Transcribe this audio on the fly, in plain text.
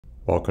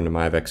Welcome to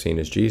My Vaccine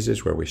is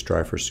Jesus, where we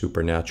strive for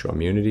supernatural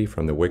immunity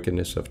from the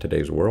wickedness of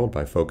today's world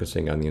by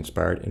focusing on the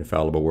inspired,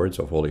 infallible words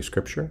of Holy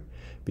Scripture.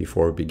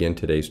 Before we begin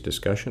today's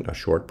discussion, a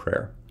short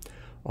prayer.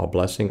 All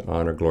blessing,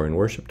 honor, glory, and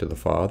worship to the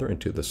Father, and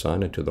to the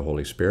Son, and to the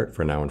Holy Spirit,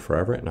 for now and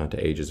forever, and unto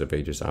ages of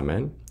ages.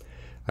 Amen.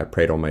 I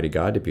pray to Almighty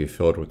God to be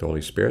filled with the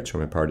Holy Spirit, so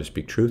I'm empowered to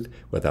speak truth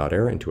without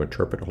error and to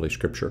interpret Holy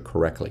Scripture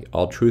correctly.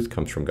 All truth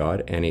comes from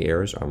God. Any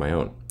errors are my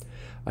own.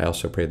 I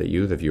also pray that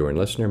you, the viewer and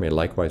listener, may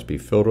likewise be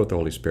filled with the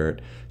Holy Spirit,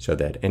 so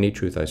that any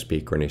truth I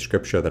speak or any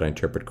scripture that I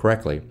interpret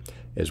correctly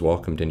is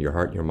welcomed in your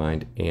heart, your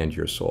mind, and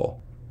your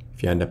soul.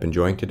 If you end up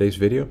enjoying today's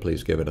video,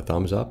 please give it a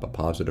thumbs up, a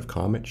positive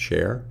comment,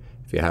 share.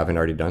 If you haven't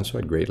already done so,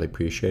 I'd greatly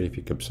appreciate it if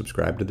you could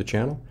subscribe to the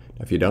channel.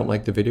 If you don't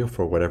like the video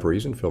for whatever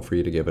reason, feel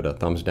free to give it a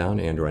thumbs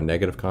down and or a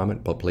negative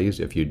comment. But please,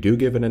 if you do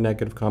give it a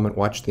negative comment,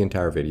 watch the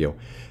entire video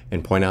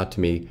and point out to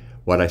me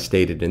what I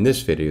stated in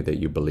this video that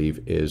you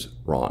believe is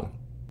wrong.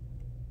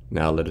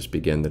 Now let us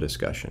begin the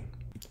discussion.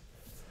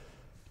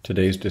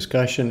 Today's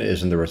discussion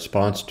is in the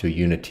response to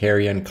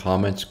Unitarian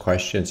comments,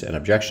 questions, and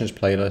objections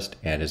playlist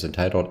and is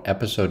entitled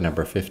Episode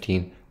Number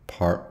 15,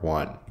 Part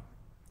 1.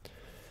 I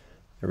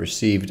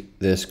received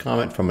this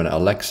comment from an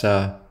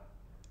Alexa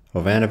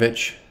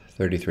Hovanovich,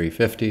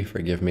 3350.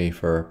 Forgive me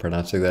for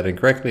pronouncing that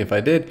incorrectly if I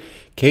did.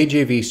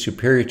 KJV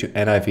superior to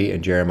NIV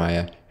and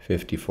Jeremiah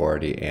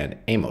 50:40 and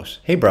Amos.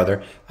 Hey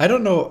brother, I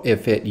don't know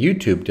if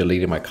YouTube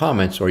deleted my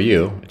comments or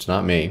you, it's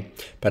not me,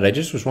 but I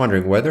just was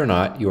wondering whether or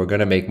not you are going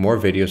to make more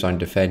videos on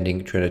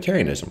defending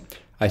Trinitarianism.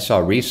 I saw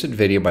a recent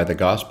video by The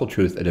Gospel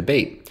Truth, a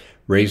debate,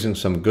 raising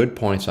some good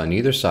points on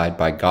either side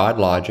by God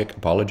logic,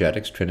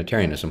 apologetics,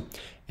 Trinitarianism,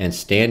 and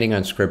standing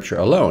on Scripture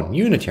alone,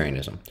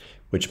 Unitarianism,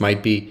 which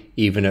might be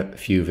even a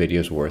few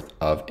videos worth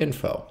of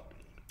info.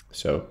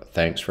 So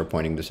thanks for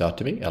pointing this out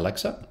to me,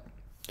 Alexa.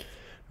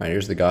 All right,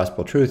 here's the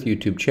Gospel Truth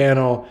YouTube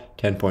channel,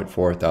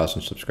 10.4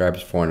 thousand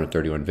subscribers,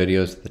 431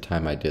 videos at the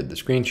time I did the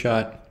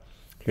screenshot.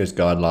 Here's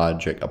God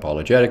Logic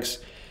Apologetics,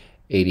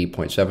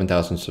 80.7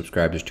 thousand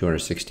subscribers,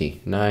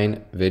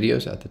 269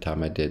 videos at the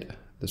time I did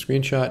the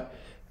screenshot.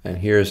 And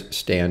here's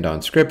Stand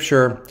on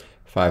Scripture,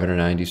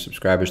 590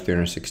 subscribers,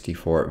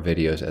 364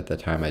 videos at the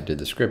time I did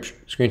the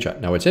screenshot.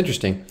 Now what's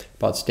interesting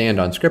about Stand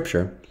on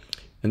Scripture,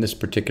 in this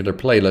particular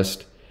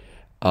playlist,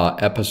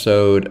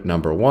 episode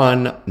number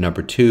 1,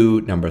 number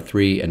 2, number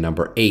 3, and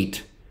number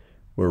 8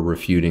 were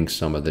refuting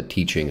some of the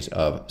teachings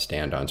of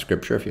Stand on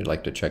Scripture, if you'd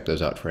like to check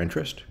those out for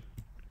interest.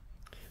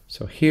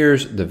 So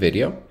here's the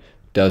video.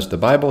 Does the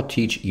Bible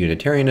teach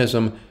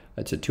Unitarianism?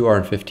 It's a 2 hour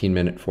and 15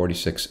 minute,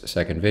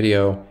 46-second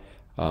video.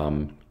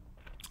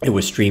 It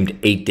was streamed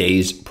 8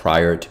 days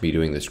prior to me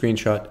doing the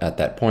screenshot. At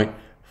that point,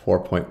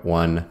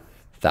 4.1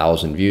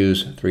 thousand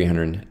views,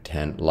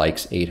 310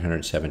 likes,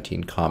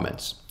 817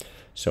 comments.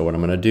 So what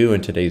I'm going to do in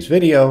today's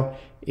video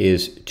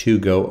is to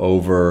go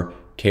over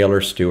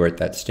Taylor Stewart,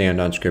 that Stand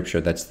on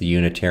Scripture, that's the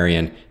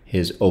Unitarian,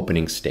 his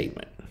opening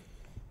statement.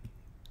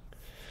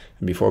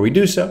 And before we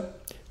do so,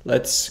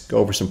 let's go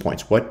over some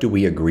points. What do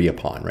we agree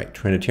upon, right?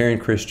 Trinitarian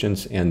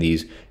Christians and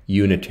these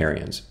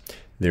Unitarians.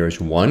 There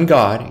is one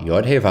God,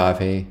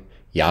 Yod-Heh-Vav-Heh,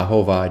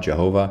 Yahovah,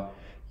 Jehovah,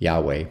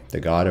 Yahweh, the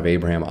God of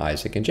Abraham,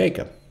 Isaac, and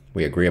Jacob.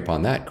 We agree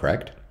upon that,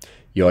 correct?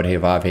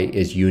 Yod-Heh-Vav-Heh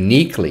is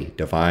uniquely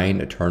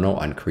divine, eternal,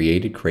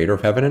 uncreated, creator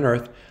of heaven and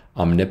earth,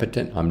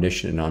 omnipotent,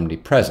 omniscient, and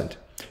omnipresent.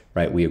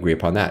 Right? We agree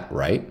upon that,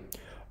 right?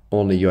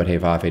 Only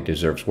Yod-Heh-Vav-Heh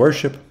deserves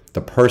worship.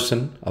 The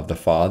person of the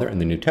Father in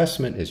the New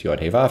Testament is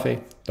Yod-Heh-Vav-Heh.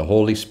 The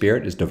Holy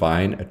Spirit is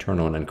divine,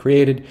 eternal, and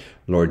uncreated.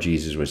 Lord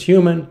Jesus was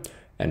human,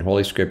 and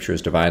Holy Scripture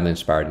is divinely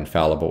inspired,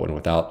 infallible, and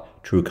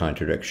without true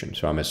contradiction.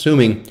 So I'm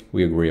assuming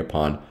we agree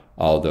upon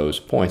all those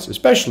points,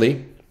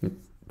 especially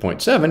point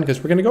 7, because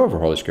we're going to go over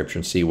Holy Scripture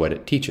and see what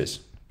it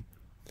teaches.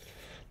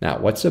 Now,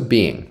 what's a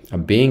being? A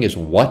being is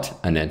what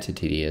an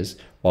entity is,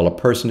 while a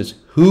person is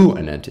who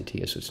an entity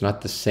is. So it's not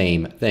the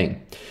same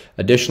thing.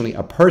 Additionally,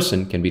 a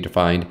person can be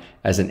defined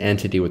as an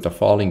entity with the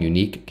following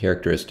unique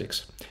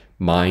characteristics: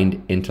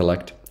 mind,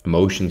 intellect,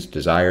 emotions,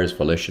 desires,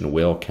 volition,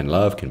 will, can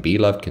love, can be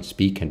loved, can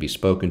speak, can be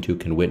spoken to,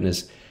 can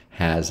witness,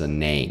 has a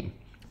name.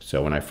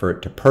 So when I refer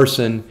to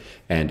person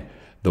and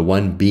the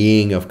one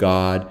being of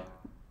God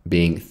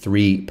being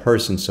 3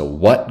 persons, so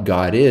what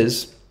God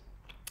is,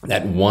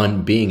 that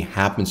one being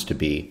happens to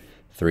be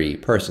 3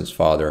 persons,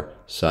 Father,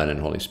 Son, and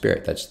Holy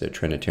Spirit. That's the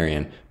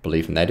Trinitarian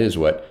belief, and that is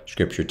what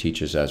Scripture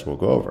teaches, as we'll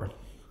go over.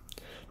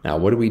 Now,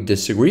 what do we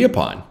disagree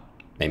upon?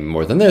 Maybe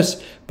more than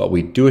this, but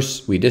we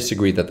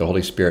disagree that the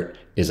Holy Spirit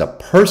is a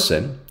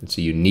person. It's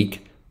a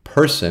unique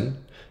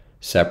person,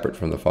 separate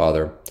from the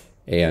Father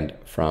and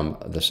from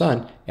the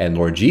Son. And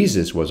Lord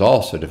Jesus was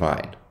also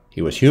divine.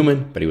 He was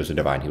human, but he was a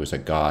divine. He was a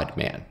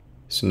God-man.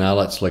 So now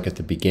let's look at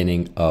the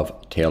beginning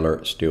of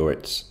Taylor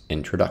Stewart's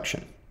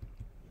introduction.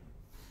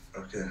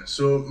 Okay,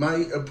 so my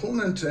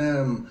opponent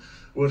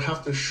would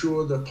have to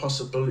show the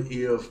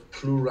possibility of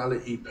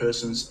plurality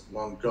persons,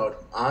 one God.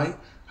 I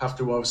have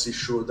to obviously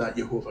show that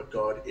Jehovah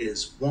God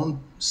is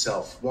one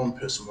self, one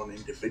person, one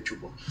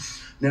individual.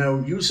 Now,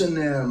 using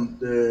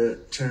the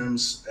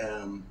terms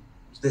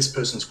this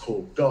person's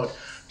called God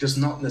does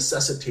not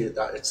necessitate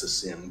that it's the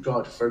same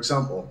God. For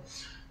example,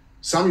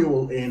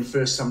 Samuel in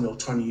 1 Samuel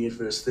 28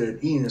 verse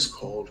 13 is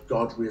called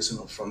God raising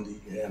up from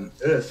the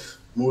earth.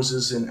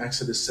 Moses in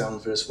Exodus 7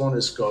 verse 1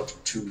 is God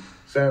to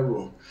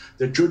Pharaoh.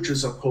 The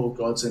judges are called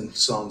gods in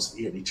Psalms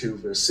 82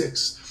 verse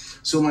 6.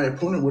 So my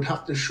opponent would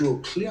have to show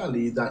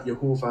clearly that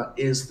Jehovah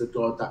is the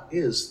God that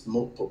is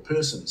multiple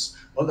persons.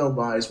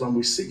 Otherwise, when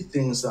we see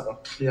things that are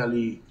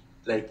clearly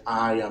like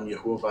I am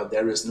Jehovah,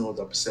 there is no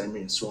other beside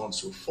me, and so on and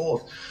so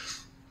forth,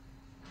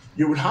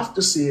 you would have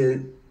to say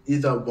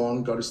either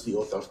one, God is the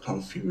author of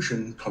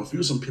confusion,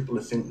 confusing people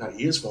to think that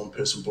he is one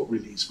person, but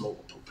really he's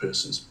multiple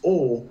persons.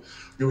 Or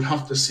you would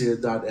have to say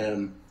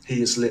that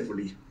he is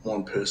literally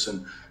one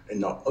person and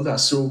not other.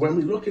 So when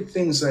we look at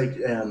things like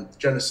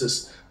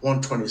Genesis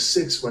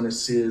 1:26, when it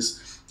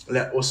says,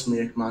 let us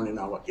make man in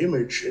our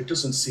image, it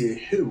doesn't say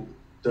who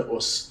the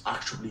us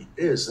actually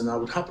is. And I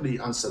would happily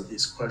answer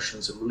these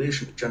questions in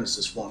relation to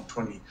Genesis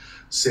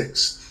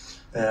 1:26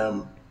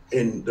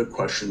 in the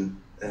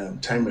question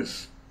time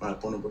if my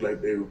opponent would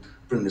like to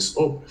bring this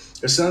up.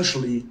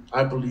 Essentially,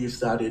 I believe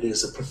that it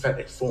is a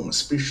prophetic form of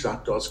speech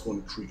that God's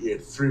going to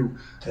create through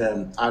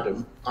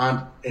Adam,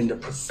 and in the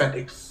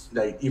prophetic,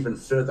 like even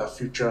further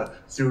future,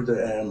 through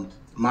the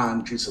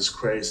man, Jesus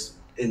Christ,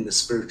 in the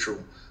spiritual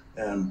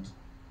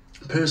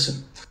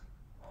person.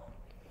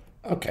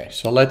 Okay,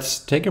 so let's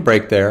take a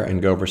break there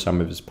and go over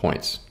some of his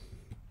points.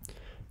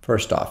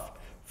 First off,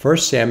 1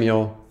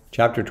 Samuel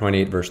chapter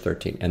 28, verse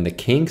 13. And the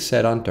king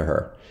said unto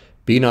her,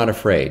 be not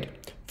afraid,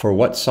 for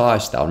what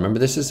sawest thou? Remember,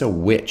 this is a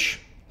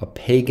witch, a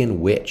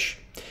pagan witch.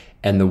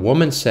 And the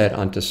woman said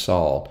unto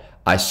Saul,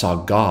 I saw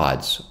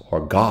gods, or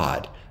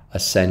God,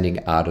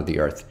 ascending out of the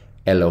earth,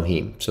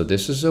 Elohim. So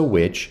this is a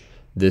witch,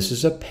 this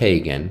is a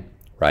pagan,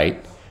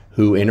 right,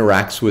 who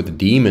interacts with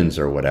demons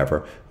or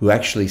whatever, who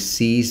actually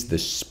sees the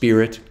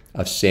spirit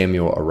of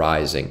Samuel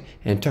arising.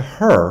 And to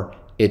her,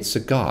 it's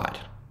a god.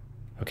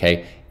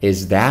 Okay,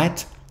 is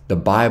that the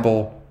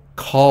Bible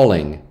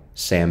calling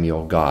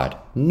Samuel God?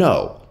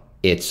 No.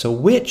 It's a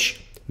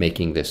witch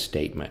making this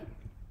statement.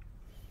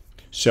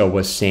 So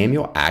was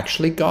Samuel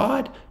actually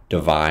God?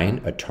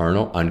 Divine,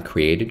 eternal,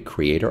 uncreated,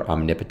 creator,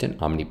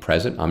 omnipotent,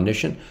 omnipresent,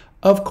 omniscient?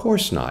 Of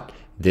course not.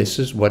 This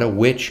is what a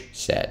witch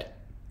said.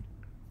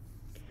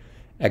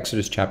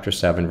 Exodus chapter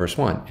 7, verse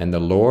 1. And the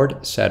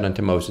Lord said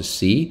unto Moses,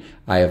 see,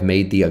 I have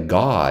made thee a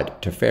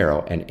god to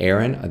Pharaoh, and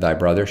Aaron thy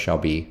brother shall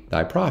be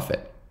thy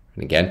prophet.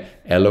 And again,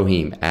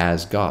 Elohim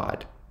as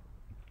God.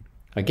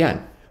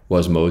 Again,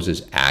 was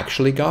Moses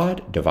actually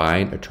God?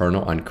 Divine,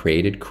 eternal,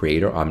 uncreated,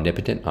 creator,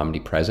 omnipotent,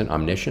 omnipresent,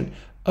 omniscient?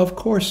 Of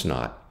course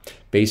not.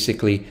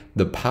 Basically,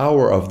 the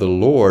power of the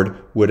Lord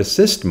would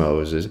assist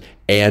Moses,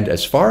 and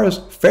as far as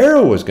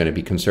Pharaoh was going to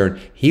be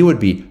concerned, he would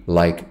be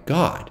like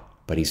God.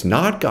 But he's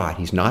not God.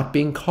 He's not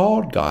being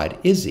called God,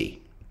 is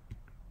he?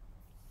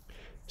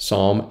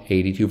 Psalm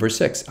 82, verse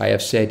 6. I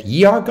have said,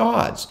 ye are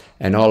gods,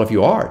 and all of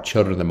you are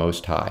children of the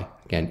Most High.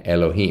 Again,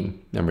 Elohim.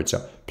 Remember, it's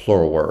a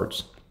plural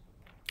words.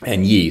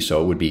 And ye,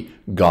 so it would be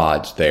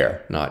gods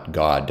there, not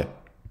God.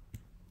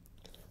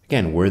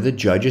 Again, were the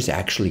judges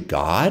actually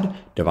God?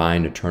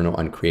 Divine, eternal,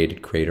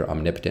 uncreated, creator,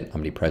 omnipotent,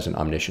 omnipresent,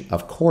 omniscient?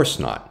 Of course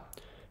not.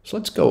 So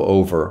let's go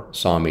over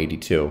Psalm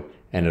 82,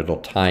 and it'll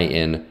tie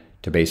in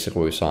to basically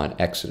what we saw in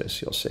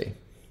Exodus, you'll see.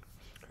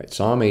 All right,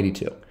 Psalm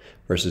 82,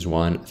 verses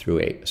 1 through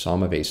 8,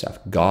 Psalm of Asaph.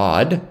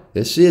 God,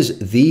 this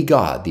is the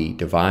God, the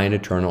divine,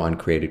 eternal,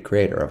 uncreated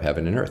creator of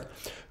heaven and earth.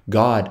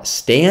 God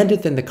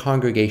standeth in the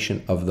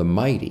congregation of the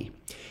mighty.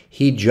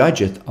 He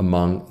judgeth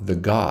among the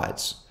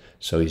gods.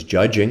 So he's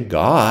judging.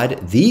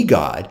 God, the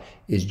God,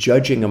 is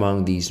judging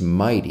among these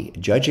mighty,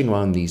 judging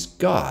among these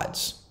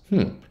gods.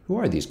 Who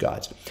are these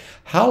gods?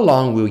 How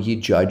long will ye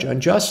judge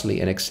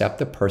unjustly and accept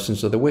the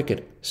persons of the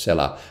wicked?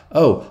 Selah.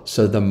 Oh,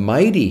 so the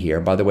mighty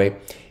here, by the way,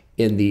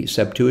 in the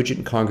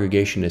Septuagint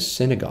congregation is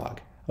synagogue.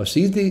 Oh,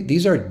 see,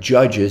 these are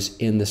judges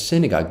in the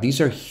synagogue.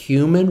 These are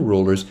human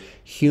rulers,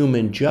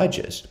 human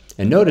judges.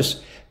 And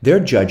notice, they're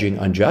judging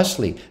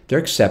unjustly. They're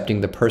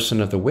accepting the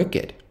person of the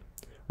wicked,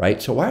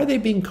 right? So why are they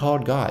being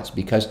called gods?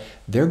 Because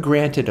they're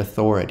granted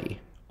authority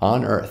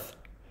on earth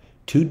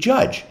to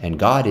judge, and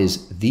God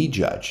is the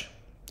judge,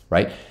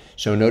 right?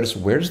 So notice,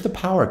 where does the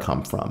power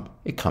come from?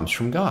 It comes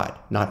from God,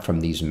 not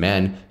from these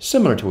men.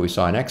 Similar to what we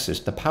saw in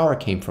Exodus, the power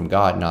came from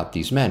God, not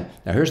these men.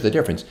 Now here's the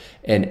difference.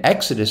 In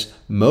Exodus,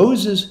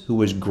 Moses, who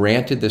was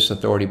granted this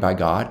authority by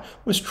God,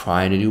 was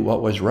trying to do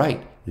what was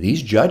right.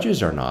 These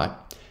judges are not.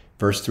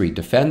 Verse 3,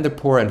 defend the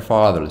poor and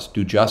fatherless,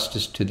 do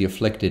justice to the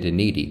afflicted and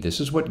needy. This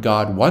is what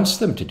God wants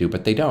them to do,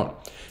 but they don't.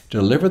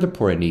 Deliver the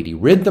poor and needy,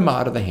 rid them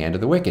out of the hand of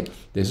the wicked.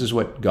 This is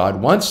what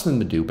God wants them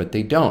to do, but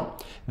they don't.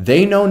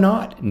 They know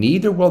not,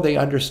 neither will they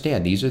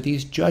understand. These are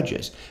these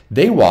judges.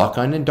 They walk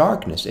on in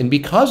darkness, and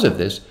because of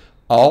this,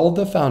 all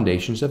the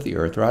foundations of the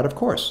earth are out of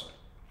course.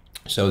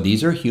 So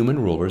these are human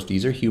rulers,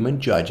 these are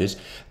human judges.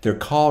 They're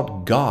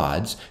called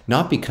gods,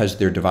 not because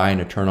they're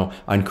divine, eternal,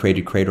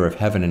 uncreated creator of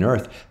heaven and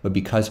earth, but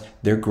because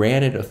they're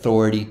granted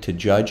authority to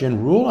judge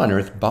and rule on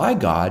earth by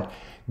God.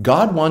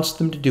 God wants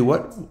them to do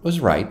what was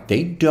right.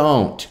 They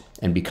don't.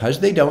 And because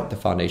they don't, the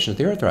foundations of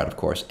the earth are out of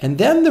course. And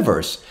then the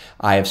verse,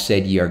 I have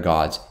said ye are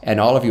gods, and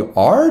all of you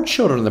are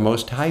children of the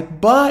Most High,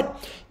 but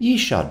ye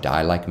shall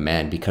die like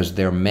men, because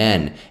they're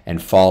men,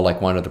 and fall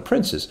like one of the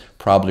princes,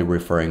 probably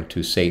referring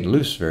to Satan,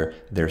 Lucifer,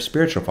 their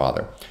spiritual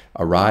father.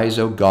 Arise,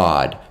 O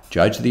God,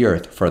 judge the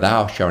earth, for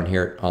thou shalt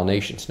inherit all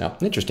nations. Now,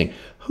 interesting.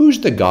 Who's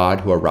the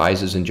God who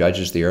arises and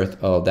judges the earth?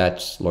 Oh,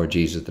 that's Lord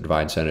Jesus, the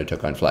divine Son who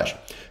took on flesh.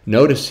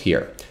 Notice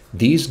here,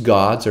 these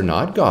gods are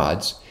not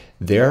gods.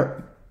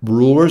 They're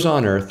rulers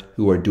on earth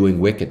who are doing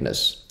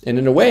wickedness. And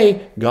in a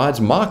way,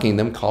 God's mocking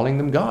them, calling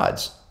them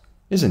gods.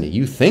 Isn't it?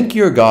 You think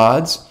you're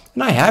gods,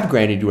 and I have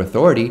granted you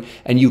authority,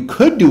 and you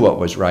could do what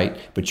was right,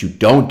 but you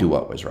don't do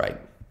what was right.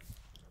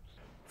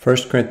 1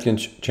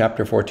 Corinthians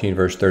chapter 14,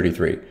 verse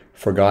 33.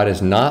 For God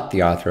is not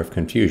the author of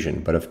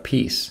confusion, but of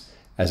peace,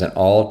 as in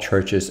all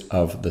churches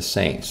of the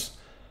saints.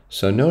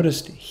 So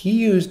notice he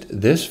used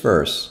this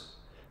verse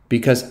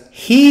because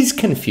he's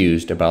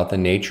confused about the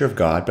nature of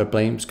God, but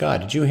blames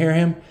God. Did you hear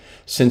him?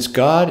 Since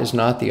God is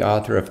not the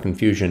author of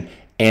confusion,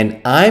 and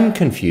I'm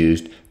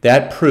confused,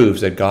 that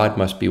proves that God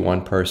must be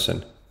one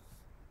person.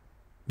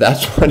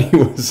 That's what he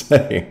was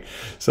saying.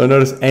 So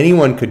notice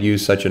anyone could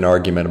use such an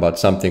argument about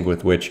something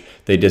with which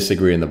they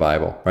disagree in the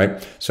Bible,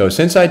 right? So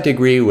since I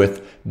agree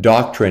with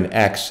doctrine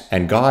X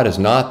and God is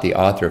not the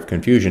author of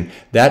confusion,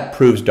 that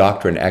proves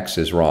doctrine X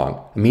is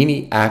wrong. I mean,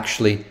 he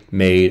actually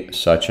made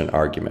such an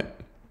argument.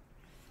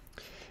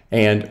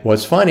 And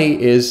what's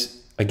funny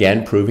is,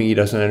 again, proving he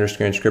doesn't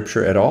understand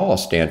Scripture at all,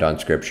 stand on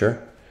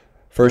Scripture.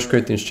 1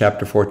 Corinthians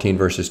chapter 14,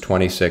 verses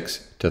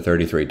 26 to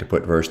 33, to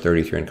put verse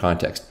 33 in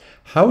context.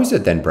 How is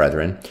it then,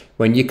 brethren,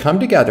 when ye come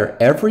together,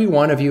 every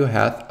one of you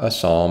hath a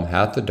psalm,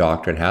 hath a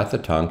doctrine, hath a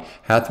tongue,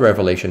 hath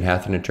revelation,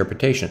 hath an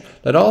interpretation?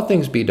 Let all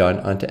things be done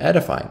unto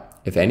edifying.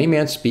 If any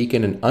man speak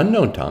in an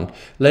unknown tongue,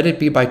 let it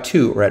be by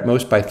two, or at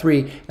most by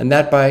three, and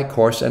that by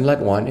course, and let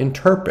one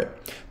interpret.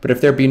 But if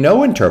there be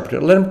no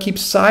interpreter, let him keep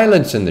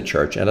silence in the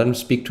church, and let him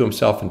speak to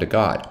himself and to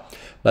God.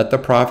 Let the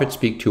prophet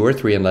speak two or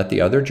three, and let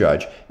the other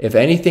judge. If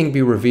anything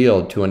be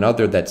revealed to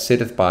another that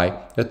sitteth by,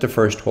 let the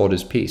first hold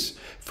his peace.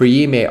 For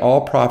ye may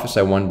all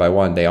prophesy one by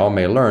one, they all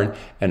may learn,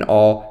 and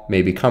all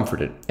may be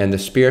comforted. And the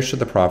spirits of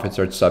the prophets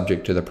are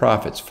subject to the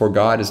prophets. For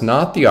God is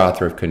not the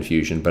author of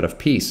confusion, but of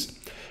peace,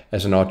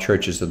 as in all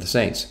churches of the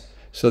saints.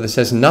 So this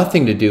has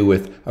nothing to do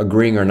with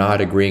agreeing or not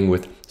agreeing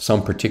with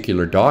some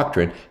particular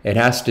doctrine. It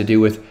has to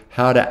do with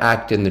how to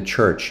act in the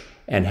church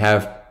and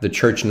have the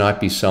church not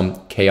be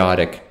some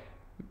chaotic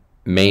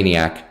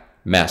maniac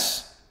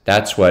mess.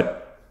 That's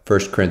what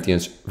 1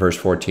 Corinthians verse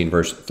 14,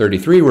 verse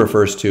 33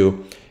 refers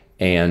to,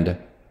 and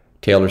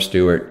Taylor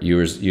Stewart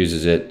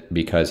uses it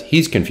because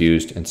he's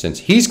confused, and since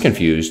he's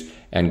confused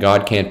and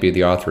God can't be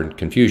the author of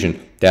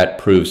confusion, that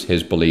proves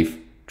his belief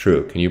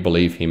true. Can you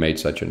believe he made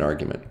such an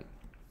argument?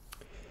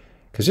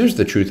 Because here's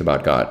the truth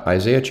about God.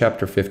 Isaiah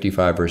chapter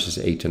 55, verses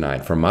 8 to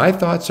 9. For my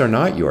thoughts are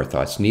not your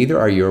thoughts, neither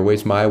are your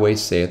ways my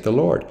ways, saith the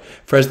Lord.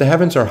 For as the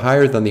heavens are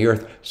higher than the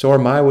earth, so are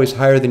my ways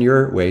higher than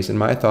your ways, and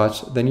my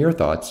thoughts than your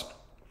thoughts.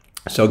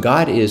 So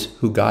God is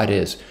who God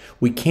is.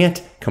 We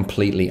can't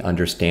completely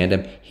understand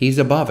him. He's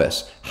above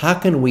us. How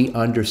can we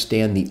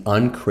understand the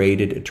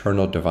uncreated,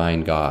 eternal,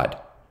 divine God,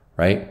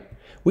 right?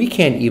 We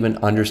can't even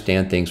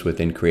understand things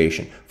within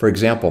creation. For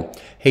example,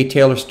 hey,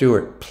 Taylor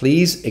Stewart,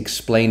 please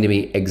explain to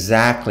me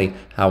exactly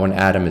how an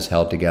atom is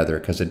held together,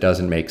 because it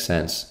doesn't make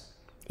sense.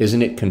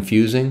 Isn't it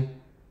confusing?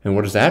 And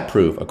what does that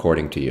prove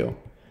according to you?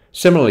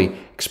 Similarly,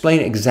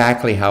 explain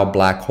exactly how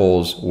black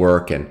holes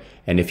work, and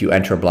if you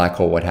enter a black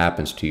hole, what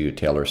happens to you,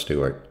 Taylor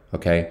Stewart?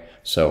 Okay,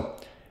 so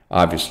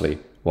obviously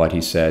what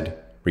he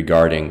said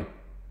regarding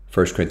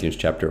 1 Corinthians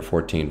chapter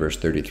 14, verse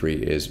 33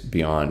 is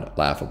beyond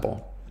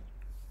laughable.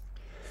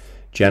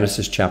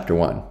 Genesis chapter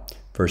 1,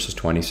 verses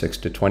 26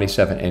 to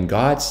 27. And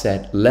God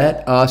said,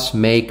 let us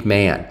make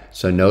man.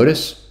 So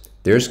notice,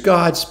 there's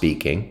God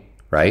speaking,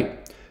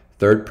 right?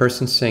 Third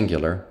person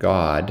singular,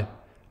 God.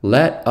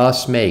 Let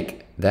us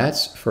make.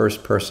 That's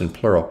first person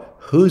plural.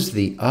 Who's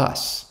the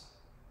us?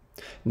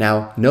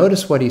 Now,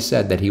 notice what he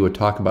said that he would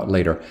talk about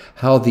later,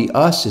 how the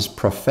us is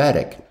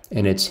prophetic,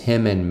 and it's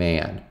him and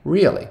man.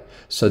 Really?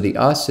 So the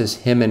us is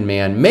him and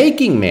man,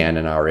 making man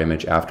in our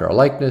image after our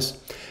likeness,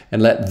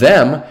 and let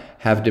them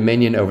have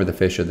dominion over the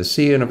fish of the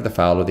sea, and over the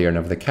fowl of the air, and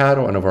over the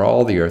cattle, and over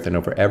all the earth, and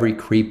over every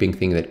creeping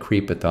thing that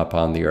creepeth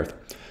upon the earth.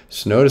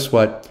 So notice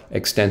what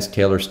extents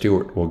Taylor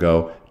Stewart will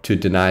go to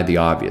deny the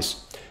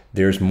obvious.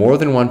 There's more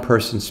than one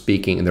person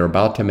speaking, and they're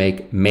about to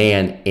make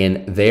man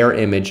in their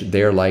image,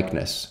 their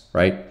likeness,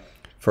 right?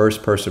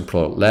 First person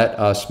plural. Let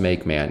us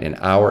make man in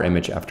our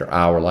image after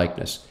our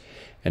likeness.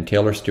 And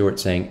Taylor Stewart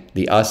saying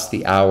the us,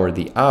 the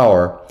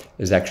hour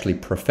is actually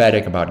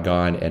prophetic about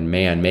God and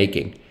man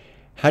making.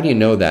 How do you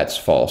know that's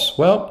false?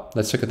 Well,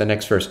 let's look at the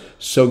next verse.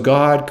 So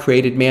God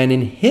created man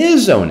in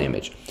his own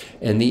image.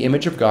 In the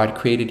image of God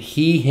created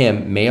he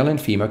him, male and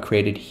female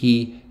created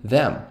he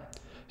them.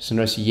 So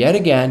notice yet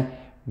again,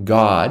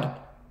 God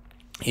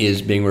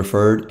is being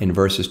referred in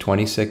verses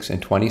 26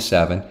 and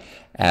 27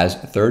 as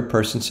third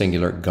person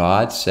singular.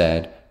 God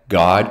said,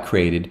 God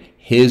created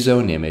his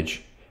own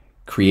image,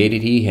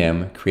 Created he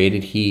him,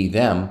 created he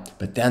them.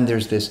 But then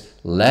there's this,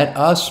 let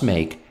us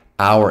make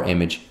our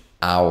image,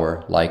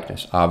 our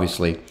likeness.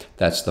 Obviously,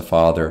 that's the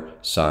Father,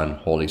 Son,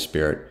 Holy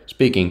Spirit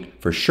speaking.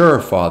 For sure,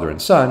 Father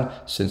and Son,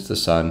 since the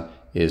Son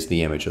is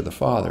the image of the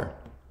Father.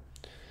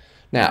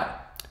 Now,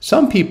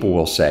 some people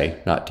will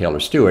say, not Taylor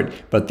Stewart,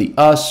 but the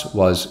us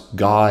was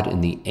God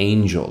and the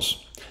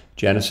angels.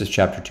 Genesis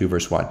chapter 2,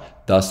 verse 1.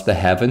 Thus the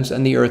heavens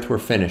and the earth were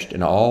finished,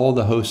 and all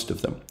the host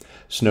of them.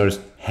 So notice,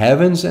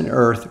 heavens and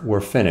earth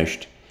were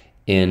finished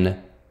in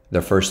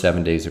the first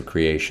 7 days of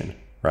creation,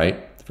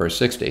 right? The first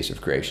 6 days of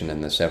creation,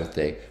 and the seventh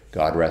day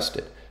God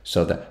rested.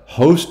 So the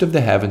host of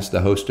the heavens, the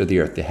host of the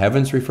earth. The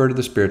heavens refer to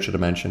the spiritual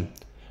dimension,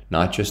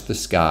 not just the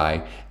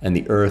sky, and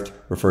the earth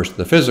refers to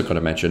the physical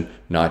dimension,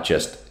 not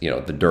just,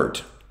 the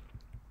dirt.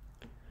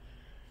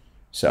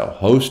 So,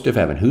 host of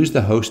heaven. Who's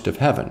the host of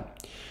heaven?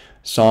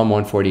 Psalm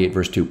 148,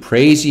 verse 2.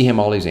 Praise ye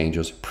him, all his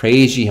angels.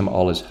 Praise ye him,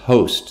 all his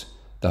hosts.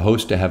 The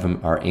host of heaven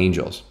are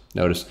angels.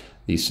 Notice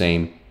the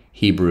same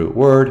Hebrew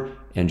word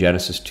in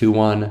Genesis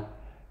 2:1,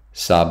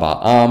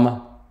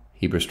 Saba'am,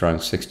 Hebrew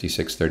Strong's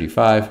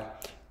 6635,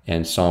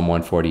 and Psalm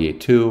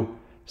 148:2,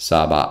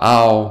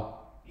 Saba'au,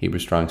 Hebrew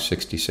Strong's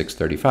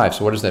 6635.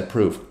 So what does that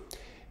prove?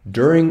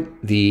 During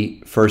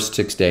the first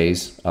 6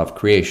 days of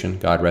creation,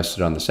 God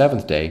rested on the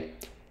seventh day,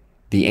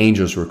 the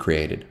angels were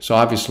created. So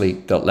obviously,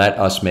 the let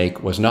us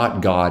make was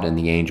not God and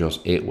the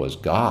angels, it was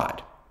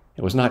God.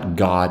 It was not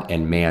God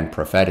and man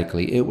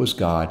prophetically, it was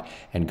God,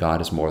 and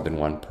God is more than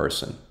one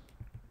person.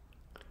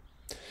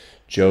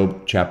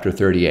 Job chapter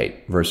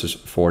 38, verses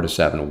 4 to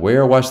 7.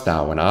 Where wast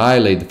thou when I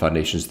laid the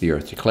foundations of the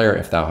earth? Declare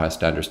if thou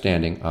hast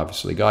understanding.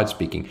 Obviously God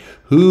speaking.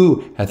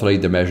 Who hath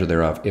laid the measure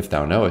thereof, if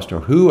thou knowest?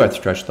 Or who hath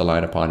stretched the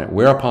line upon it?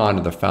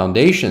 Whereupon the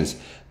foundations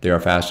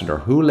thereof fastened? Or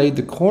who laid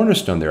the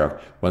cornerstone thereof?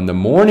 When the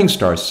morning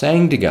stars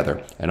sang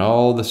together, and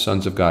all the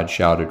sons of God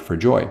shouted for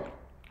joy.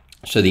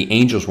 So the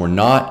angels were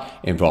not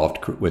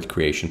involved with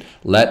creation.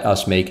 Let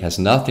us make has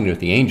nothing to do with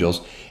the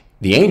angels.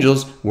 The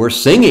angels were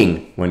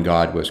singing when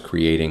God was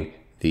creating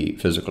the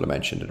physical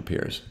dimension, it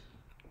appears.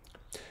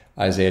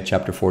 Isaiah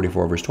chapter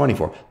 44, verse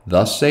 24.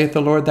 Thus saith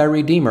the Lord thy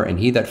Redeemer, and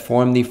he that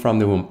formed thee from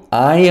the womb.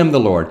 I am the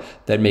Lord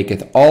that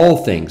maketh all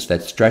things,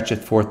 that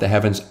stretcheth forth the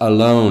heavens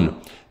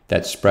alone,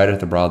 that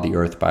spreadeth abroad the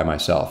earth by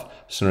myself.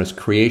 So notice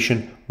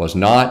creation was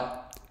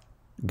not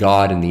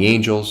God and the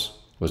angels,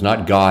 was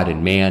not God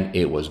and man,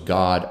 it was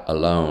God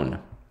alone.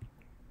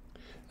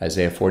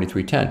 Isaiah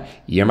 43:10.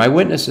 Ye are my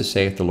witnesses,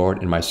 saith the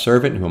Lord, and my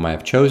servant whom I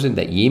have chosen,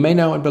 that ye may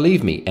know and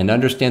believe me, and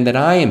understand that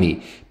I am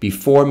he.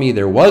 Before me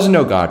there was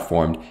no God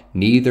formed,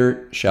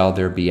 neither shall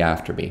there be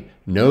after me.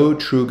 No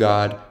true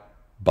God,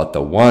 but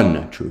the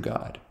one true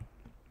God.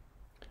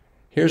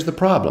 Here's the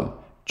problem.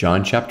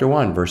 John chapter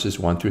 1, verses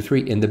 1 through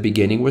 3. In the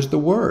beginning was the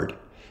Word,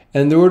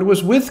 and the Word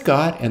was with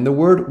God, and the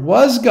Word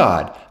was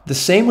God. The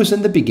same was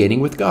in the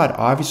beginning with God,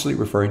 obviously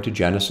referring to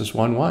Genesis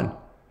 1:1.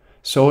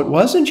 So it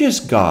wasn't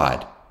just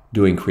God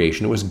doing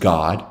creation, it was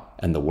God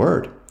and the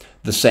Word.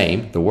 The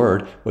same, the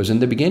Word, was in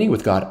the beginning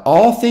with God.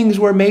 All things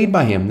were made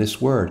by him, this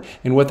Word,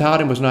 and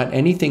without him was not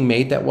anything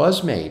made that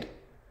was made.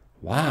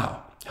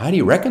 Wow, how do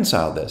you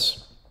reconcile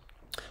this?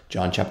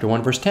 John chapter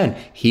 1, verse 10.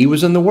 He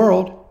was in the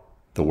world,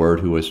 the Word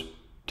who was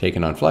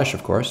taken on flesh,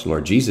 of course,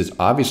 Lord Jesus,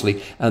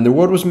 obviously, and the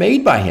world was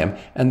made by him,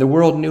 and the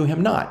world knew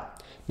him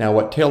not. Now,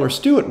 what Taylor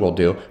Stewart will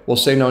do, will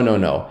say,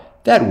 no.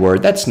 That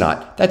word, that's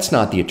not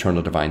the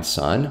eternal divine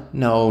Son.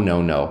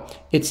 No.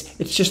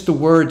 It's just the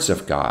words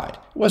of God.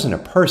 It wasn't a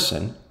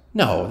person.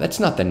 No, that's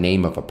not the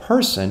name of a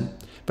person,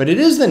 but it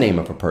is the name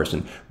of a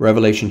person.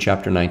 Revelation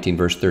chapter 19,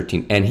 verse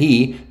 13. And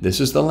he,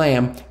 this is the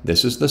Lamb,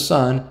 this is the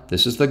Son,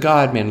 this is the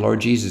God-man,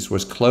 Lord Jesus,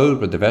 was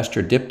clothed with the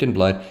vesture dipped in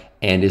blood,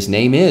 and his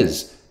name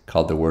is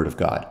called the Word of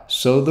God.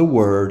 So the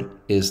Word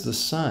is the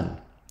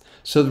Son.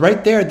 So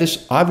right there,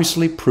 this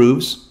obviously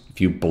proves, if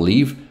you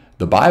believe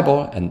the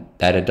Bible and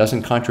that it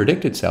doesn't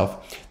contradict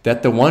itself,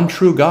 that the one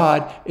true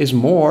God is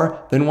more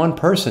than one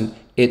person.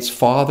 It's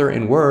Father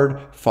and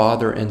Word,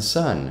 Father and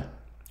Son,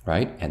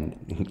 right?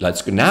 And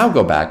let's now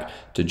go back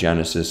to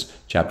Genesis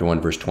chapter 1,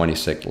 verse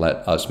 26. Let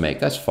us make.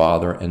 That's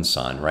Father and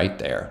Son right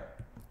there.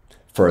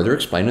 Further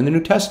explained in the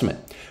New Testament.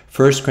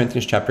 1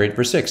 Corinthians chapter 8,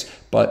 verse 6.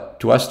 But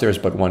to us there is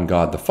but one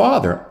God, the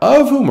Father,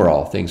 of whom are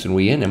all things, and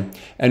we in him,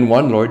 and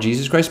one Lord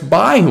Jesus Christ,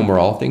 by whom are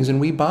all things, and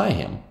we by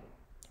him.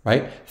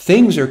 Right?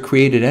 Things are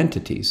created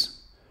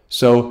entities.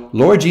 So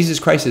Lord Jesus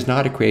Christ is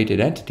not a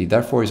created entity,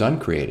 therefore he's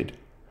uncreated.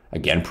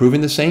 Again,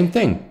 proving the same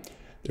thing.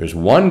 There's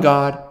one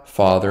God,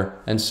 Father,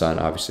 and Son,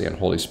 obviously, and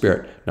Holy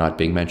Spirit, not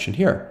being mentioned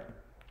here.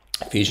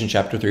 Ephesians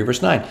chapter 3,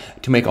 verse 9.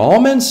 To make all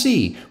men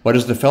see what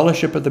is the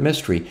fellowship of the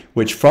mystery,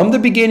 which from the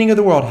beginning of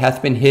the world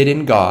hath been hid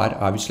in God.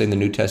 Obviously, in the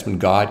New Testament,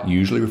 God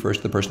usually refers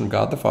to the person of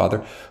God the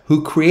Father,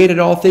 who created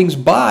all things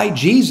by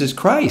Jesus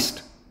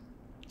Christ.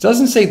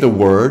 Doesn't say the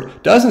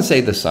Word, doesn't say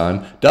the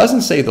Son,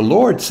 doesn't say the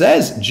Lord,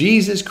 says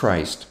Jesus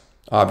Christ.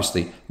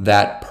 Obviously,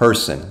 that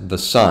person, the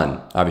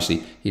Son.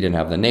 Obviously, he didn't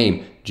have the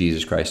name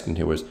Jesus Christ and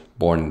he was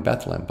born in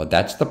Bethlehem, but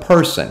that's the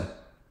person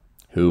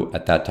who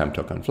at that time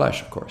took on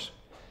flesh, of course.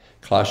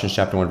 Colossians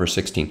chapter 1, verse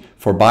 16.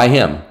 For by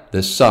him,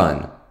 the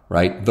Son,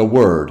 right, the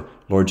Word,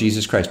 Lord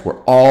Jesus Christ,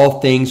 were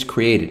all things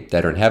created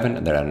that are in heaven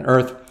and that are on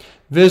earth,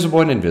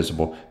 visible and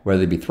invisible, whether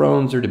they be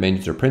thrones or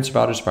dominions or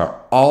principalities, power,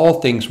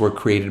 all things were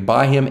created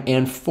by him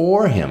and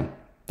for him.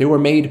 They were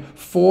made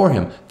for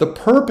him. The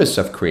purpose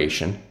of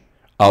creation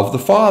of the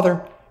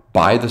Father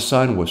by the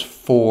Son was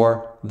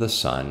for the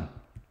Son.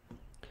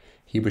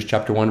 Hebrews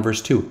chapter 1,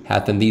 verse 2,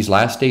 hath in these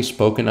last days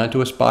spoken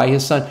unto us by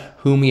his Son,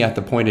 whom he hath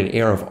appointed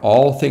heir of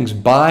all things,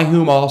 by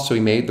whom also he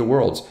made the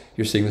worlds.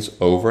 You're seeing this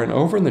over and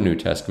over in the New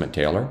Testament,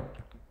 Taylor.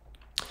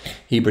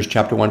 Hebrews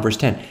chapter 1, verse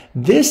 10.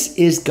 This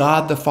is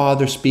God the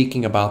Father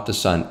speaking about the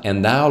Son.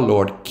 And thou,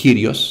 Lord,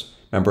 Kyrios.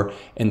 Remember,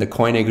 in the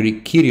Koine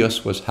Greek,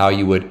 Kyrios was how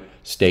you would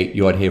state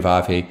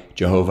Yod-Heh-Vav-Heh,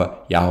 Jehovah,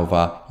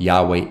 Yahovah,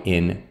 Yahweh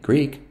in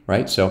Greek,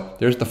 right? So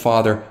there's the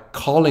Father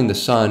calling the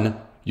Son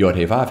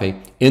Yod-Heh-Vav-Heh.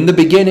 In the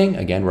beginning,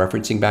 again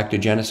referencing back to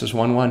Genesis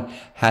 1:1,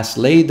 hast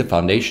laid the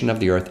foundation of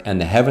the earth, and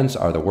the heavens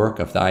are the work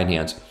of thine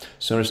hands.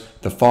 So notice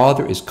the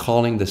Father is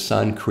calling the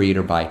Son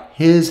creator by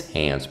his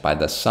hands, by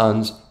the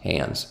Son's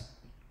hands.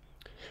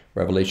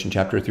 Revelation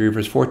chapter 3,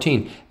 verse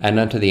 14, and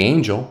unto the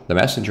angel, the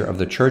messenger of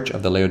the church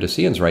of the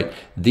Laodiceans, write,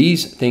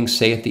 these things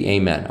saith the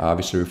Amen,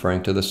 obviously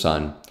referring to the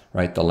Son,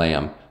 right, the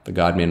Lamb, the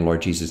God-man,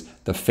 Lord Jesus,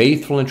 the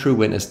faithful and true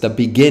witness, the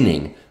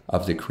beginning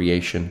of the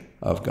creation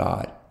of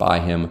God, by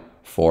him,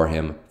 for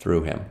him,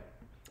 through him.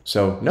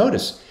 So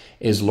notice,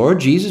 is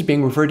Lord Jesus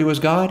being referred to as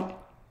God?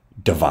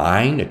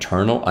 Divine,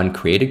 eternal,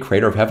 uncreated,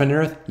 creator of heaven and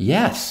earth?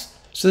 Yes.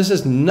 So this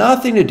has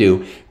nothing to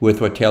do with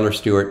what Taylor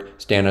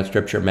Stewart, Stand on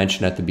Scripture,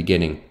 mentioned at the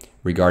beginning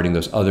regarding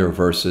those other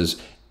verses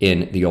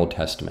in the Old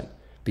Testament.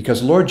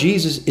 Because Lord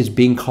Jesus is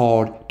being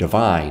called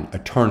divine,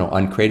 eternal,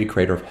 uncreated,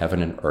 creator of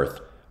heaven and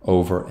earth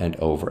over and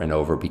over and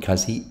over,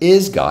 because he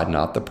is God,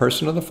 not the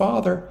person of the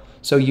Father.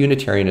 So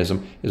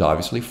Unitarianism is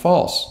obviously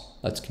false.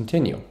 Let's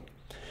continue.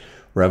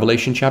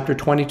 Revelation chapter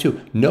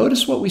 22.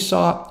 Notice what we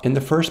saw in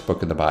the first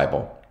book of the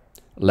Bible.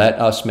 Let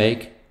us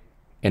make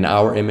in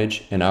our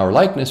image, in our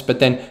likeness. But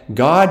then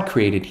God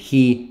created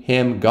he,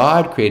 him.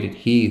 God created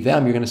he,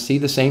 them. You're going to see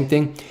the same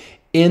thing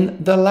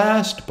in the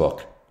last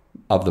book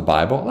of the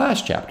Bible,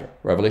 last chapter,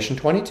 Revelation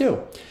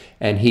 22.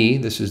 And he,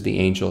 this is the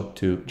angel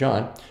to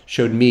John,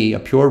 showed me a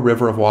pure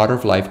river of water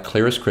of life,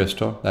 clear as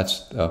crystal.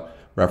 That's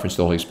reference to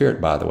the Holy Spirit,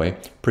 by the way,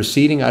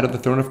 proceeding out of the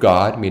throne of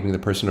God, meaning the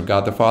person of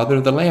God the Father,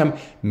 the Lamb,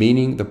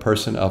 meaning the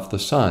person of the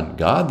Son.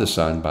 God the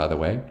Son, by the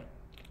way,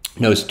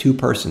 knows two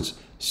persons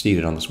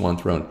seated on this one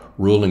throne,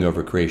 ruling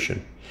over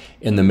creation.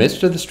 In the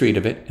midst of the street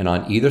of it, and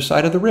on either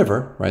side of the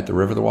river, right, the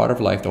river of the water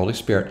of life, the Holy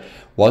Spirit,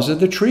 was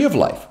the tree of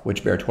life,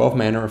 which bare 12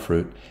 manner of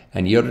fruit,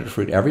 and yielded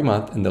fruit every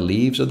month, and the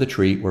leaves of the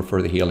tree were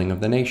for the healing of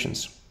the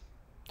nations.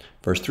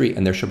 Verse 3,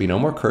 and there shall be no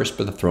more curse,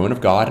 but the throne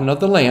of God and of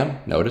the Lamb,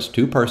 notice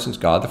two persons,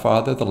 God the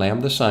Father, the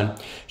Lamb, the Son,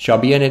 shall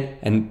be in it,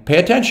 and pay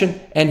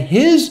attention, and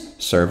his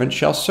servant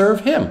shall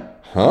serve him.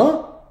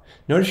 Huh?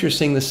 Notice you're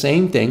seeing the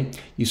same thing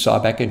you saw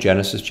back in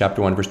Genesis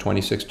chapter 1, verse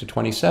 26 to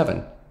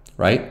 27,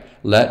 right?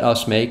 Let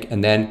us make,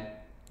 and then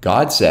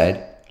God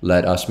said,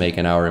 let us make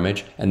in our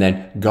image, and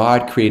then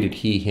God created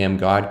he, him,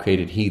 God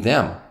created he,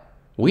 them.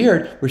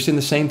 Weird. We're seeing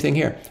the same thing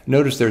here.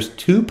 Notice there's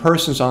two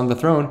persons on the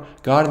throne,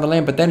 God and the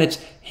Lamb, but then it's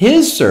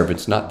his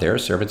servants, not their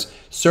servants.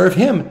 Serve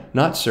him,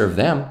 not serve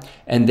them.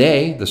 And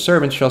they, the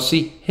servants, shall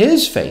see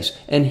his face,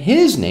 and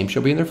his name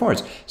shall be in their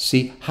foreheads.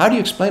 See, how do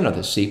you explain all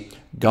this? See,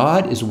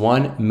 God is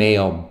one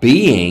male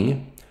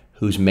being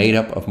who's made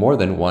up of more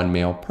than one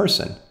male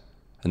person.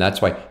 And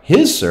that's why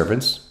his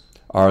servants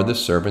are the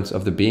servants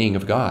of the being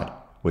of God,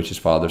 which is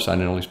Father, Son,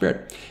 and Holy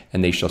Spirit.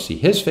 And they shall see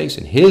his face,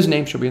 and his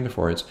name shall be in their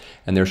foreheads.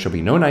 And there shall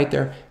be no night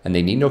there, and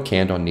they need no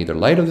candle, neither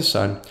light of the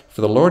sun.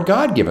 For the Lord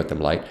God giveth them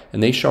light,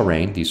 and they shall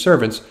reign, these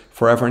servants,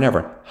 forever and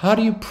ever. How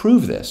do you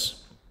prove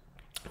this?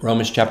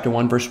 Romans chapter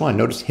 1, verse 1.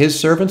 Notice his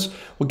servants.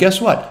 Well,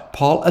 guess what?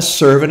 Paul, a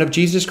servant of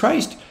Jesus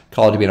Christ,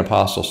 called to be an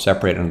apostle,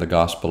 separated under the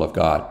gospel of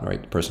God,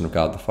 right? The person of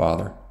God the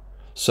Father.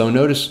 So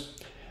notice,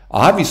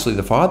 obviously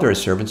the Father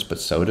has servants, but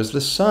so does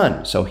the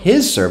Son. So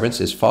his servants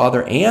is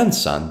Father and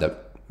Son, the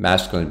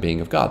masculine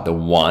being of God. The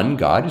one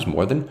God is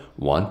more than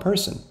one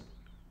person.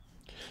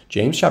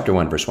 James chapter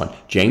 1, verse 1.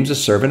 James, a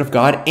servant of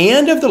God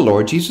and of the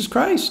Lord Jesus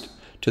Christ,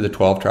 to the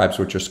 12 tribes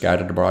which are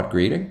scattered abroad,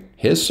 greeting.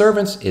 His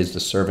servants is the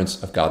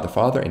servants of God the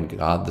Father and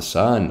God the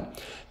Son.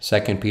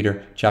 2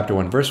 Peter chapter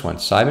 1, verse 1.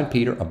 Simon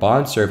Peter, a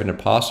bondservant and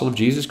apostle of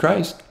Jesus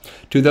Christ,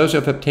 to those who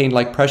have obtained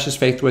like precious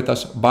faith with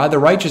us by the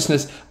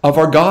righteousness of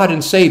our God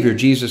and Savior,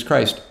 Jesus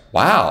Christ.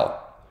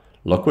 Wow.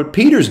 Look what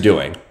Peter's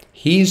doing.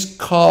 He's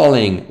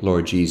calling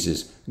Lord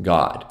Jesus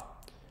God.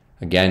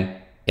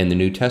 Again, in the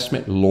New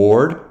Testament,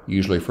 Lord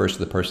usually refers to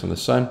the person of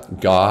the Son.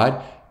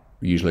 God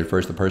usually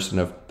refers to the person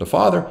of the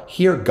Father.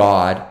 Here,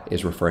 God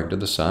is referring to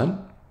the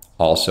Son,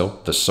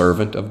 also the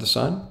servant of the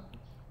Son.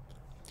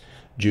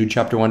 Jude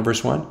chapter 1,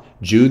 verse 1.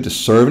 Jude, the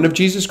servant of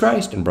Jesus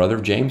Christ and brother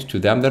of James, to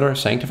them that are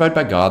sanctified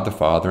by God the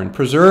Father and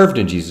preserved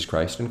in Jesus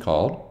Christ and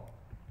called.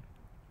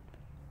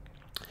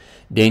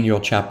 Daniel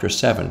chapter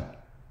 7.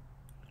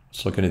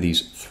 Let's look into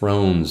these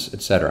thrones,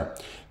 etc.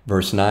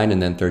 Verse 9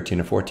 and then 13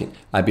 and 14.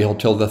 I behold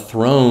till the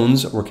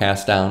thrones were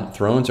cast down.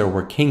 Thrones are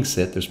where kings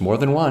sit. There's more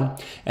than one.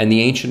 And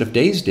the Ancient of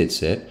Days did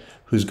sit,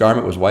 whose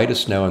garment was white as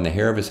snow, and the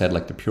hair of his head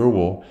like the pure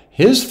wool.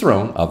 His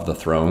throne of the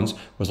thrones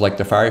was like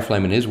the fiery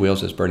flame, and his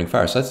wheels as burning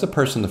fire. So that's the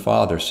person, the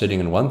Father, sitting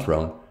in one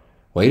throne.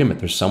 Wait a minute,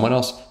 there's someone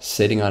else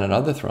sitting on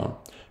another throne.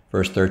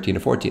 Verse 13 to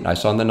 14. I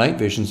saw in the night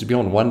visions,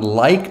 behold, one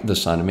like the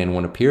Son of Man,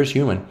 one appears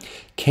human,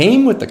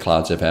 came with the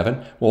clouds of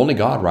heaven. Well, only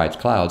God rides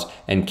clouds,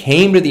 and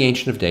came to the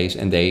Ancient of Days,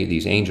 and they,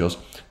 these angels,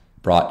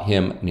 brought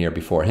him near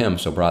before him.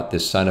 So brought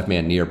this Son of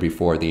Man near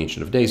before the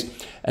Ancient of Days.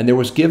 And there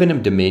was given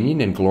him dominion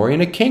and glory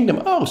and a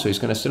kingdom. Oh, so he's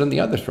going to sit on the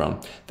other throne.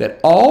 That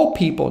all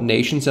people,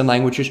 nations, and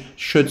languages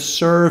should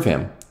serve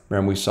him.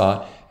 Remember we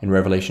saw in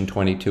Revelation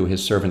 22,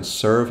 his servants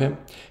serve him.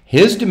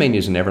 His dominion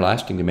is an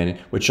everlasting dominion,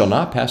 which shall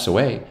not pass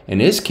away, and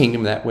his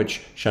kingdom that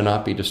which shall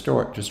not be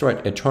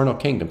destroyed. Eternal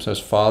kingdom. So his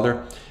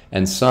Father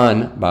and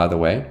Son, by the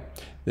way.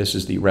 This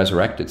is the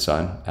resurrected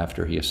Son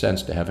after he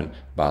ascends to heaven,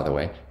 by the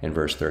way, in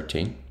verse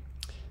 13.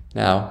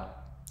 Now,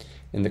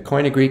 in the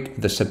Koine Greek,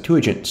 the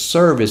Septuagint,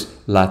 serve is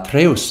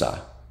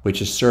latreusa,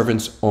 which is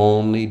servants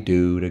only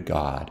due to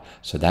God.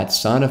 So that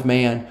Son of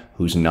Man,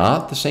 who's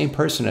not the same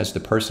person as the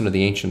person of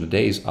the Ancient of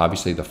Days,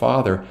 obviously the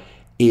Father,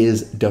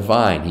 is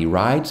divine. He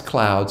rides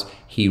clouds.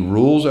 He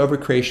rules over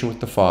creation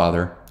with the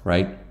Father,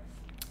 right?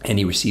 And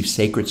he receives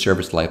sacred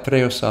service,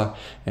 latreusa.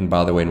 And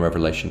by the way, in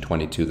Revelation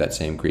 22, that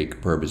same Greek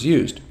verb is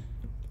used.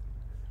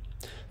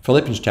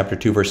 Philippians chapter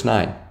 2, verse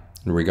 9.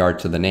 In regard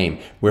to the name,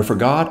 wherefore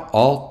God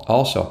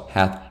also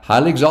hath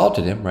highly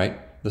exalted him, right,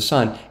 the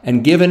Son,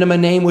 and given him a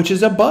name which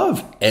is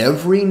above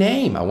every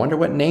name. I wonder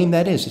what name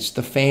that is. It's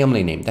the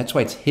family name. That's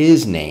why it's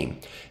his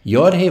name.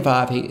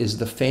 Yod-Heh-Vav-Heh is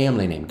the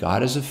family name.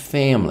 God is a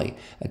family,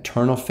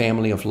 eternal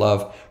family of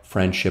love,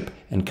 friendship,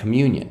 and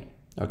communion.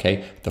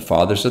 Okay, the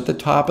Father's at the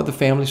top of the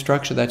family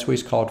structure. That's why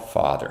he's called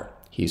Father.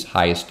 He's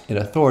highest in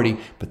authority,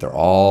 but they're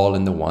all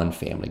in the one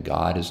family.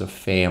 God is a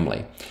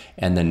family.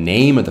 And the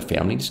name of the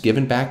family is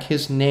given back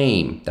his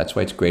name. That's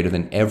why it's greater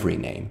than every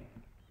name.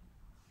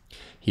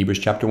 Hebrews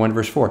chapter 1,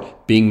 verse 4,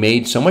 being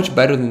made so much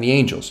better than the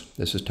angels.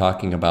 This is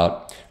talking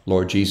about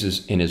Lord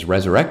Jesus in his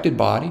resurrected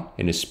body,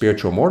 in his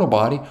spiritual mortal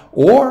body,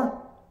 or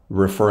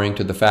referring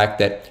to the fact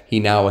that he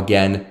now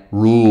again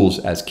rules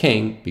as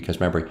king, because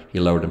remember, he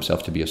lowered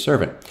himself to be a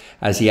servant,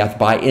 as he hath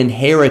by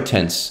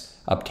inheritance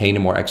obtained a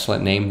more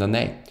excellent name than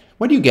they.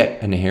 Where do you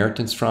get an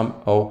inheritance from?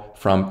 Oh,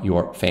 from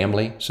your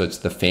family. So it's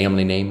the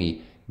family name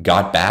he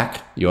got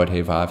back,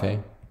 Yod-Heh-Vav-Heh,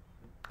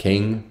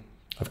 King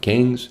of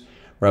Kings.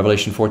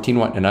 Revelation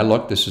 14:1. And I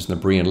looked, this is in the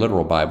Berean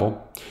Literal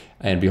Bible,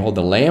 and behold,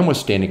 the Lamb was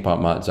standing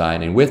upon Mount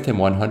Zion, and with him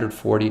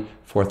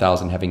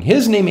 144,000, having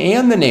his name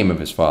and the name of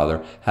his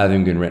Father,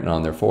 having been written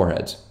on their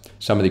foreheads.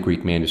 Some of the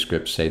Greek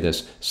manuscripts say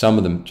this. Some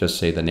of them just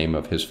say the name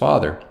of his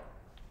Father.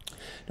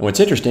 And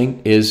what's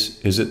interesting is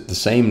it the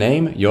same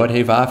name,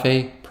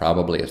 Yod-Heh-Vav-Heh?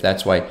 Probably is.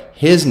 That's why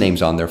his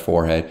name's on their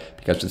forehead,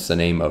 because it's the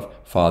name of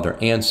Father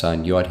and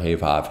Son,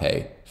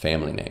 Yod-Heh-Vav-Heh,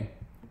 family name.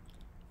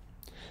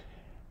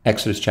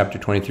 Exodus chapter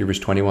 23, verse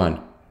 21.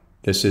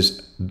 This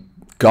is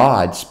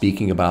God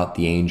speaking about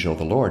the angel of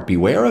the Lord.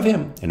 Beware of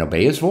him and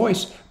obey his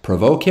voice.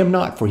 Provoke him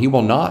not, for he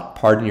will not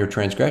pardon your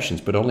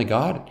transgressions, but only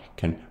God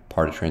can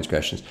pardon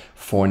transgressions.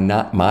 For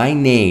not my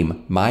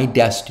name, my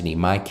destiny,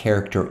 my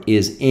character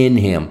is in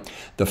him.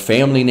 The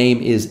family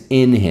name is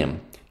in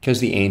him,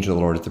 because the angel of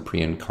the Lord is the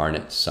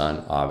pre-incarnate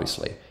Son,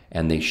 obviously,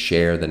 and they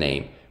share the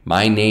name.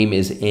 My name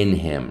is in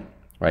him,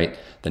 right?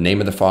 The name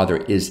of the Father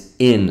is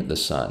in the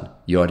Son.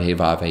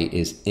 Yod-Heh-Vav-Heh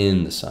is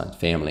in the Son,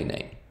 family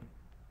name.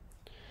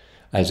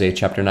 Isaiah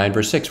chapter 9,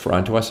 verse 6, for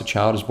unto us a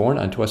child is born,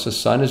 unto us a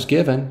son is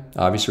given,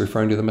 obviously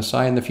referring to the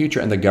Messiah in the future,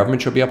 and the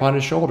government shall be upon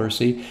his shoulder,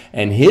 see?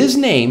 And his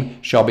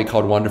name shall be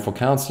called Wonderful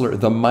Counselor,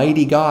 the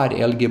Mighty God,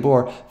 El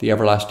Gibor, the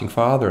Everlasting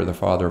Father, the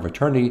Father of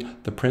Eternity,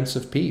 the Prince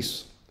of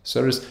Peace.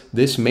 So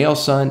this male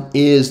son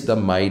is the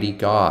Mighty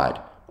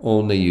God,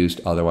 only used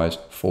otherwise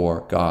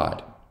for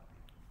God.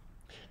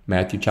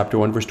 Matthew chapter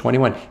 1, verse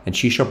 21, and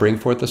she shall bring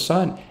forth a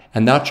son,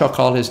 and thou shalt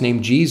call his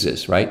name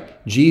Jesus,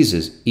 right?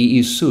 Jesus,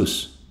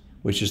 Iisus,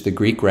 which is the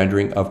Greek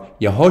rendering of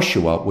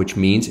Yehoshua, which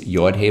means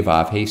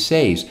Yod-Heh-Vav-Heh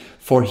saves.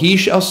 For he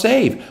shall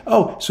save.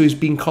 Oh, so he's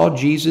being called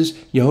Jesus,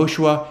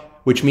 Yehoshua,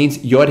 which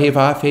means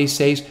Yod-Heh-Vav-Heh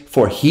saves.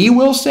 For he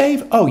will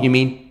save? Oh, you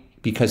mean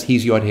because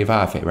he's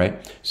Yod-Heh-Vav-Heh,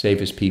 right? Save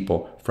his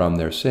people from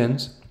their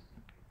sins.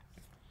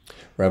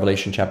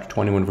 Revelation chapter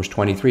 21, verse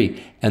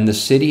 23. And the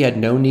city had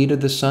no need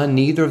of the sun,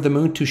 neither of the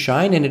moon to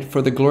shine in it,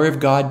 for the glory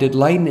of God did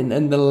lighten it,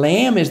 and the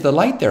Lamb is the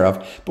light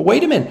thereof. But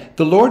wait a minute,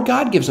 the Lord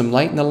God gives them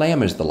light, and the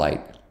Lamb is the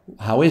light.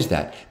 How is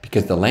that?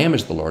 Because the Lamb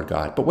is the Lord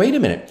God. But wait a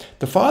minute,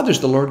 the Father's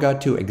the Lord God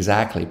too.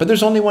 Exactly. But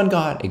there's only one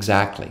God.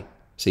 Exactly.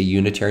 See,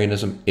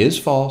 Unitarianism is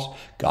false.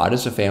 God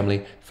is a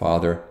family,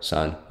 Father,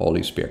 Son,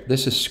 Holy Spirit.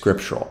 This is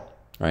scriptural,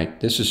 right?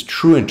 This is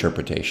true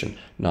interpretation,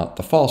 not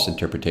the false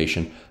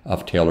interpretation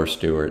of Taylor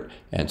Stewart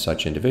and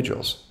such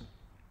individuals.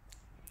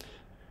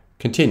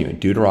 Continuing,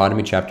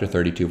 Deuteronomy chapter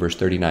 32, verse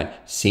 39.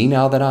 See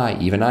now that I,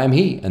 even I am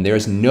he, and there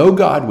is no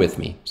God with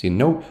me. See,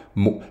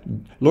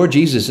 Lord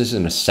Jesus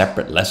isn't a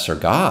separate lesser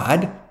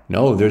God.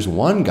 No, there's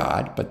one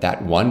God, but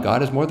that one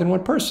God is more than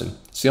one person.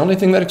 It's the only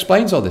thing that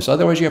explains all this.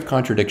 Otherwise, you have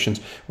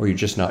contradictions, or you're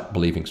just not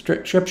believing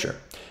Scripture.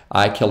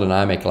 I kill and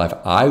I make alive.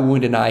 I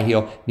wound and I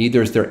heal.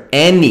 Neither is there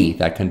any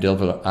that can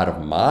deliver out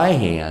of my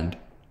hand.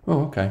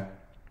 Oh, okay.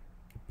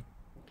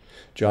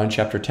 John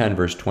chapter 10,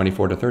 verse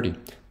 24 to 30.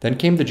 Then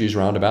came the Jews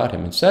round about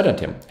him and said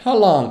unto him, How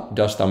long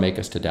dost thou make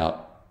us to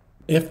doubt?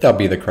 If thou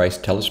be the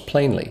Christ, tell us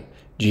plainly.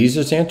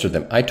 Jesus answered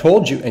them, I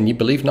told you, and ye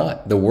believe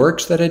not. The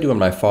works that I do in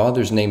my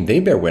Father's name,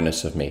 they bear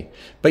witness of me.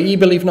 But ye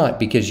believe not,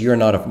 because ye are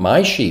not of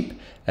my sheep.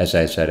 As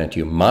I said unto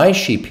you, my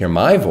sheep hear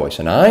my voice,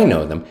 and I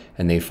know them,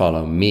 and they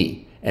follow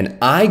me. And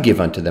I give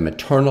unto them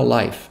eternal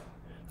life.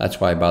 That's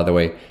why, by the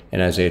way,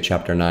 in Isaiah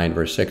chapter 9,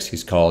 verse 6,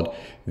 he's called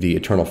the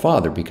eternal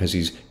Father, because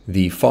he's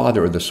the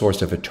Father or the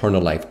source of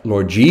eternal life.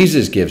 Lord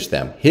Jesus gives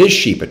them, his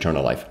sheep,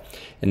 eternal life.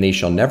 And they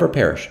shall never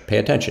perish. Pay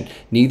attention.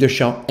 Neither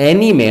shall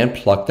any man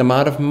pluck them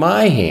out of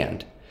my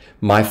hand.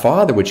 My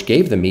Father, which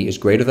gave them me, is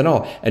greater than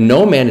all, and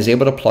no man is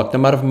able to pluck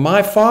them out of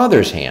my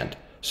Father's hand.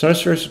 So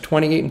that's verses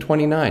 28 and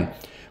 29.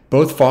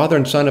 Both Father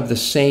and Son have the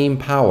same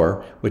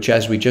power, which,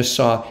 as we just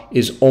saw,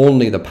 is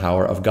only the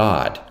power of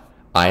God.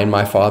 I and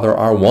my Father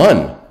are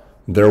one.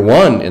 They're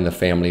one in the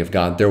family of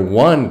God. They're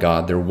one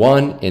God. They're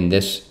one in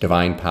this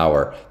divine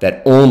power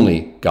that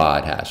only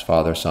God has,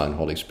 Father, Son,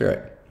 Holy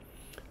Spirit.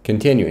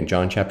 Continuing,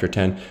 John chapter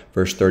 10,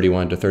 verse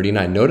 31 to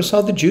 39. Notice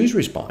how the Jews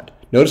respond.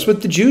 Notice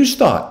what the Jews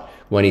thought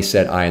when he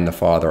said, I and the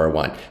Father are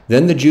one.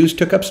 Then the Jews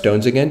took up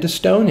stones again to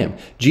stone him.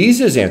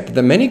 Jesus answered,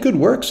 The many good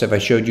works have I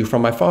showed you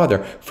from my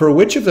Father. For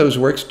which of those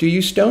works do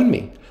you stone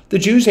me? The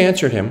Jews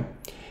answered him,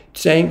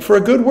 saying, For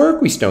a good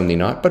work we stone thee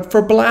not, but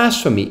for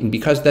blasphemy, and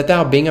because that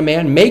thou, being a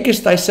man,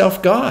 makest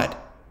thyself God.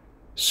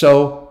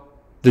 So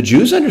the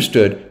Jews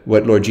understood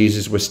what Lord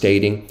Jesus was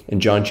stating in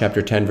John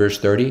chapter 10, verse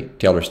 30.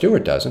 Taylor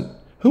Stewart doesn't.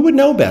 Who would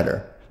know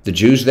better? The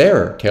Jews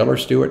there, Taylor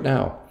Stewart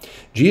now.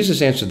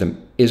 Jesus answered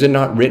them, Is it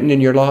not written in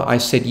your law, I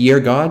said ye are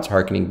gods?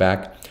 Hearkening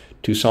back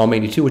to Psalm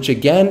 82, which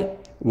again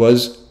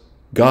was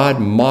God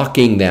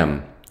mocking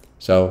them.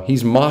 So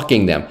he's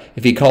mocking them.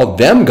 If he called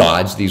them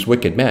gods, these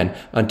wicked men,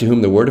 unto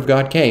whom the word of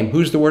God came,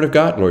 who's the word of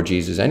God? Lord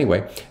Jesus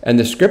anyway. And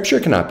the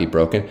scripture cannot be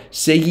broken.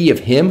 Say ye of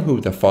him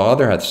who the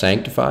Father hath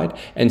sanctified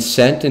and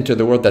sent into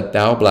the world, that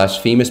thou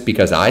blasphemest,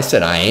 because I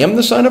said I am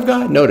the Son of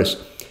God?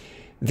 Notice,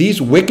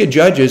 these wicked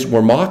judges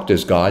were mocked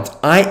as gods.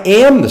 I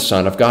am the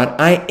Son of God.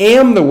 I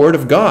am the Word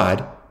of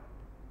God,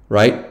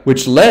 right?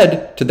 Which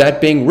led to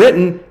that being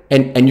written,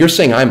 and you're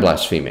saying I'm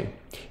blaspheming.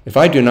 If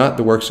I do not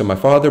the works of my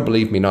Father,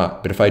 believe me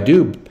not. But if I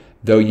do,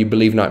 though you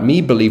believe not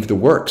me, believe the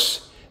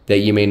works, that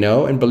ye may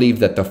know and believe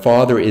that the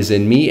Father is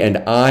in me and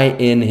I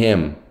in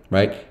him,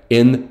 right?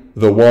 In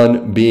the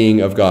one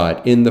being of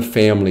God, in the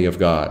family of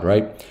God,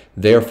 right?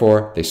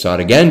 Therefore, they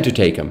sought again to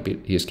take him.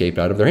 He escaped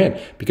out of their hand.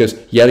 Because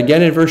yet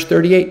again in verse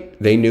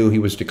 38, they knew he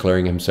was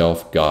declaring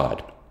himself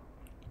God.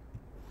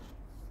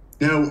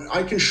 Now,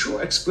 I can show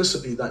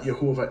explicitly that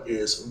Jehovah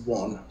is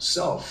one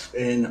self.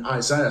 In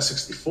Isaiah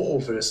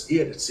 64, verse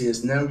 8, it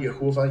says, Now,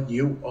 Jehovah,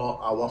 you are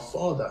our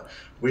Father.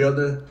 We are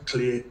the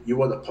clay,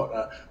 you are the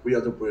potter, we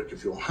are the work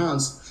of your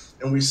hands.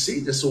 And we see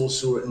this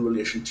also in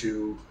relation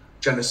to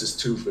Genesis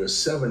 2, verse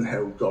 7,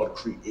 how God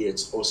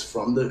creates us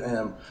from the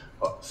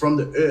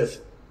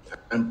earth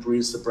and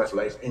breathes the breath of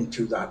life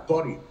into that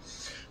body.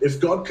 If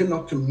God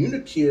cannot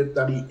communicate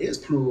that he is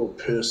plural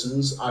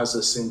persons as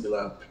a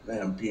singular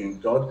being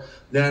God,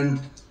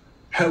 then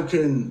how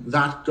can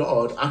that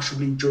God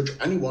actually judge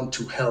anyone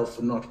to hell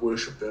for not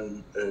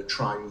worshiping a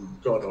triune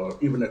God, or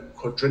even a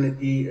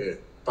quadrinity, a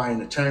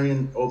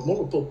binitarian, or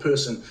multiple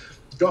person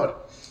God?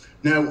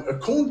 Now,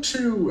 according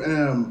to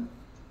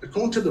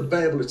the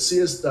Bible, it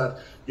says that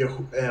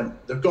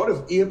the God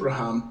of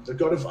Abraham, the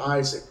God of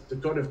Isaac, the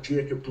God of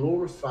Jacob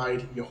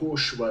glorified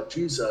Yehoshua,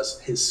 Jesus,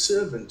 his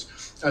servant,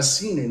 as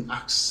seen in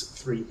Acts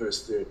 3,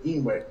 verse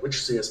 13,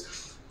 which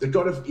says, The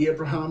God of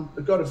Abraham,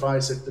 the God of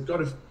Isaac, the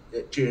God of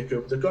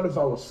Jacob, the God of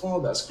our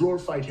fathers,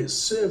 glorified his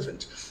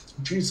servant,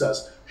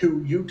 Jesus,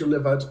 who you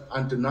delivered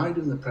and denied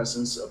in the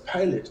presence of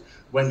Pilate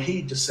when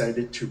he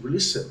decided to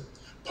release him.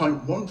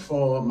 Point one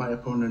for my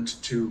opponent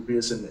to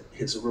raise in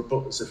his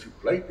rebuttals, if you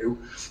would like to,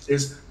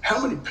 is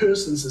how many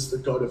persons is the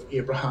God of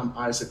Abraham,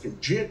 Isaac, and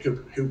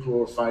Jacob who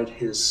glorified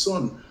his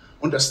son?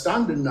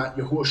 Understanding that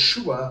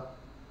Yehoshua,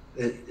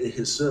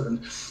 his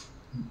servant,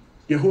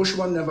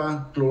 Yehoshua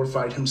never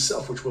glorified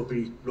himself, which we'll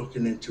be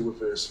looking into a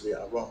verse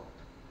later on.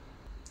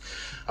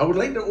 I would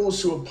like to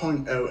also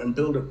point out and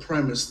build a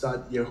premise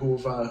that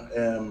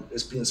Jehovah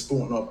is being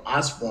spoken of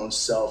as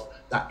oneself,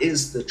 that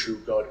is the true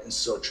God and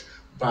such,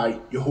 by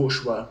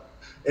Yehoshua.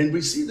 And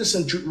we see this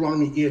in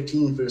Deuteronomy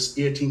 18, verse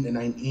 18 to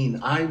 19.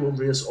 I will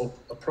raise up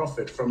a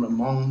prophet from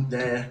among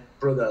their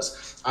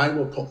brothers. I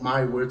will put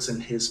my words in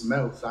his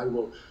mouth. I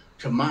will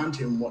command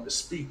him what to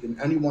speak.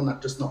 And anyone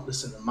that does not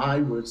listen to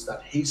my words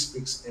that he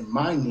speaks in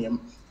my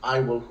name, I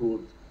will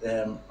hold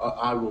them,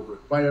 I will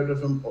require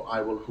of him, or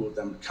I will hold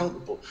them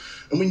accountable.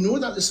 And we know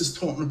that this is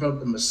talking about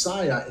the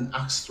Messiah in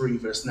Acts 3,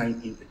 verse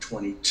 19 to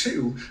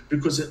 22,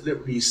 because it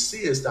literally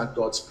says that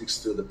God speaks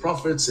through the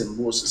prophets, and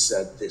Moses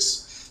said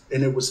this.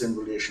 and it was in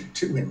relation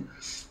to him.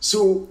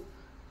 So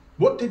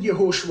what did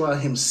Yehoshua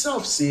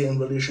himself say in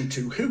relation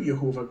to who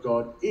Jehovah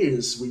God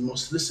is? We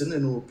must listen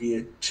and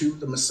obey to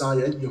the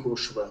Messiah,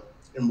 Yehoshua,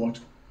 and what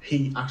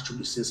he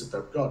actually says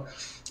about God.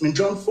 In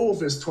John 4,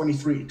 verse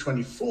 23 to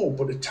 24,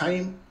 but a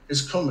time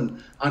is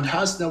coming and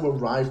has now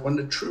arrived when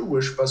the true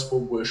worshippers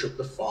will worship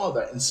the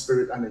Father in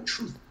spirit and in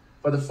truth.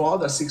 For the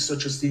Father seeks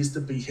such as these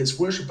to be his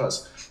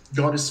worshippers.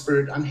 God is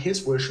spirit, and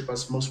his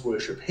worshippers must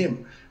worship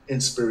him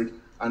in spirit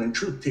and in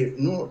truth. Take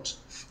note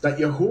that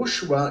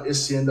Yehoshua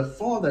is saying the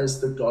Father is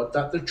the God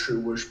that the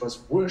true worshippers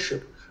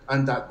worship,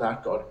 and that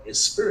God is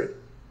spirit.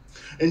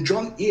 In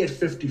John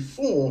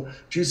 8:54,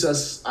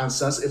 Jesus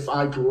answers, if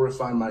I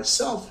glorify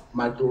myself,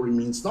 my glory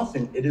means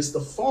nothing. It is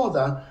the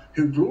Father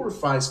who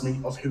glorifies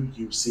me, of whom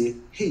you say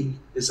he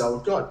is our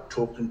God,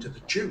 talking to the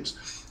Jews.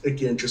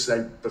 Again, just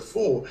like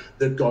before,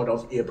 the God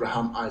of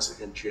Abraham,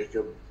 Isaac, and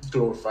Jacob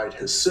glorified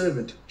his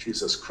servant,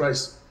 Jesus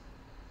Christ.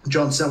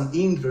 John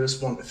 17,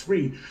 verse 1 to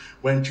 3,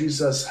 when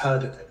Jesus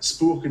had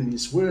spoken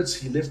these words,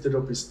 he lifted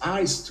up his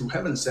eyes to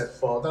heaven and said,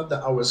 Father,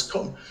 the hour has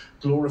come.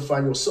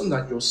 Glorify your Son,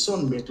 that your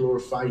Son may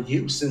glorify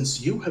you,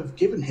 since you have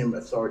given him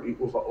authority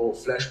over all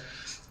flesh,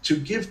 to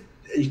give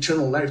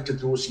eternal life to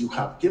those you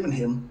have given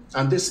him.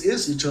 And this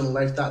is eternal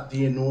life, that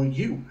they know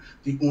you,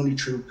 the only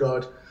true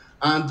God,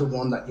 and the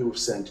one that you have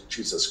sent,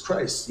 Jesus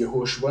Christ.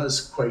 Yehoshua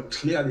is quite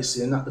clearly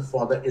saying that the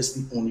Father is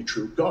the only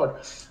true God.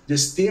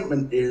 This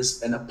statement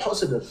is in a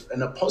positive,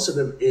 and a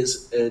positive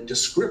is a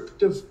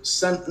descriptive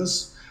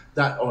sentence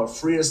that, or a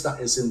phrase that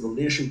is in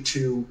relation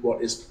to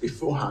what is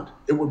beforehand.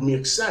 It would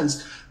make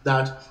sense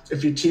that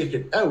if you take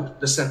it out,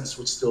 the sentence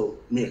would still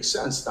make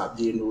sense, that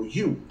they know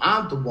you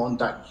and the one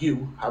that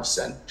you have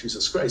sent,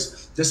 Jesus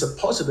Christ. This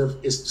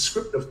appositive is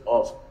descriptive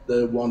of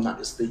the one that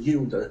is the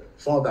you, the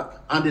Father,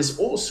 and is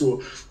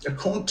also,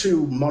 according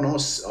to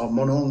monos or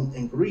monon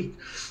in Greek,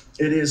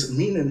 it is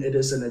meaning it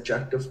is an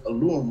adjective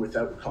alone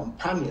without a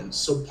companion.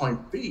 So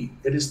point B,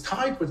 it is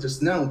tied with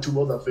this noun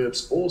to other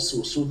verbs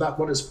also, so that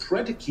what is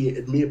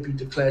predicated may be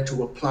declared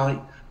to apply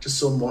to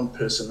some one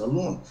person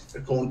alone,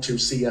 according to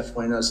C.F.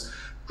 Weiner's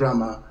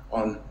grammar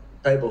on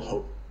Bible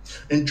Hub.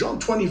 In John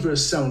 20,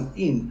 verse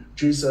 17,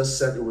 Jesus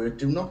said to her,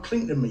 do not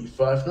cling to me,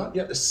 for I have not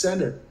yet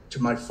ascended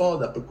to my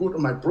Father, but go to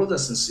my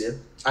brothers and say,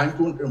 I'm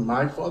going to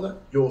my Father,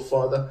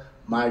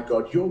 my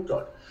God, your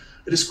God.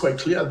 It is quite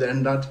clear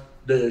then that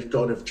the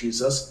God of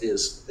Jesus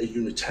is a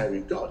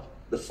Unitarian God,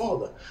 the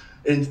Father,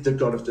 and the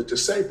God of the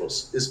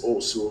disciples is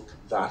also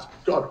that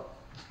God.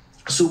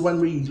 So when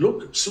we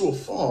look so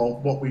far,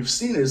 what we've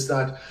seen is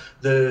that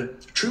the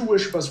true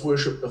worshippers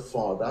worship the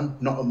Father,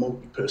 not a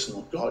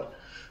multi-personal God.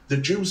 The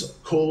Jews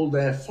call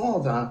their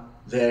Father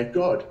their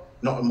God,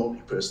 not a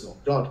multi-personal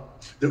God.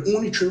 The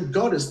only true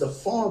God is the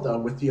Father,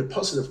 with the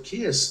appositive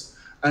case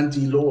and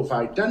the law of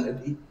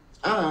identity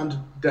and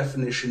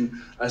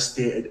definition as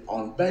stated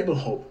on Bible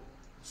Hub.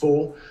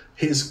 For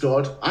his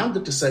God and the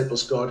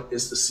disciples' God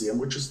is the same,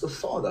 which is the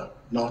Father,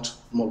 not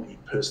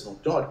multi-personal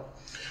God.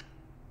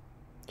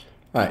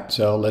 All right,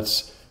 so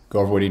let's go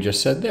over what he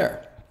just said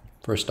there.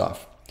 First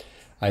off,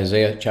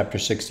 Isaiah chapter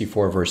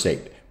 64, verse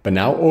 8. But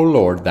now, O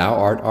Lord, thou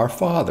art our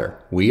Father.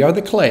 We are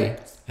the clay,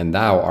 and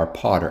thou art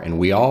potter, and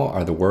we all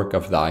are the work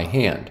of thy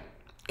hand.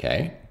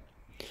 Okay?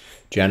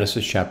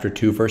 Genesis chapter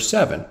 2, verse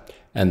 7.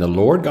 And the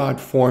Lord God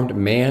formed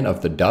man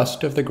of the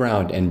dust of the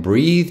ground and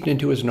breathed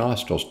into his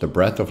nostrils the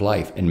breath of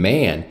life, and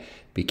man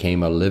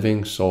became a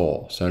living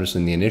soul. So notice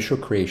in the initial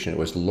creation, it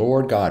was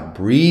Lord God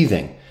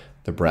breathing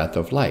the breath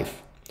of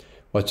life.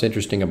 What's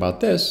interesting about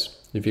this,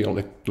 if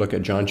you look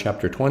at John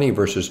chapter 20,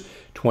 verses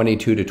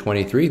 22 to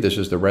 23, this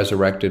is the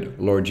resurrected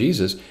Lord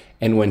Jesus.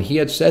 And when he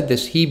had said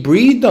this, he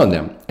breathed on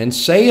them and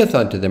saith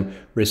unto them,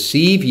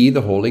 receive ye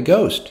the Holy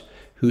Ghost.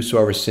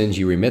 Whosoever sins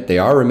ye remit, they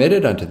are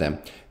remitted unto them.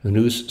 And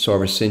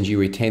whosoever sins ye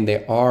retain,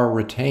 they are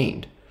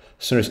retained.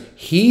 So notice,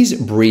 he's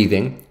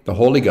breathing the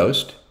Holy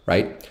Ghost,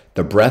 right?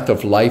 The breath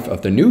of life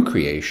of the new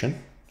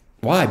creation.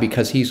 Why?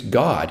 Because he's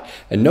God.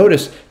 And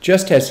notice,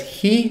 just as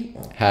he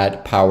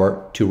had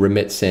power to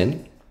remit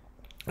sin,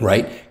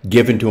 right,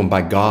 given to him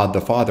by God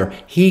the Father,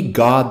 he,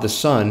 God the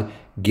Son,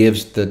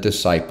 gives the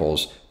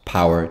disciples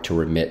power to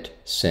remit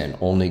sin.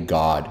 Only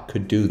God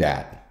could do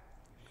that.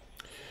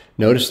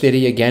 Notice that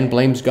he again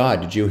blames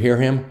God. Did you hear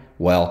him?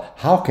 Well,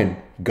 how can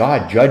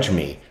God judge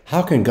me?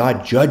 How can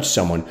God judge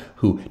someone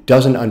who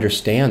doesn't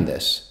understand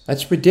this?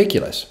 That's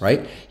ridiculous,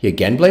 right? He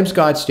again blames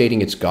God,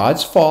 stating it's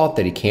God's fault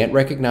that he can't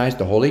recognize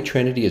the Holy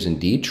Trinity is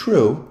indeed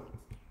true,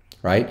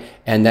 right?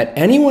 And that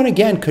anyone,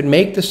 again, could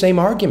make the same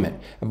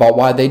argument about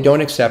why they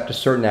don't accept a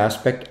certain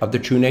aspect of the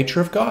true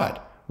nature of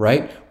God,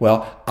 right?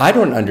 Well, I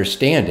don't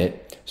understand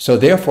it, so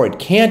therefore it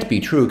can't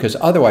be true, because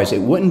otherwise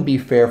it wouldn't be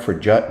fair for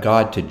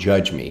God to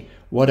judge me.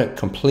 What a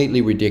completely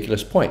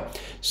ridiculous point.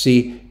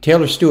 See,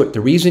 Taylor Stewart, the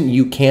reason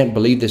you can't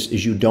believe this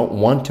is you don't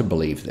want to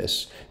believe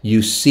this.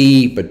 You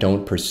see but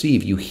don't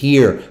perceive. You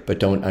hear but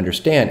don't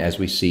understand, as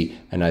we see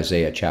in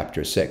Isaiah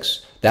chapter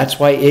 6. That's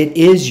why it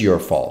is your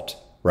fault,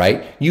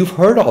 right? You've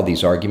heard all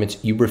these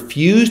arguments. You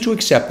refuse to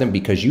accept them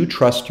because you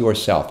trust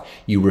yourself.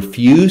 You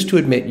refuse to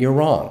admit you're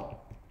wrong.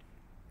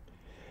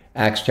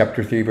 Acts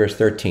chapter 3, verse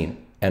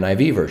 13.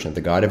 NIV version,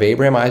 the God of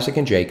Abraham, Isaac,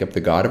 and Jacob,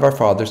 the God of our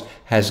fathers,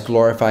 has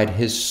glorified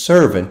his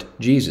servant,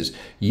 Jesus.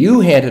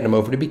 You handed him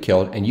over to be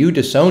killed, and you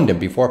disowned him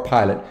before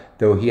Pilate,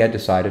 though he had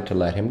decided to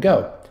let him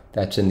go.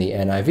 That's in the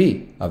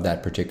NIV of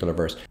that particular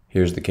verse.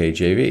 Here's the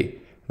KJV.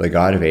 The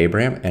God of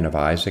Abraham and of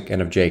Isaac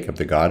and of Jacob,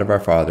 the God of our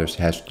fathers,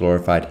 has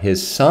glorified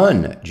his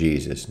son,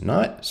 Jesus,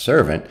 not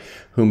servant,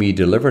 whom he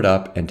delivered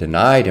up and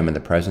denied him in the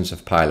presence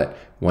of Pilate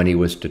when he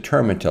was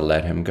determined to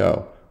let him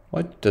go.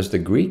 What does the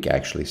Greek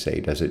actually say?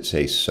 Does it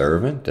say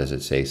servant? Does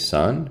it say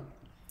son?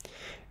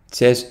 It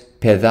says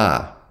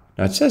pedia.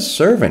 Now it says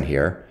servant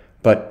here,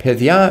 but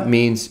pedia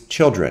means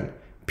children.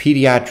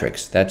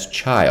 Pediatrics, that's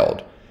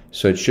child.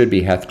 So it should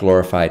be hath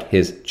glorified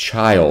his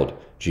child,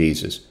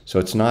 Jesus. So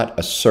it's not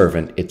a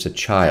servant, it's a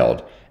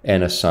child.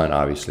 And a son,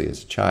 obviously,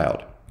 is a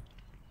child.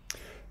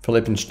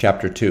 Philippians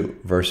chapter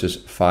 2, verses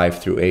 5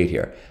 through 8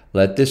 here.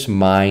 Let this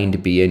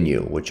mind be in you,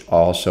 which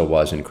also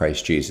was in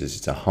Christ Jesus.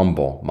 It's a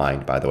humble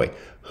mind, by the way.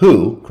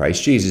 Who,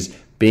 Christ Jesus,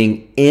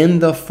 being in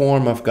the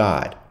form of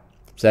God.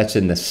 So that's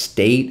in the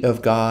state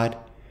of God,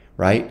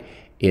 right?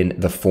 In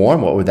the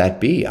form, what would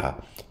that be?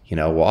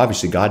 Well,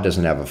 obviously God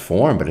doesn't have a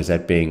form, but is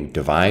that being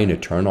divine,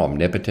 eternal,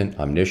 omnipotent,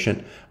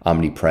 omniscient,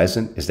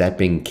 omnipresent? Is that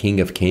being King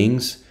of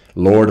Kings,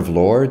 Lord of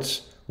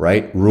Lords,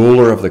 right?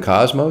 Ruler of the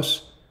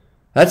cosmos?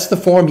 That's the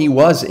form he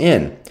was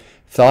in.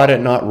 Thought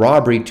it not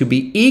robbery to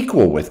be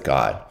equal with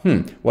God.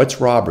 What's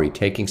robbery?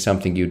 Taking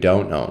something you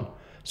don't own.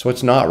 So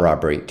it's not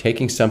robbery,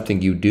 taking something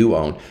you do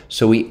own.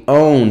 So he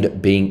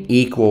owned being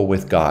equal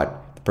with God,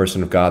 the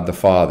person of God the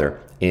Father,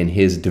 in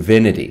his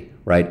divinity,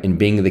 right? In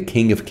being the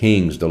King of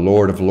Kings, the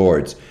Lord of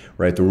Lords,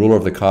 right? The ruler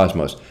of the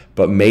cosmos,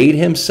 but made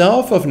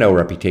himself of no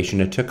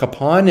reputation and took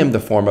upon him the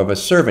form of a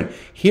servant.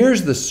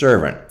 Here's the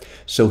servant.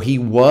 So he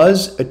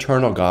was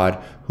eternal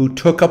God who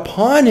took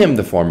upon him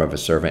the form of a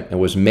servant and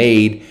was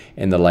made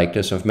in the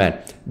likeness of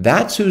men.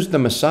 That's who's the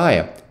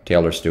Messiah,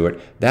 Taylor Stewart.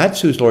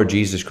 That's who's Lord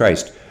Jesus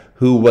Christ,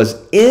 who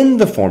was in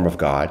the form of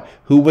God,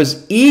 who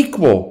was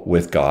equal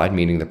with God,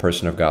 meaning the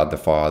person of God the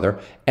Father,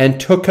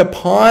 and took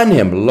upon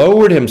him,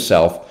 lowered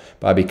himself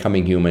by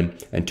becoming human,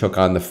 and took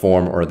on the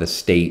form or the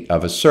state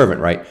of a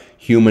servant, right?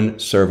 Human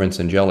servants,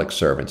 angelic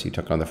servants. He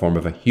took on the form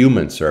of a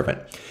human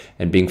servant.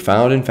 And being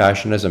found in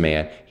fashion as a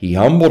man, he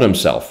humbled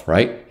himself,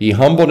 right? He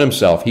humbled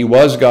himself. He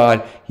was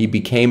God. He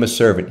became a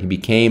servant. He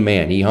became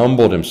man. He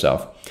humbled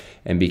himself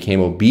and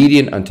became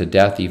obedient unto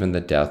death, even the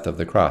death of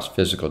the cross.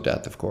 Physical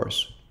death, of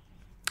course.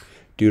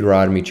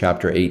 Deuteronomy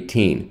chapter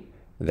 18,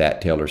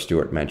 that Taylor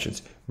Stewart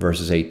mentions,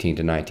 verses 18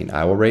 to 19.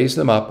 I will raise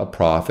them up a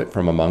prophet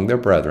from among their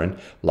brethren,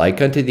 like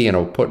unto thee, and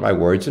I will put my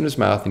words in his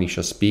mouth, and he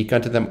shall speak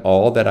unto them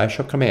all that I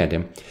shall command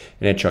him.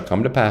 And it shall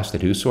come to pass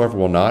that whosoever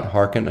will not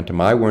hearken unto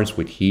my words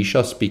which he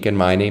shall speak in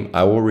my name,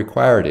 I will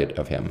require it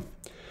of him.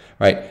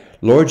 Right?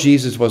 Lord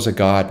Jesus was a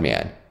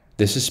God-man.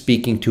 This is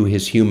speaking to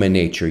his human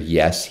nature.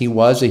 Yes, he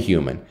was a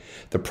human.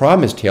 The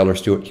problem is, Taylor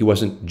Stewart, he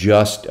wasn't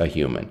just a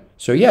human.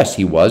 So yes,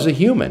 he was a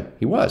human.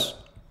 He was.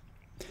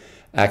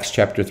 Acts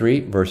chapter 3,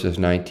 verses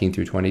 19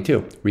 through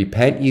 22.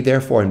 Repent ye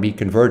therefore and be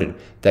converted,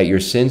 that your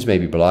sins may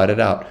be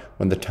blotted out,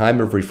 when the time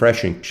of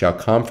refreshing shall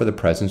come for the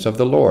presence of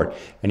the Lord.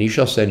 And he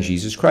shall send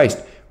Jesus Christ,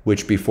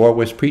 which before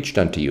was preached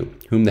unto you,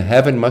 whom the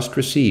heaven must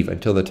receive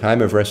until the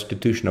time of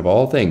restitution of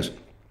all things,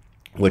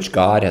 which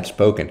God hath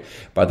spoken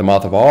by the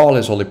mouth of all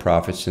his holy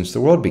prophets since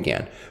the world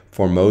began.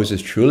 For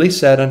Moses truly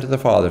said unto the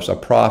fathers, a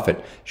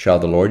prophet shall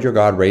the Lord your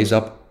God raise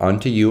up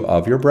unto you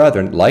of your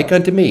brethren, like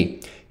unto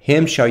me.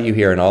 Him shall you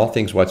hear in all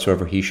things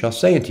whatsoever he shall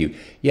say unto you.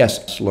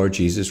 Yes, Lord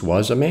Jesus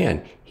was a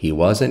man. He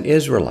was an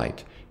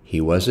Israelite.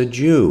 He was a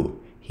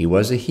Jew. He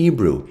was a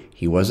Hebrew.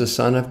 He was a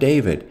son of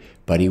David.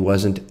 But he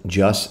wasn't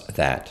just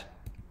that.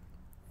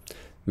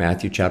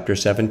 Matthew chapter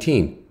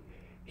 17.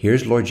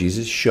 Here's Lord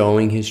Jesus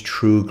showing his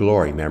true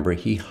glory. Remember,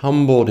 he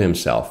humbled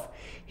himself.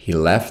 He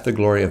left the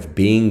glory of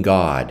being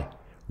God,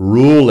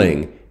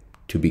 ruling,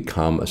 to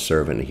become a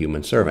servant, a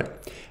human servant.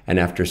 And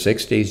after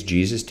 6 days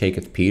Jesus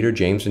taketh Peter,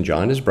 James, and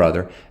John his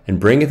brother, and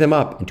bringeth them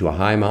up into a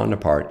high mountain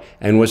apart,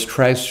 and was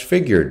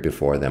transfigured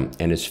before them.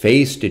 And his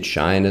face did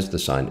shine as the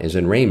sun, as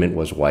in raiment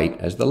was white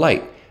as the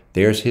light.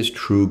 There's his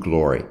true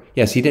glory.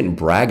 Yes, he didn't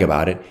brag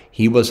about it.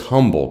 He was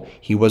humble.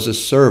 He was a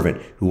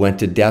servant who went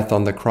to death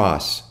on the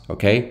cross,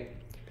 okay?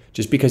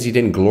 Just because he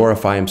didn't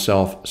glorify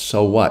himself,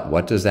 so what?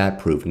 What does that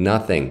prove?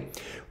 Nothing.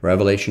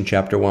 Revelation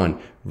chapter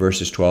 1,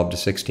 verses 12 to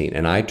 16.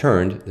 And I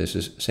turned, this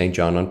is St.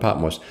 John on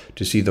Patmos,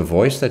 to see the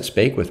voice that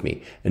spake with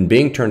me. And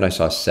being turned, I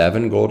saw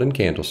 7 golden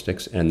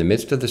candlesticks, and in the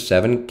midst of the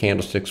 7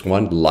 candlesticks,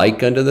 one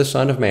like unto the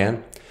Son of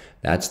Man.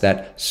 That's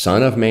that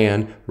Son of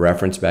Man,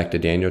 reference back to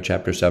Daniel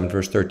chapter 7,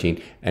 verse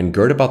 13. And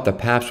girt about the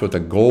paps with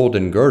a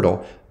golden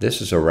girdle. This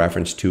is a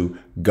reference to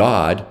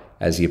God,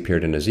 as he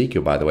appeared in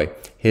Ezekiel, by the way.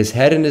 His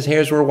head and his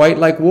hairs were white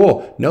like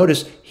wool.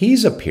 Notice,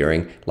 he's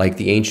appearing like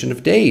the Ancient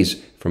of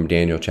Days from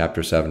Daniel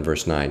chapter 7,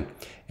 verse 9.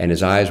 And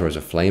his eyes were as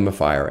a flame of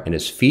fire, and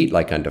his feet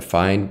like unto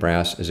fine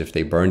brass, as if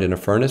they burned in a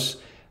furnace.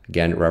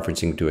 Again,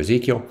 referencing to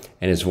Ezekiel.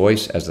 And his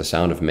voice as the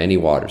sound of many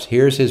waters.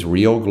 Here's his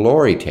real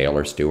glory,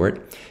 Taylor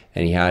Stewart.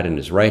 And he had in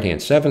his right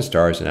hand 7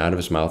 stars, and out of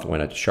his mouth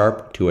went a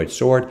sharp two-edged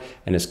sword,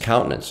 and his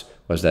countenance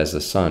was as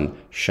the sun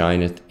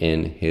shineth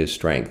in his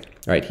strength.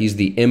 All right, he's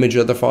the image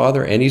of the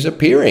Father, and he's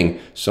appearing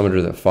similar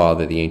to the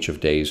Father, the Ancient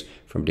of Days,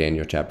 from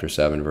Daniel chapter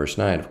 7, verse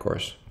 9, of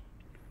course.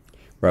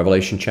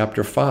 Revelation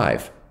chapter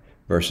 5,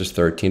 verses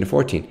 13 to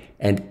 14.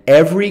 And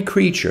every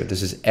creature,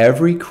 this is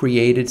every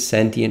created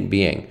sentient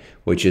being,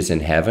 which is in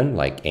heaven,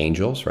 like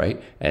angels,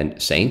 right,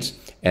 and saints,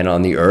 and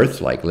on the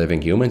earth, like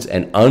living humans,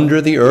 and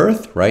under the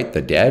earth, right,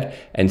 the dead,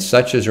 and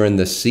such as are in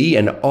the sea,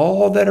 and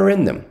all that are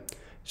in them.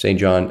 St.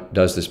 John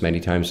does this many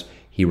times.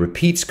 He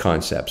repeats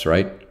concepts,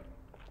 right?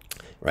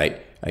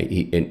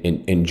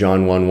 In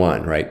John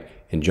 1:1, right?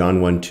 In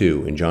John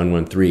 1:2, in John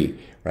 1:3,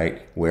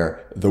 right?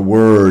 Where the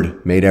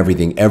Word made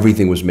everything.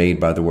 Everything was made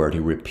by the Word. He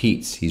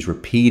repeats. He's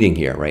repeating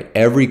here, right?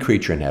 Every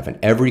creature in heaven,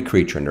 every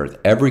creature on earth,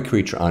 every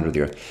creature under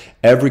the earth,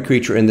 every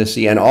creature in the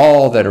sea, and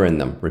all that are in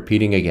them.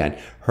 Repeating again.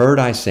 Heard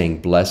I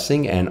saying,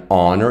 blessing and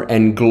honor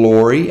and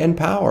glory and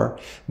power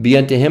be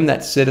unto him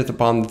that sitteth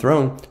upon the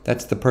throne.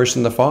 That's the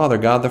person, the Father,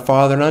 God the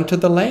Father, and unto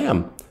the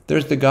Lamb.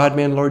 There's the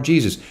God-man, Lord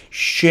Jesus,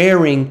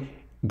 sharing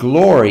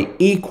glory,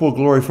 equal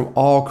glory from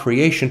all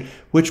creation,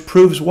 which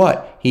proves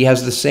what? He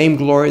has the same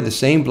glory, the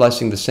same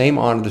blessing, the same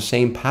honor, the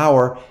same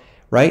power,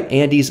 right?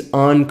 And he's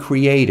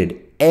uncreated.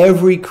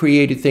 Every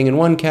created thing in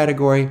one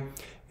category,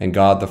 and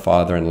God the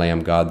Father and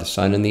Lamb, God the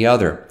Son in the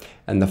other.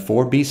 And the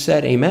 4 beasts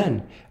said,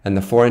 Amen. And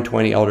the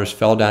 24 elders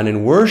fell down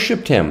and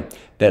worshipped him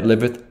that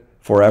liveth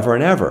forever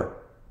and ever.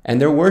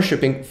 And they're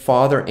worshiping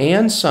Father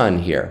and Son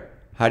here.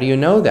 How do you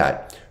know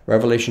that?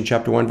 Revelation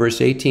chapter 1,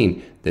 verse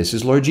 18. This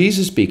is Lord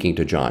Jesus speaking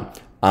to John.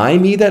 I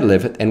am he that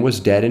liveth and was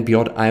dead, and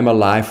behold, I am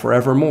alive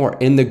forevermore.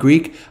 In the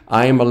Greek,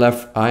 I am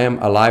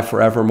alive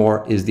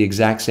forevermore is the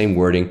exact same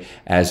wording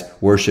as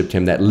worshipped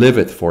him that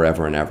liveth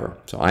forever and ever.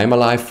 So I am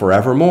alive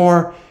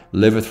forevermore,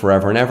 liveth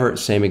forever and ever,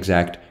 same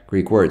exact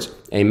Greek words.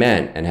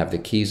 Amen, and have the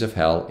keys of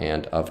hell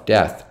and of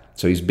death.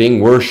 So he's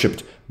being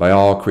worshipped by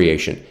all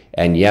creation.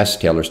 And yes,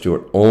 Taylor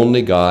Stewart,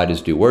 only God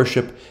is due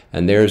worship.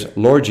 And there's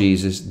Lord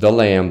Jesus, the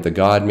Lamb, the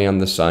God-man,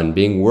 the Son,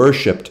 being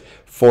worshipped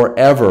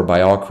forever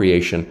by all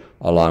creation,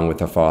 along with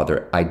the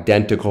Father.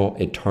 Identical,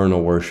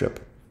 eternal worship.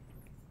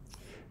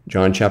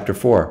 John chapter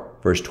 4,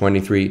 verse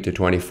 23 to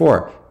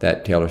 24,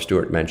 that Taylor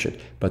Stewart mentioned.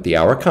 But the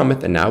hour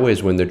cometh, and now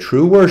is, when the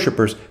true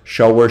worshipers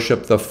shall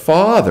worship the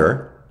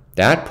Father,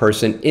 that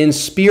person, in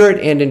spirit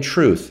and in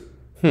truth.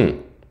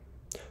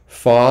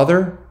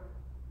 Father,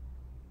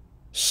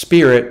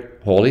 Spirit,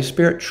 Holy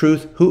Spirit,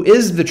 truth. Who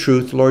is the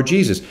truth? Lord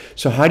Jesus.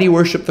 So how do you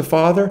worship the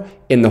Father?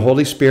 In the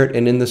Holy Spirit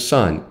and in the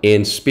Son.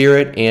 In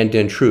spirit and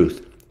in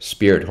truth.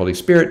 Spirit, Holy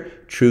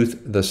Spirit,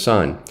 truth, the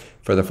Son.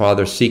 For the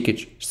Father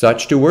seeketh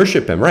such to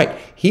worship him. Right.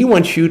 He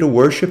wants you to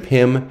worship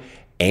him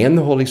and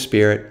the Holy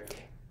Spirit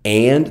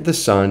and the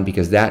Son,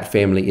 because that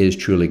family is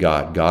truly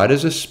God. God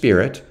is a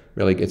spirit.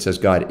 Really, it says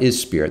God is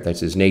spirit.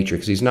 That's his nature,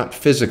 because he's not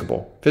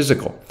physical.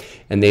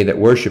 And they that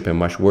worship him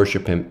must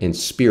worship him in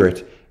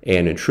spirit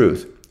and in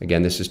truth.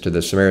 Again, this is to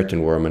the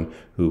Samaritan woman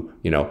who,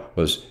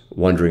 was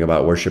wondering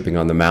about worshiping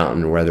on the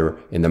mountain, whether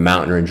in the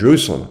mountain or in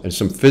Jerusalem, in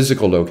some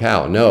physical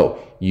locale. No,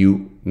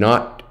 you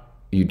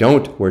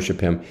don't worship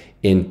him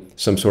in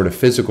some sort of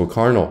physical,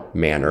 carnal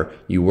manner.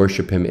 You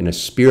worship him in a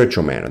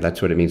spiritual manner.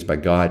 That's what it means by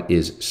God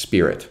is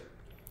spirit.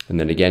 And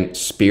then again,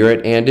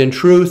 spirit and in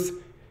truth.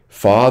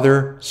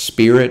 Father,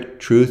 Spirit,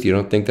 truth. You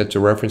don't think that's a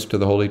reference to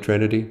the Holy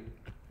Trinity?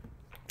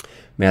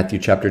 Matthew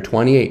chapter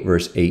 28,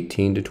 verse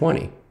 18 to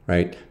 20,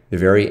 right? The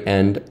very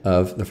end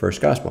of the first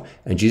gospel.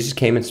 And Jesus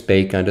came and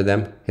spake unto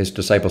them, his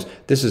disciples.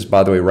 This is,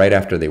 by the way, right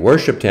after they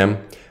worshiped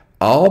him.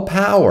 All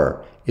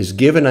power is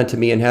given unto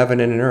me in heaven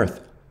and in earth.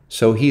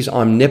 So he's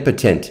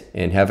omnipotent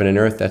in heaven and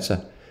earth. That's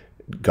a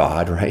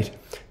God, right?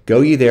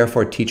 Go ye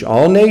therefore, teach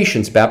all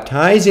nations,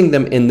 baptizing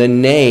them in the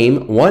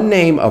name, one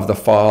name of the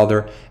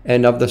Father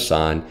and of the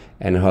Son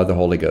and of the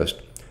Holy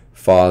Ghost.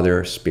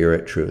 Father,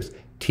 Spirit, truth.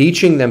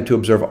 Teaching them to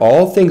observe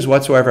all things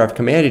whatsoever I've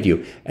commanded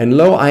you. And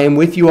lo, I am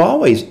with you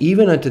always,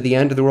 even unto the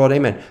end of the world.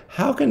 Amen.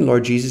 How can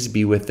Lord Jesus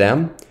be with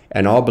them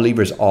and all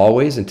believers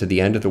always and to the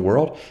end of the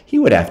world? He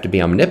would have to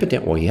be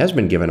omnipotent. Well, he has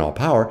been given all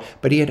power,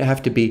 but he'd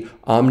have to be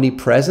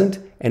omnipresent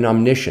and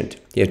omniscient.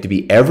 He'd have to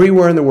be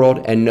everywhere in the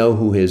world and know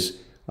who his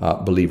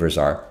believers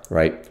are,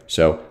 right?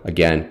 So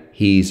again,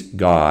 he's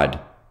God.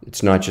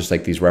 It's not just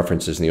like these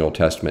references in the Old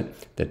Testament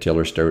that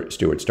Taylor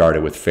Stewart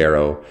started with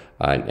Pharaoh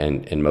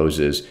and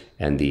Moses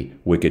and the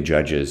wicked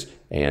judges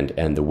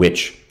and the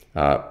witch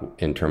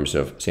in terms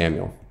of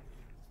Samuel.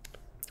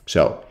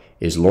 So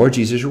is Lord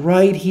Jesus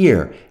right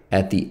here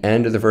at the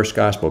end of the first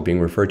gospel being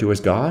referred to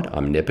as God,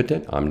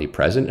 omnipotent,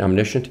 omnipresent,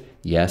 omniscient?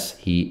 Yes,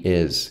 he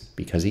is,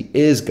 because he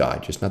is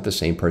God, just not the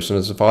same person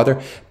as the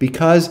Father,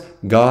 because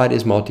God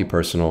is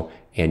multi-personal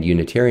and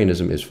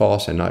Unitarianism is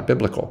false and not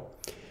biblical.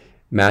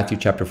 Matthew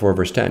chapter 4,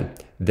 verse 10.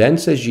 Then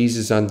says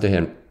Jesus unto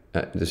him,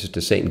 this is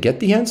to Satan, get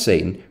thee hence,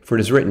 Satan, for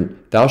it is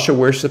written, thou shalt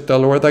worship the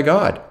Lord thy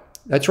God.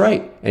 That's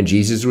right. And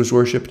Jesus was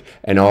worshipped,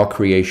 and all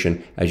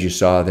creation, as you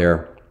saw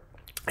there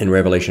in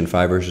Revelation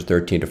 5, verses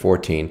 13 to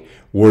 14,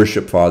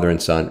 worship Father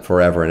and Son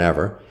forever and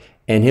ever.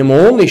 and him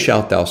only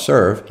shalt thou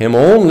serve. Him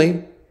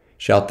only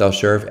shalt thou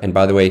serve. And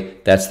by the way,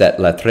 that's that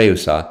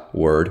latreusa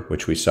word,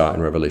 which we saw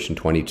in Revelation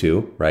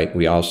 22, right?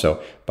 We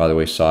also, by the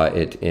way, saw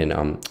it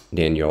in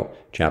Daniel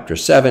chapter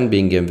 7,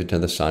 being given to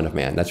the Son of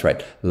Man. That's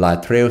right.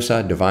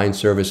 Latreusa, divine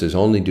service, is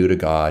only due to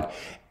God.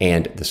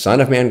 And the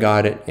Son of Man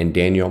got it in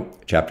Daniel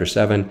chapter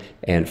 7,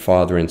 and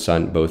Father and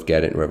Son both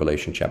get it in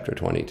Revelation chapter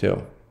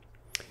 22.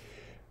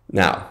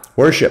 Now,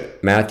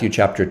 worship, Matthew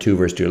chapter 2,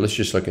 verse 2. Let's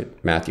just look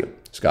at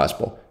Matthew's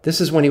gospel. This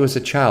is when he was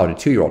a child, a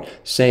 2-year-old,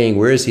 saying,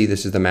 where is he?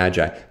 This is the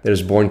Magi that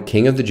is born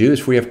King of the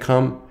Jews. For we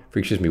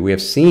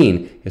have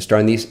seen his star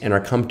in the east and are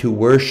come to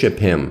worship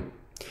him.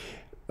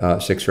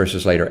 6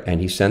 verses later,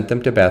 and he sent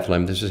them to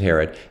Bethlehem, this is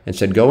Herod, and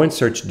said, go and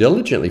search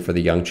diligently for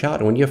the young child.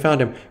 And when you have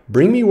found him,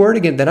 bring me word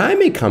again that I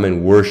may come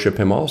and worship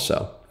him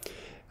also.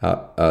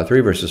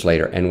 3 verses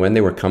later, and when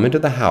they were come into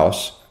the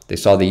house, they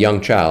saw the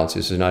young child, so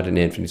this is not an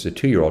infant, he's a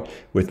 2-year-old,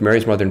 with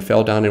Mary's mother, and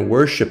fell down and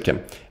worshipped him.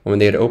 And when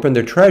they had opened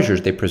their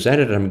treasures, they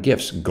presented him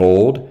gifts,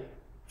 gold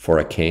for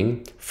a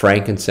king,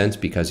 frankincense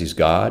because he's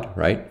God,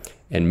 right?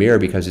 And myrrh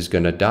because he's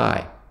going to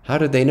die. How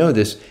did they know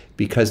this?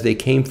 Because they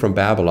came from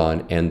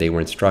Babylon and they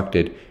were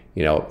instructed,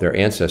 their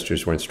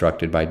ancestors were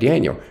instructed by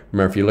Daniel.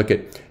 Remember, if you look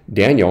at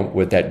Daniel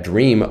with that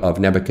dream of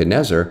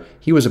Nebuchadnezzar,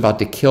 he was about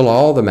to kill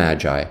all the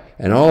Magi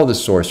and all the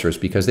sorcerers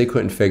because they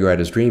couldn't figure out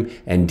his dream.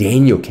 And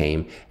Daniel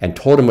came and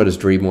told him what his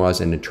dream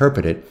was and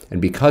interpreted it. And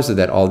because of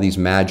that, all these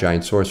Magi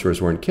and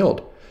sorcerers weren't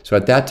killed. So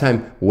at that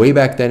time, way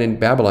back then in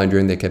Babylon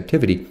during the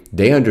captivity,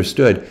 they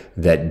understood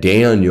that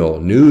Daniel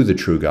knew the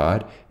true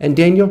God, and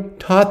Daniel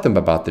taught them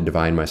about the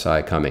divine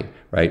Messiah coming,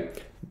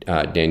 right?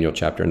 Daniel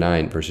chapter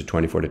 9, verses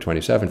 24 to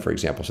 27, for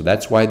example. So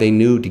that's why they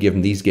knew to give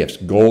him these gifts.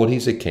 Gold,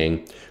 he's a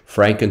king.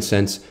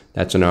 Frankincense,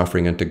 that's an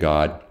offering unto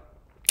God.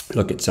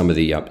 Look at some of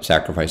the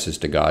sacrifices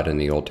to God in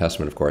the Old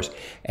Testament, of course.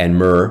 And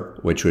myrrh,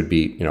 which would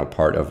be,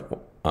 part of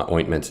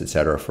ointments,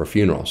 etc., for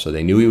funerals. So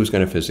they knew he was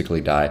going to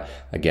physically die,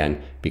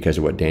 again, because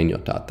of what Daniel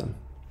taught them.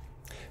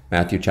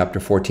 Matthew chapter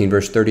 14,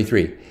 verse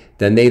 33.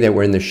 Then they that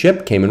were in the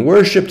ship came and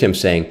worshipped him,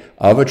 saying,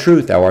 of a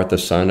truth, thou art the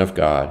Son of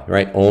God.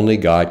 Right? Only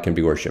God can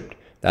be worshipped.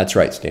 That's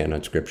right, stand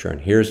on Scripture. And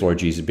here's Lord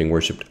Jesus being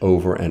worshipped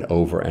over and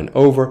over and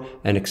over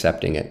and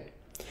accepting it.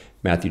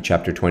 Matthew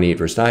chapter 28,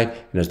 verse 9.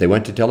 And as they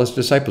went to tell his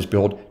disciples,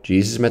 behold,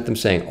 Jesus met them,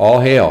 saying,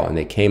 all hail. And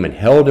they came and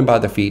held him by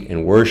the feet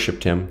and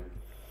worshipped him.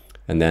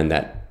 And then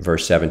that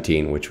verse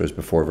 17, which was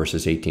before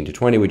verses 18 to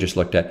 20, we just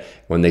looked at.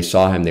 When they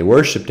saw him, they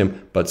worshipped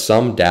him, but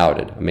some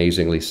doubted.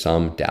 Amazingly,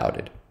 some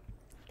doubted.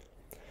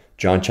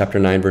 John chapter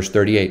 9, verse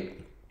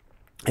 38.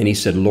 And he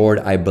said, Lord,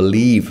 I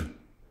believe.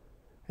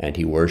 And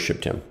he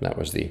worshipped him. That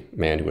was the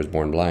man who was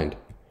born blind.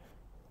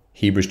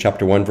 Hebrews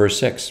chapter 1, verse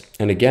 6.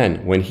 And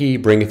again, when he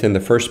bringeth in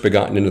the first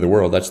begotten into the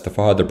world, that's the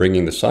Father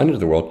bringing the Son into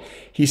the world,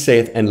 he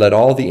saith, and let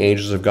all the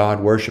angels of God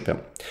worship him.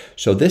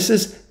 So this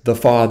is the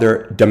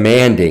Father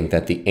demanding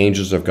that the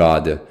angels of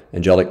God, the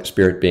angelic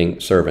spirit being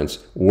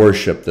servants,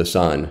 worship the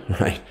Son,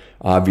 right?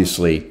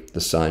 Obviously,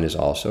 the Son is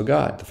also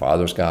God. The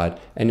Father is God,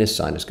 and his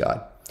Son is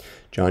God.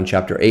 John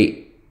chapter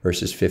 8.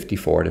 Verses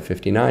 54 to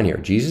 59 here.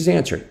 Jesus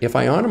answered, if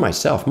I honor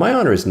myself, my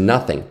honor is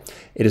nothing.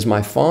 It is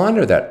my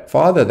Father that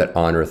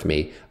honoreth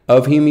me,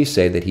 of whom ye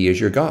say that he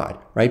is your God,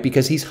 right?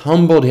 Because he's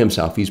humbled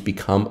himself. He's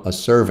become a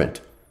servant,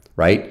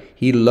 right?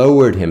 He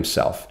lowered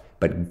himself,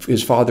 but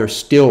his Father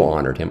still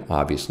honored him,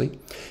 obviously.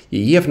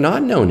 Ye have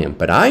not known him,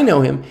 but I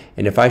know him.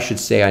 And if I should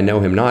say I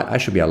know him not, I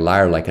should be a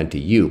liar like unto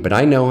you. But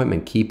I know him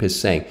and keep his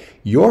saying.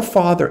 Your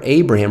father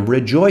Abraham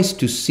rejoiced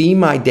to see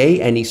my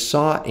day, and he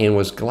saw it and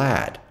was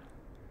glad.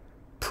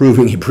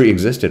 Proving he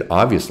pre-existed,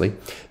 obviously.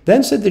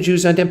 Then said the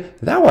Jews unto him,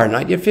 thou art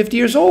not yet 50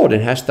 years old,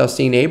 and hast thou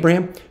seen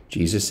Abraham?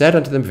 Jesus said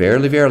unto them,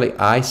 verily, verily,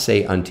 I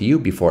say unto you,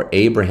 before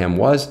Abraham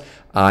was,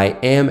 I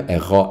am,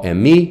 ego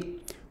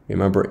eimi.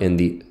 Remember in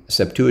the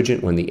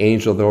Septuagint, when the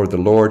angel of the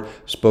Lord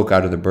spoke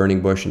out of the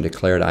burning bush and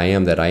declared, I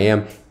am that I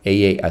am,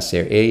 eye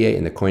aser eye,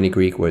 in the Koine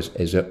Greek was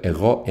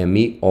ego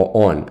eimi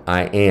oon,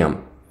 I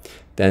am.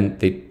 Then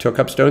they took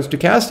up stones to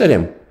cast at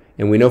him.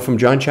 And we know from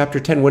John chapter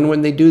 10, when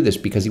would they do this?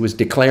 Because he was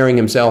declaring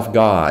himself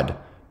God.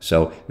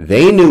 So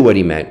they knew what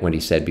he meant when he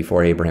said,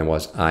 before Abraham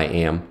was, I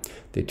am.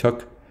 They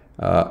took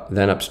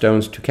then up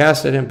stones to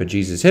cast at him, but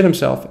Jesus hid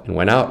himself and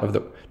went out of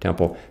the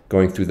temple,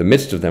 going through the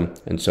midst of them,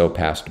 and so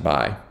passed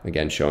by,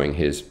 again showing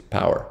his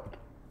power.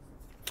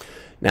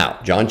 Now,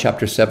 John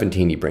chapter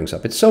 17 he brings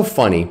up. It's so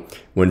funny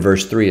when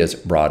verse 3 is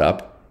brought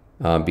up.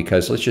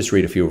 Because let's just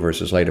read a few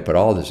verses later, put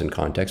all this in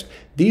context.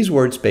 These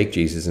words spake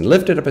Jesus, and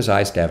lifted up his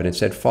eyes to heaven, and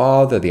said,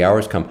 Father, the hour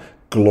is come.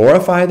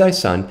 Glorify thy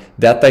Son,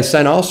 that thy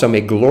Son also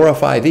may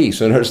glorify thee.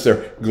 So notice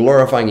they're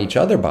glorifying each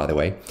other, by the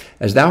way.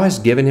 As thou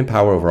hast given him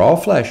power over all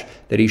flesh,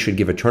 that he should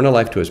give eternal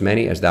life to as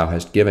many as thou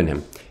hast given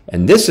him.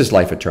 And this is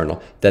life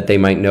eternal, that they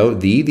might know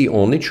thee, the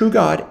only true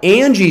God,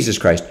 and Jesus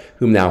Christ,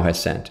 whom thou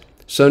hast sent.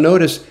 So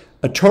notice,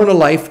 eternal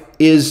life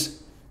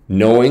is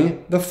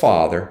knowing the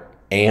Father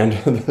and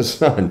the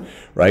Son,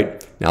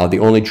 right? Now, the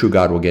only true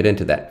God will get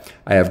into that.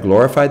 I have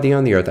glorified thee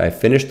on the earth. I have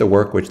finished the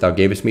work which thou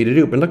gavest me to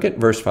do. But look at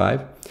verse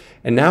 5.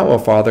 And now, O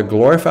Father,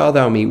 glorify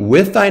thou me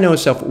with thine own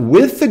self,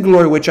 with the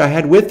glory which I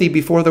had with thee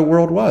before the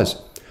world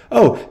was.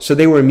 Oh, so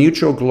they were in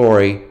mutual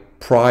glory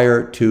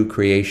prior to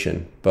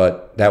creation.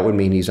 But that would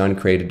mean he's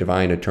uncreated,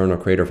 divine, eternal,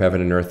 creator of heaven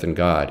and earth and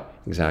God.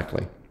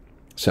 Exactly.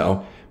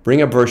 So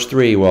bring up verse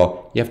 3.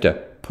 Well, you have to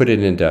put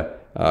it into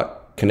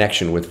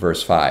connection with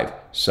verse 5.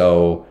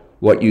 So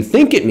what you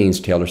think it means,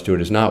 Taylor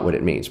Stewart, is not what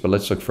it means. But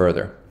let's look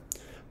further.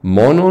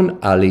 Monon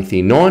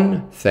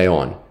alithinon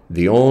theon,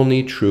 the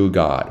only true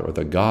God, or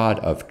the God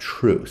of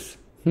truth.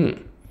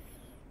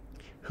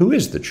 Who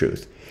is the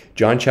truth?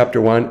 John chapter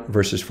 1,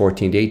 verses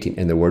 14 to 18.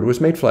 And the Word was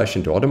made flesh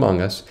and dwelt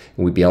among us,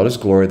 and we beheld his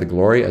glory, the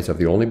glory as of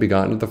the only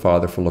begotten of the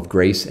Father, full of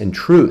grace and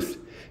truth.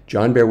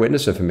 John bare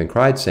witness of him and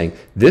cried, saying,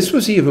 This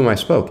was he of whom I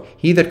spoke.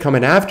 He that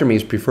cometh after me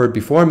is preferred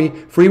before me,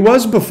 for he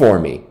was before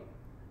me.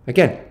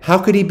 Again, how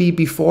could he be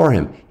before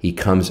him? He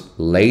comes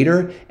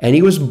later, and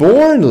he was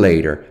born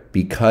later,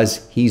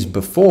 because he's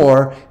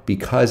before,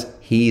 because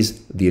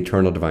he's the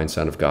eternal divine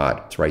Son of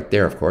God. It's right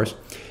there, of course.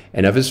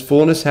 And of his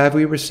fullness have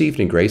we received,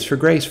 and grace for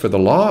grace. For the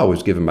law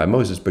was given by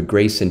Moses, but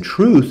grace and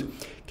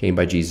truth came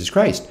by Jesus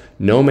Christ.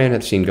 No man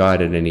hath seen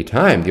God at any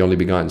time. The only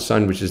begotten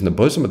Son, which is in the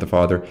bosom of the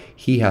Father,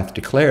 he hath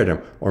declared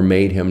him, or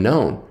made him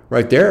known.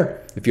 Right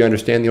there, if you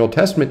understand the Old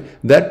Testament,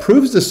 that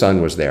proves the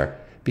Son was there.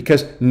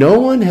 Because no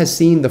one has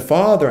seen the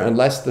Father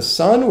unless the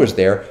Son was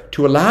there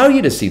to allow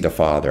you to see the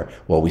Father.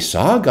 Well, we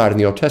saw God in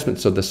the Old Testament,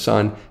 so the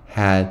Son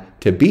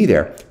had to be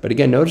there. But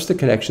again, notice the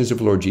connections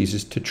of Lord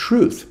Jesus to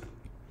truth.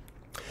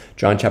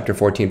 John chapter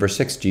 14, verse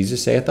 6,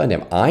 Jesus saith unto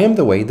him, I am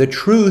the way, the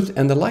truth,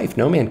 and the life.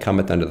 No man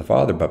cometh unto the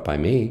Father but by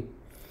me.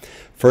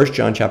 1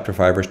 John chapter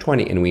 5, verse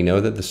 20, and we know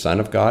that the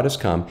Son of God is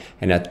come,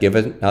 and hath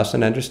given us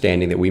an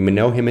understanding that we may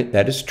know him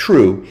that is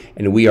true,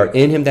 and we are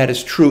in him that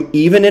is true,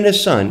 even in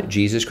his Son,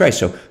 Jesus Christ.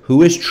 So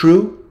who is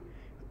true?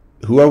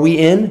 Who are we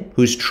in?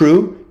 Who's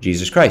true?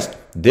 Jesus Christ.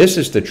 This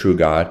is the true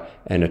God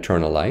and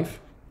eternal life.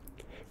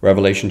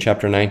 Revelation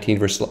chapter 19,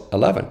 verse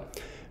 11.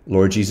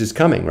 Lord Jesus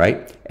coming,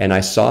 right? And I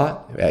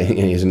saw,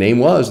 his name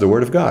was the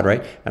Word of God,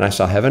 right? And I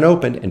saw heaven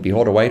opened, and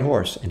behold, a white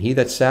horse. And he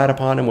that sat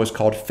upon him was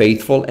called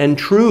Faithful and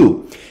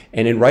True.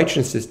 And in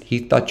righteousness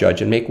he doth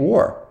judge and make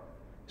war.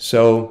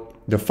 So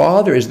the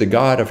Father is the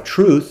God of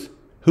truth.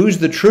 Who's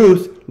the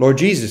truth? Lord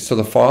Jesus. So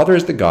the Father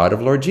is the God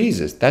of Lord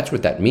Jesus. That's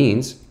what that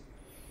means.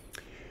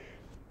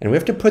 And we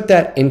have to put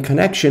that in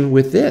connection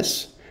with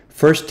this.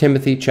 1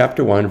 Timothy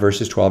chapter 1,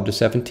 verses 12 to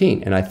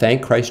 17. And I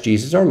thank Christ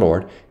Jesus our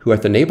Lord, who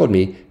hath enabled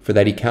me, for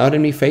that he counted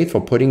me faithful,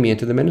 putting me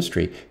into the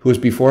ministry, who was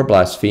before a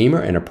blasphemer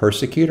and a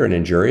persecutor and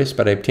injurious,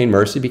 but I obtained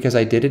mercy because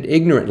I did it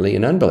ignorantly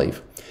in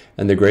unbelief.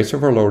 And the grace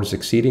of our Lord is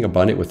exceeding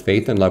abundant with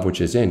faith and love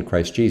which is in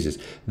Christ Jesus.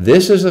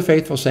 This is a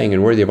faithful saying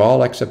and worthy of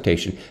all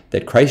acceptation,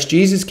 that Christ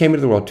Jesus came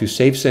into the world to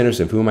save sinners,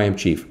 of whom I am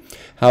chief.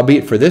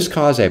 Howbeit for this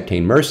cause I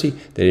obtained mercy,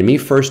 that in me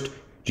first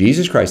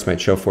Jesus Christ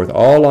might show forth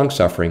all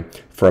long-suffering,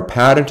 for a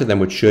pattern to them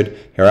which should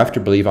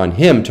hereafter believe on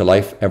him to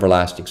life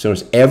everlasting. So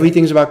notice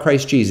everything's about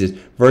Christ Jesus.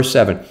 Verse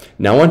 7,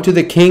 Now unto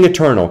the King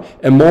eternal,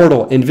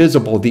 immortal,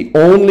 invisible, the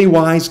only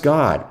wise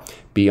God,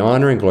 be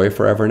honor and glory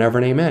forever and ever,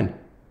 and amen.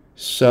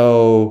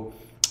 So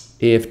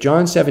if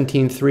John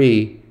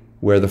 17:3,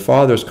 where the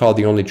Father is called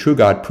the only true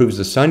God, proves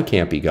the Son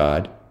can't be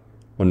God,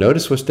 well,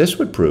 notice what this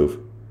would prove.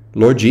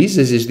 Lord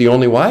Jesus is the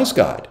only wise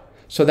God.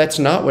 So that's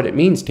not what it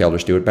means, Taylor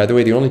Stewart. By the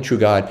way, the only true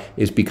God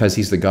is because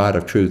he's the God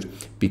of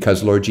truth,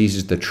 because Lord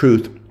Jesus, the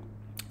truth,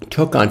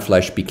 took on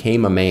flesh,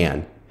 became a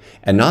man.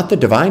 And not the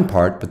divine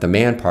part, but the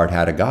man part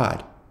had a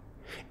God.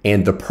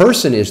 And the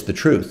person is the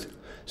truth.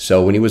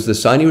 So when he was the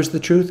Son, he was the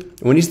truth.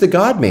 When he's the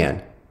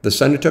God-man, the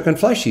Son who took on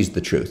flesh, he's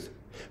the truth.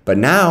 But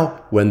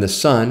now, when the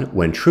Son,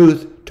 when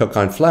truth, took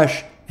on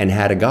flesh and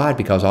had a God,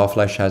 because all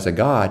flesh has a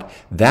God,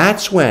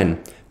 that's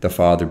when the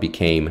Father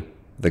became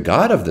the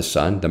God of the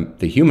Son,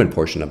 the human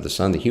portion of the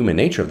Son, the human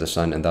nature of the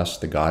Son, and thus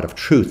the God of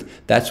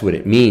truth. That's what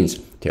it means,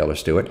 Taylor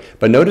Stewart.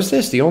 But notice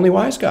this, the only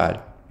wise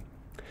God.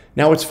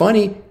 Now, it's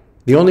funny,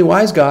 the only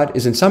wise God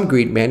is in some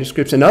Greek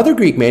manuscripts. In other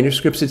Greek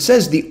manuscripts, it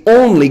says the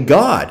only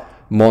God,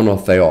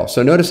 monotheos.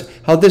 So notice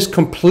how this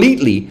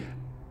completely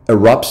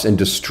erupts and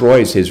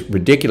destroys his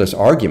ridiculous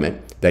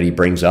argument that he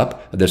brings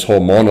up. This whole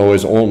mono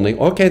is only.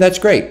 Okay, that's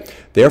great.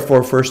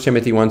 Therefore, 1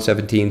 Timothy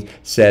 1:17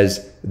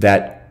 says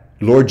that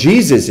Lord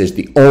Jesus is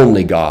the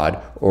only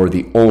God, or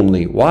the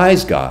only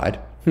wise God.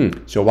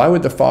 So why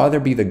would the Father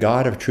be the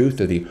God of truth,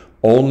 or the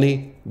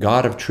only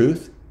God of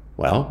truth?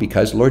 Well,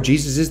 because Lord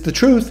Jesus is the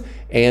truth,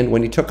 and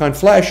when he took on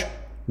flesh,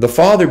 the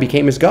Father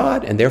became his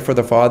God, and therefore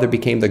the Father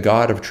became the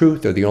God of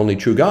truth, or the only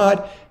true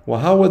God.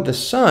 Well, how would the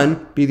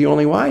Son be the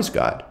only wise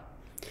God?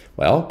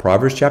 Well,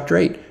 Proverbs chapter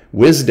 8,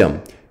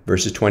 wisdom,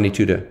 verses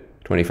 22 to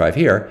 25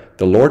 here.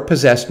 The Lord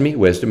possessed me,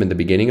 wisdom, in the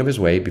beginning of his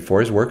way, before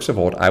his works of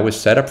old. I was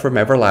set up from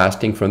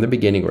everlasting, from the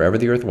beginning, wherever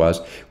the earth was.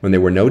 When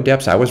there were no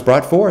depths, I was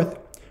brought forth.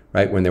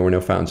 Right? When there were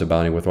no fountains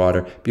abounding with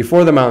water.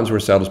 Before the mountains were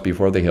settled,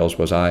 before the hills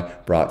was I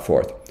brought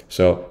forth.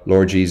 So,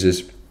 Lord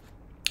Jesus,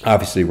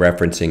 obviously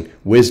referencing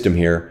wisdom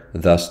here,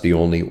 thus the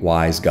only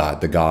wise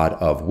God, the God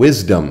of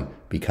wisdom,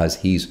 because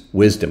he's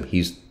wisdom.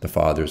 He's the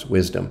Father's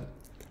wisdom.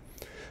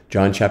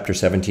 John chapter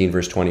 17,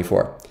 verse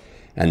 24.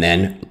 And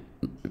then,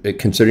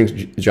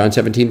 considering John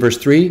 17, verse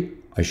 3,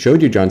 I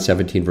showed you John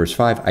 17, verse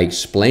 5. I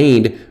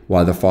explained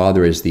why the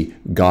Father is the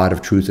God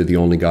of truth, or the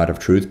only God of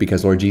truth,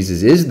 because Lord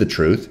Jesus is the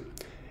truth.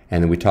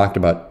 And then we talked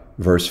about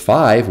verse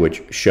 5,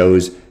 which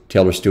shows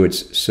Taylor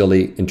Stewart's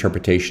silly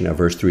interpretation of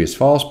verse 3 is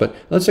false. But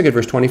let's look at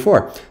verse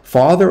 24.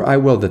 Father, I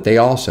will that they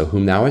also,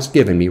 whom thou hast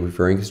given me,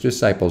 referring to his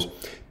disciples,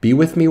 be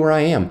with me where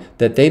I am,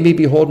 that they may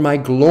behold my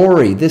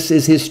glory. This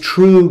is his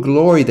true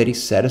glory that he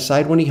set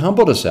aside when he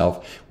humbled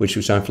himself, which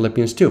we saw in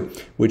Philippians 2,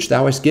 which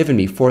thou hast given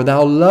me, for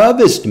thou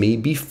lovest me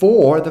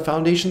before the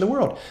foundation of the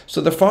world. So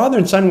the Father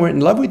and Son were in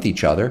love with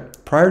each other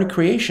prior to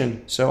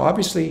creation. So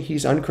obviously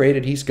he's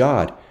uncreated, he's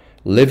God,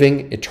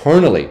 living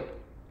eternally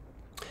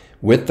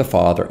with the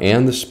Father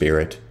and the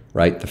Spirit,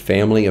 right? The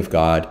family of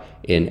God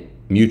in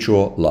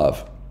mutual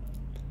love.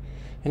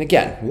 And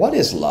again, what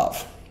is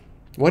love?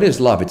 What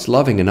is love? It's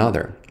loving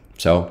another.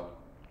 So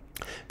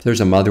if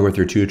there's a mother with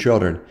her 2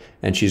 children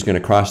and she's going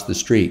to cross the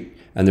street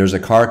and there's a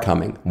car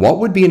coming, what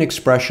would be an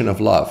expression of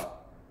love?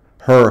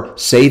 Her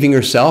saving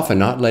herself and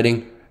not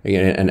letting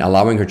and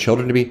allowing her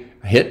children to be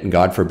hit, and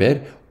God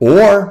forbid,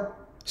 or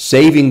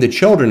saving the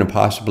children and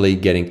possibly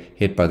getting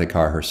hit by the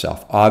car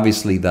herself?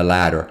 Obviously the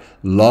latter.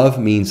 Love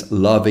means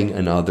loving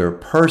another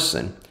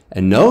person.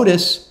 And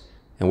notice,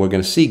 and we're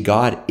going to see,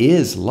 God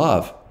is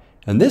love.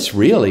 And this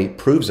really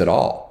proves it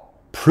all.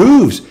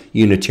 Proves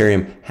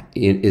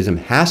Unitarianism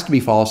has to be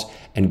false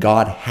and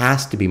God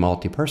has to be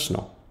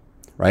multi-personal,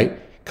 right?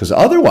 Because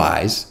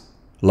otherwise,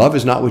 love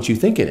is not what you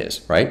think it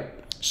is, right?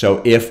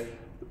 So if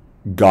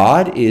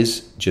God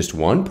is just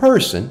one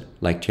person,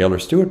 like Taylor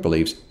Stewart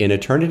believes, in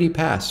eternity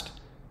past,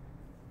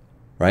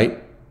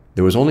 right?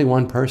 There was only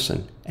one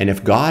person. And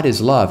if God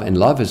is love and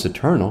love is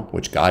eternal,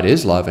 which God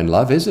is love and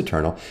love is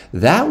eternal,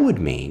 that would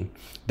mean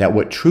that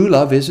what true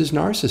love is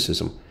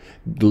narcissism.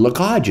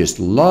 God just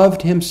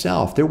loved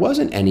himself. There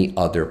wasn't any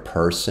other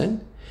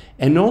person.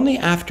 And only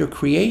after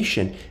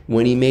creation,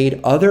 when he made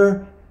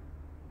other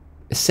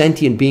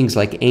sentient beings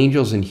like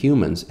angels and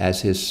humans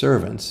as his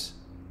servants,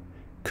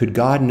 could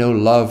God know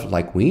love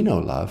like we know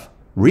love?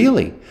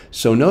 Really?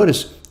 So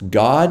notice,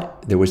 God,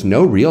 there was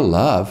no real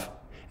love.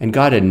 And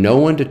God had no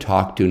one to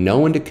talk to, no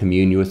one to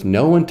commune with,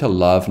 no one to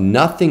love,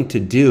 nothing to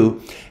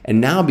do.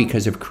 And now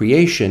because of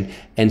creation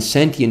and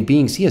sentient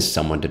beings, he has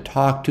someone to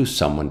talk to,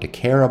 someone to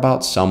care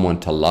about,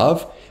 someone to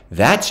love.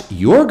 That's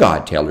your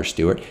God, Taylor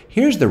Stewart.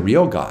 Here's the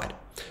real God.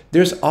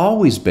 There's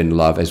always been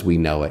love as we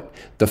know it.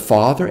 The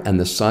Father and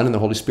the Son and the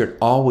Holy Spirit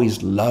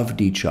always loved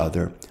each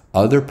other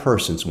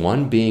persons,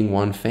 one being,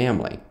 one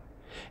family.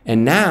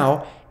 And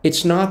now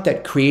it's not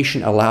that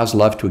creation allows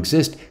love to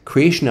exist.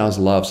 Creation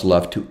allows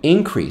love to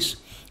increase.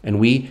 And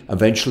we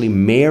eventually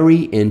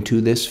marry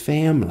into this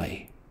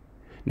family.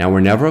 Now, we're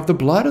never of the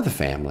blood of the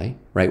family,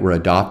 right? We're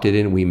adopted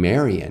in, we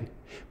marry in.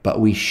 But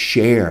we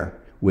share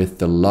with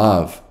the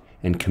love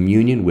and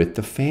communion with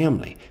the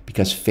family,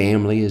 because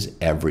family is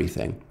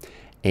everything.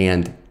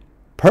 And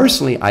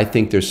personally, I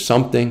think there's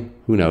something,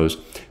 who knows,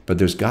 but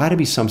there's got to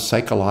be some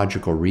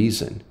psychological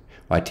reason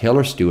why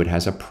Taylor Stewart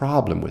has a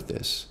problem with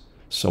this.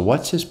 So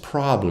what's his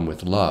problem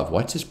with love?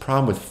 What's his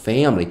problem with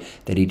family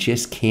that he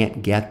just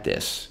can't get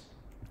this?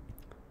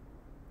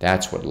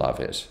 That's what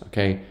love is,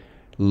 okay?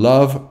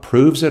 Love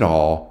proves it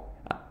all.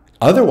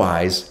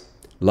 Otherwise,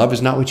 love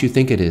is not what you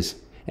think it is.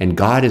 And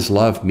God is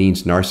love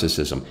means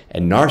narcissism.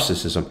 And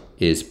narcissism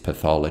is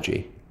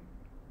pathology.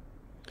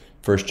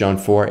 1 John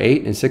 4,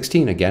 8 and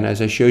 16. Again,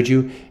 as I showed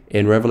you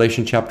in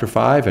Revelation chapter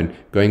 5 and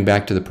going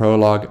back to the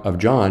prologue of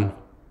John,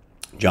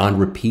 John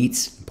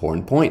repeats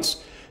important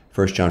points.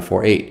 1 John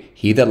 4, 8.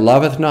 He that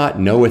loveth not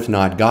knoweth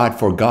not God,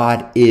 for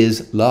God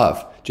is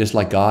love. Just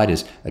like God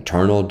is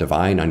eternal,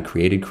 divine,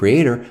 uncreated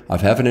creator of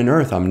heaven and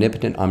earth,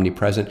 omnipotent,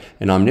 omnipresent,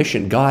 and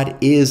omniscient, God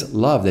is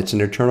love. That's an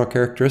eternal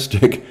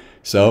characteristic.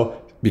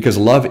 So, because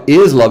love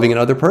is loving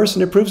another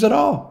person, it proves it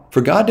all.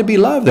 For God to be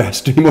love, there has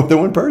to be more than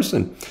one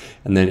person.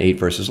 And then 8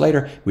 verses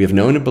later, we have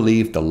known and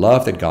believed the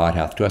love that God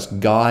hath to us.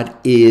 God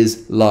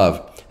is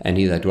love. And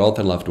he that dwelleth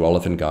in love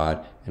dwelleth in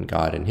God, and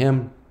God in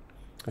him.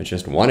 That's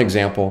just one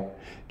example.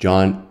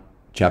 John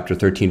chapter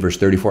 13, verse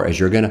 34, as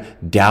you're going to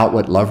doubt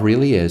what love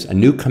really is, a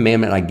new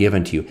commandment I give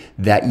unto you,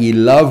 that ye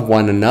love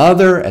one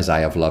another as I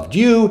have loved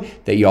you,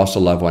 that ye also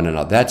love one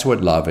another. That's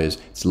what love is.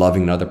 It's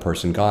loving another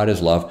person. God is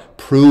love,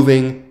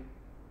 proving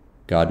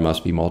God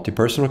must be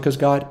multi-personal because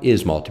God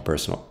is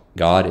multi-personal.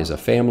 God is a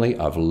family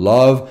of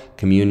love,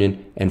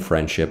 communion, and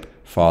friendship,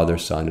 Father,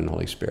 Son, and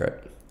Holy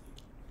Spirit.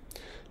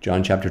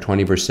 John chapter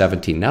 20, verse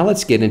 17. Now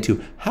let's get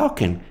into how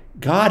can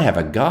God have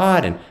a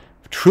God and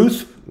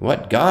truth?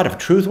 What God of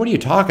truth? What are you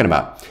talking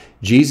about?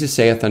 Jesus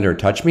saith unto her,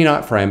 touch me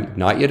not, for I am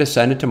not yet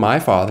ascended to my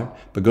Father,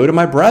 but go to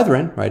my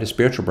brethren, right, his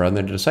spiritual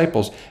brethren, the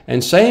disciples,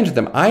 and say unto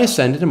them, I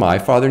ascended to my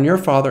Father and your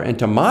Father, and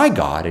to my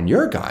God and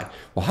your God.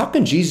 Well, how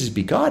can Jesus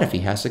be God if he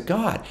has a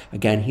God?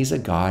 Again, he's a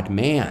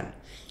God-man.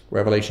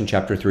 Revelation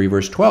chapter 3,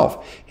 verse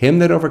 12. Him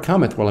that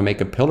overcometh will I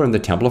make a pillar in the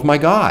temple of my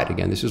God.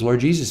 Again, this is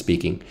Lord Jesus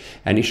speaking.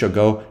 And he shall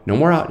go no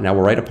more out. And I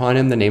will write upon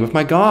him the name of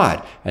my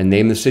God, and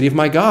name the city of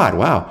my God.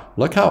 Wow,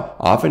 look how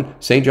often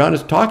St. John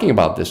is talking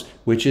about this,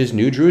 which is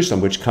New Jerusalem,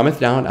 which cometh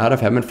down out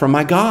of heaven from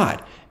my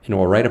God, and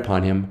will write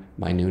upon him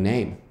my new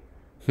name.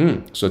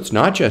 So it's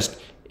not just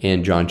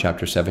in John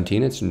chapter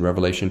 17, it's in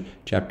Revelation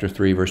chapter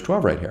 3, verse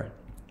 12 right here.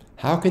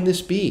 How can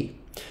this be?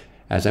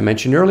 As I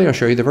mentioned earlier, I'll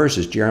show you the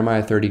verses.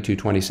 Jeremiah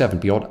 32:27.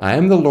 Behold, I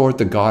am the Lord,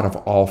 the God of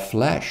all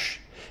flesh.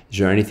 Is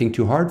there anything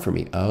too hard for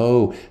me?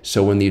 Oh,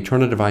 so when the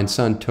eternal divine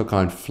Son took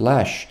on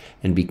flesh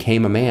and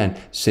became a man,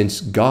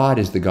 since God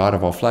is the God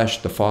of all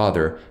flesh, the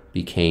Father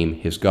became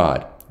his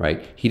God,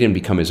 right? He didn't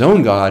become his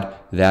own God.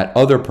 That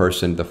other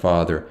person, the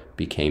Father,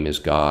 became his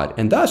God.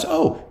 And thus,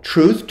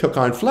 truth took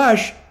on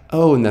flesh.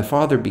 And the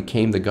Father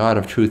became the God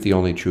of truth, the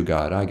only true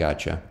God. I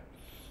gotcha.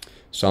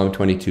 Psalm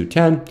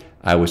 22:10.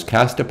 I was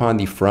cast upon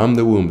thee from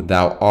the womb.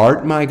 Thou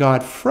art my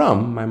God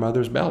from my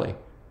mother's belly.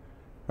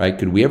 Right?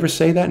 Could we ever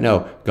say that?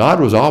 No. God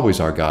was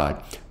always our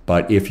God.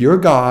 But if you're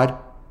God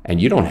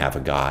and you don't have a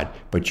God,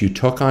 but you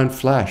took on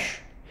flesh,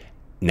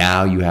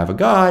 now you have a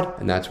God.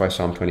 And that's why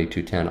Psalm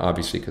 22:10,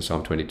 obviously, because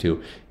Psalm 22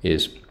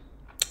 is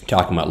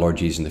talking about Lord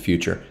Jesus in the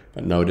future.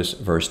 But notice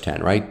verse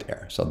 10 right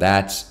there. So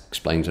that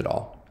explains it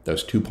all.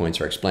 Those 2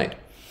 points are explained.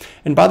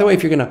 And by the way,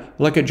 if you're going to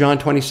look at John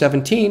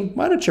 20:17,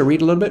 why don't you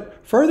read a little bit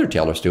further,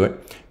 Taylor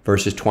Stewart,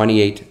 verses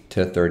 28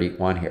 to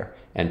 31 here.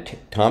 And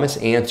Thomas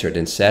answered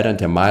and said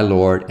unto my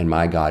Lord and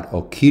my God,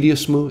 O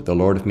Kyriosmu, the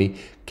Lord of me,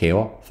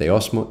 Keo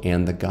Theosmu,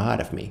 and the God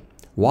of me.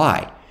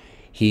 Why?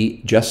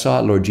 He just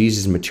saw Lord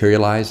Jesus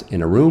materialize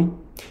in a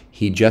room.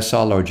 He just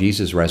saw Lord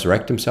Jesus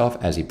resurrect himself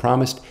as he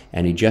promised,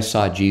 and he just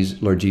saw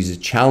Lord Jesus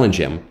challenge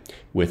him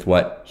with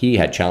what he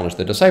had challenged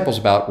the disciples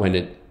about when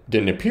it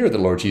didn't appear that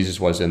Lord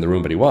Jesus was in the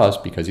room, but he was,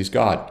 because he's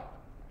God.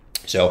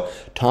 So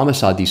Thomas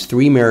saw these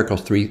 3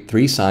 miracles,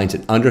 three signs,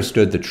 and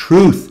understood the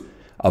truth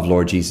of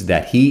Lord Jesus,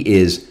 that he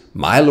is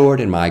my Lord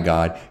and my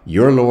God,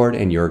 your Lord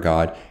and your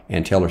God,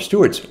 and Taylor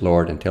Stewart's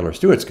Lord and Taylor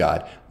Stewart's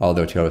God,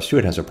 although Taylor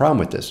Stewart has a problem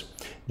with this.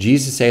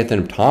 Jesus saith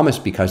unto Thomas,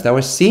 because thou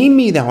hast seen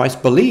me, thou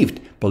hast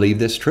believed. Believe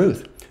this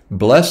truth.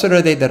 Blessed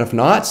are they that have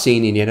not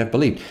seen and yet have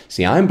believed.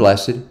 See, I'm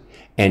blessed,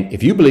 and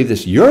if you believe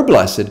this, you're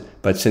blessed,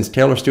 but since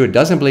Taylor Stewart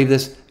doesn't believe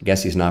this, I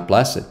guess he's not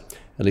blessed.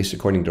 At least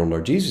according to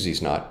Lord Jesus,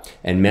 he's not.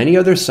 And many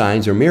other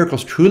signs or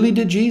miracles truly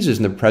did Jesus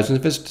in the presence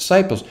of his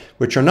disciples,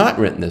 which are not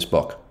written in this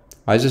book.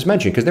 Why is this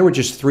mentioned? Because there were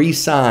just 3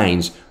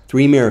 signs,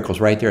 3 miracles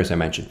right there, as I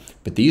mentioned.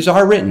 But these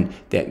are written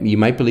that you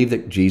might believe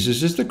that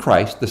Jesus is the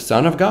Christ, the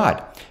Son of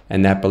God,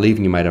 and that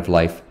believing you might have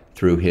life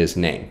through his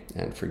name.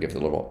 And forgive the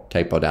little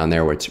typo down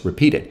there where it's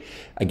repeated.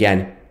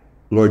 Again,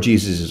 Lord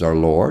Jesus is our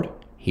Lord.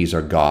 He's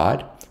our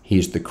God.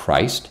 He's the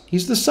Christ.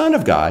 He's the Son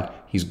of God.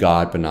 He's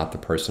God, but not the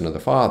person of the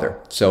Father.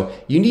 So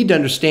you need to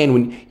understand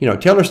when,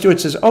 Taylor Stewart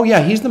says, oh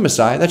yeah, he's the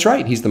Messiah. That's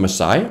right. He's the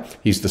Messiah.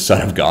 He's the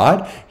Son of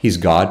God. He's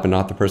God, but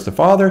not the person of the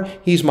Father.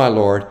 He's my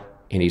Lord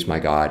and he's my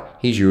God.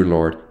 He's your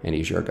Lord and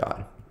he's your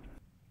God.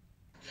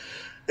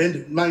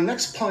 And my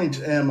next point,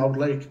 I would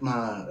like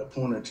my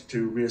opponent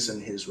to raise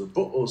in his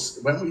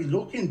rebuttals. When we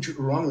look in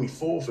Deuteronomy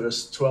 4,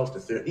 verse 12 to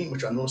 13,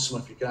 which I know some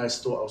of you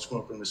guys thought I was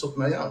going to bring this up,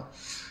 and I am,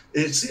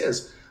 it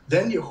says,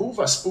 Then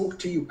Jehovah spoke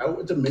to you out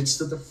of the midst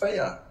of the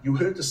fire. You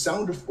heard the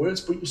sound of words,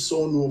 but you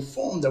saw no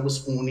form. There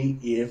was only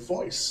a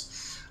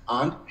voice.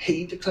 And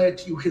he declared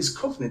to you his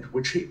covenant,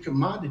 which he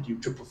commanded you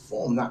to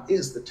perform. That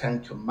is the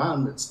 10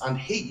 Commandments. And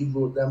he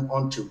wrote them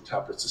on 2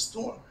 tablets of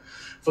stone.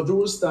 For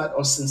those that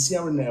are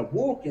sincere in their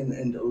walk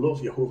and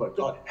love Jehovah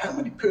God, how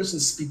many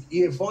persons speak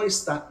a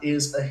voice that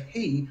is a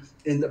he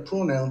in the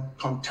pronoun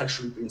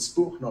contextually being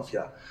spoken of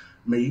here?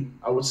 Me,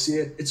 I would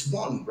say it's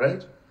one,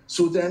 right?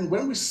 So then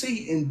when we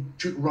see in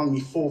Deuteronomy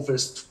 4,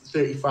 verse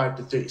 35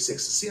 to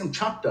 36, the same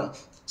chapter,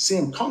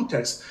 same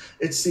context,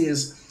 it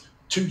says,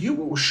 To you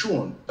it was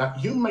shown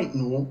that you might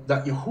know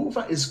that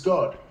Jehovah is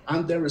God,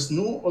 and there is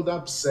no other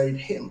beside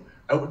him.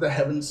 Out of the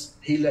heavens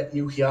he let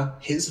you hear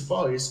his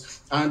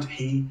voice, and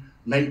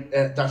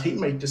that he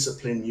might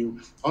discipline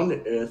you on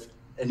the earth,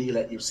 and he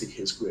let you see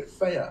his great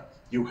fire.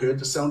 You heard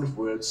the sound of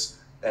words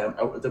out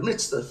of the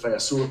midst of the fire.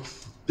 So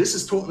this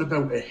is talking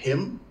about a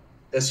him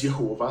as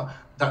Jehovah,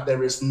 that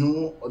there is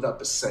no other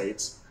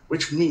besides,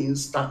 which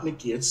means that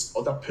negates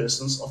other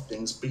persons or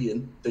things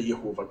being the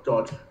Jehovah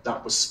God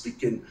that was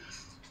speaking.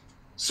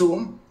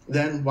 So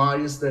then why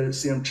is the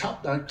same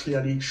chapter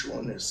clearly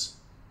showing this?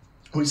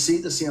 We see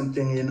the same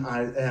thing in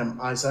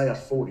Isaiah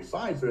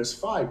 45, verse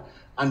 5.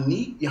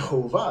 Ani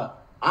Jehovah,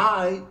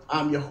 I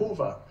am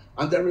Jehovah,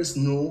 and there is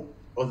no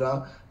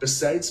other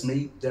besides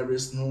me, there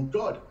is no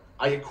God.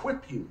 I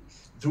equip you,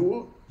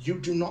 though you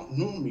do not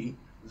know me,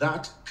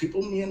 that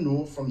people may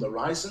know from the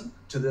rising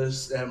to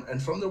this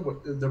and from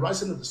the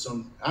rising of the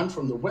sun and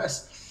from the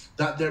west,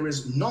 that there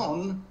is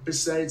none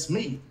besides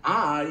me.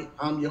 I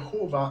am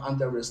Jehovah, and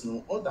there is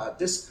no other.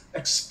 This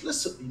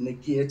explicitly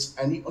negates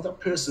any other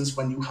persons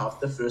when you have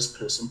the first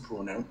person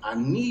pronoun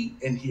ani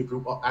in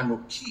Hebrew, or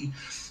anoki,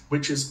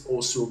 which is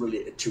also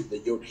related to the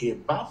yod he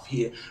vav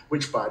here,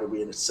 which by the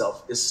way in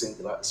itself is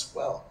singular as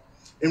well,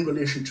 in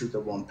relation to the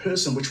one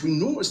person, which we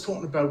know is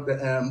talking about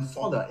the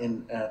Father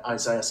in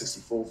Isaiah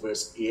 64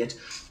 verse 8,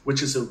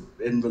 which is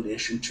in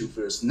relation to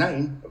verse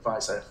 9 of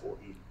Isaiah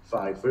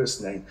 45 verse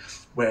 9,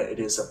 where it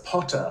is a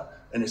potter,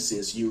 and it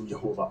says, you,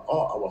 Jehovah,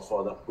 are our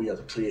Father, we are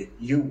the clay,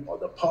 you are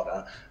the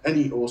potter. And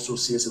he also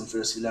says in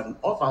verse 11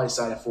 of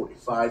Isaiah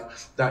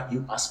 45 that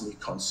you ask me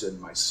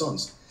concerning my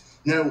sons.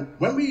 Now,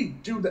 when we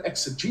do the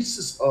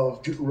exegesis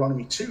of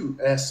Deuteronomy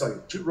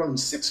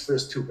 6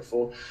 verse 2 to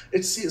 4,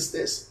 it says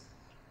this,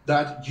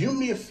 that you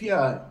may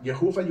fear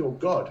Jehovah your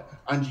God,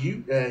 and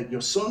you,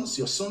 your sons'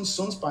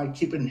 sons, by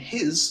keeping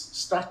his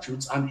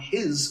statutes and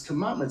his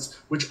commandments,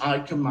 which I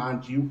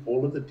command you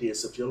all of the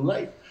days of your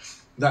life,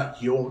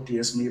 that your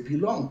days may be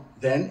long.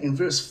 Then in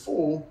verse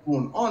 4,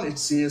 going on, it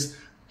says,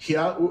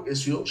 Hear, O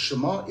Israel,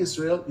 Shema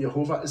Israel,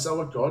 Jehovah is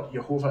our God,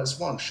 Jehovah is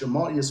one.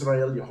 Shema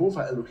Israel,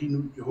 Jehovah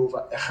Eloheinu,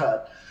 Jehovah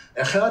Echad.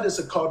 Echad is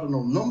a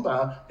cardinal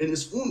number and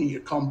is only a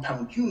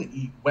compound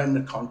unity when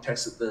the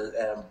context of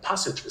the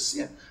passage is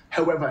seen.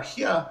 However,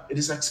 here it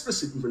is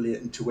explicitly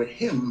relating to a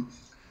hymn,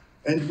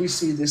 and we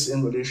see this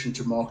in relation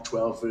to Mark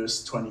 12,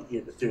 verse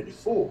 28 to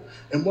 34.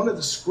 And one of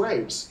the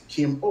scribes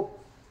came up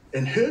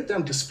and heard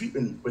them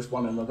disputing with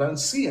one another, and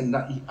seeing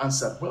that he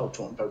answered well,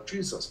 talking about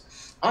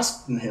Jesus,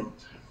 asking him,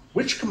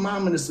 which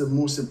commandment is the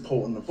most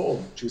important of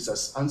all?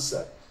 Jesus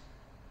answered,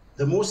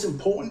 the most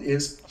important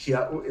is,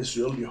 Hear, O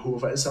Israel,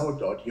 Jehovah is our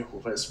God,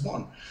 Jehovah is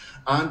one.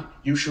 And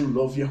you shall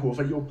love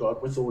Jehovah your God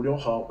with all your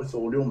heart, with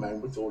all your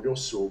mind, with all your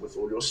soul, with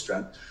all your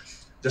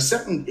strength. The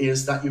second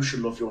is that you shall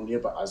love your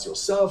neighbor as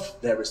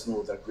yourself. There is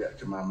no other greater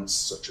commandments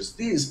such as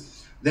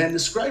these. Then the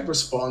scribe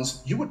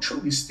responds, you have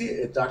truly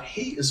stated that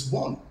he is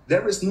one.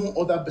 There is no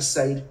other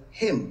beside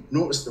him.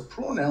 Notice the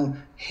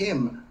pronoun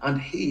him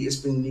and he is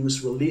being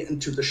used relating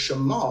to the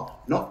Shema,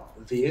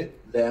 not they,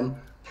 them,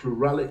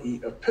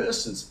 plurality of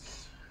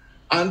persons.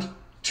 And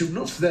to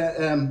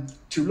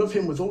love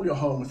him with all your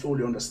heart and with all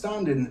your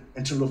understanding,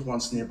 and to love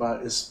one's neighbor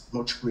is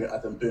much greater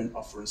than burnt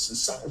offerings and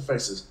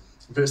sacrifices.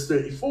 Verse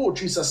 34,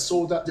 Jesus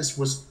saw that this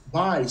was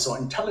wise or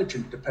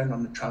intelligent, depending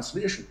on the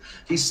translation.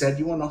 He said,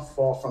 you are not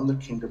far from the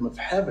kingdom of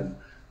heaven.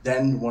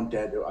 Then one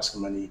dared to ask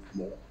him any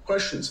more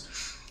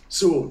questions.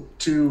 So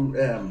to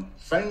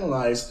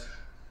finalize,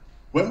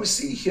 when we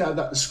see here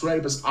that the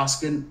scribe is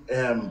asking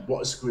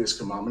what is the greatest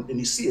commandment, and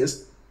he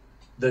says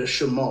the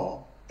Shema,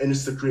 and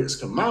it's the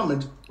greatest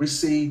commandment, we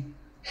see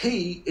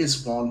he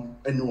is one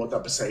and no other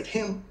beside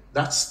him.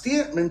 That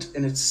statement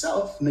in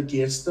itself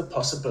negates the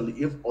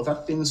possibility of other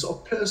things or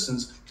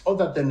persons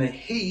other than a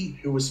he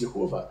who is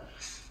Jehovah.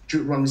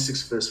 Deuteronomy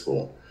 6 verse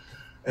 4.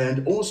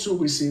 And also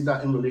we see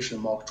that in relation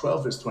to Mark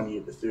 12 verse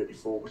 28 to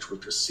 34, which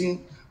we've just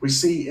seen. We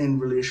see in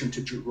relation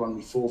to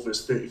Deuteronomy 4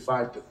 verse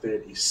 35 to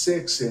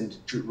 36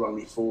 and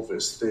Deuteronomy 4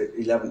 verse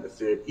 11 to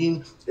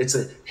 13. It's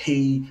a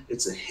he,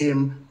 it's a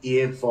him,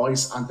 a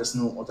voice, and there's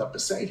no other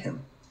beside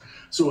him.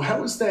 So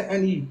how is there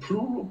any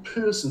plural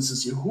persons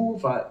as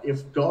Jehovah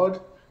if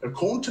God,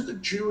 according to the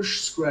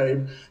Jewish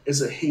scribe,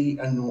 is a he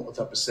and no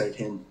other beside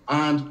him,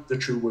 and the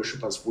true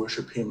worshippers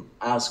worship him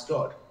as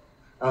God?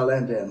 I'll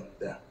end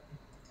there.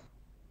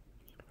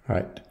 All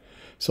right,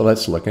 so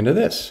let's look into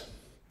this.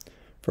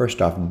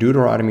 First off,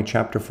 Deuteronomy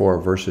chapter 4,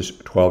 verses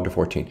 12 to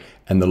 14.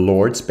 And the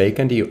Lord spake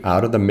unto you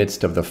out of the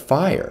midst of the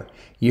fire.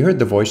 Ye heard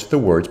the voice of the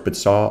words, but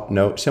saw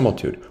no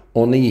similitude.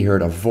 Only ye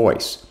heard a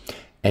voice.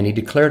 And he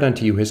declared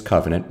unto you his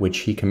covenant, which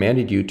he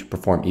commanded you to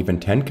perform, even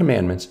 10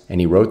 commandments, and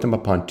he wrote them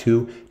upon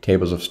 2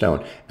 tables of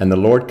stone. And the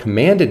Lord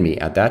commanded me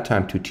at that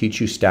time to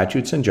teach you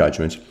statutes and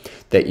judgments,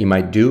 that ye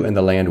might do in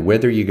the land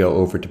whither ye go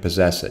over to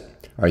possess it.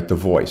 All right, the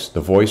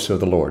voice of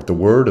the Lord, the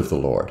word of the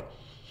Lord,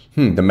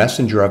 the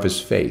messenger of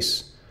his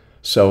face.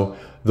 So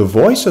the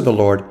voice of the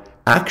Lord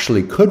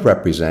actually could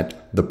represent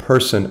the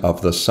person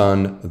of the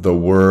Son, the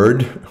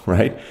Word,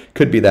 right?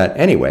 Could be that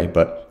anyway,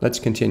 but let's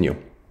continue.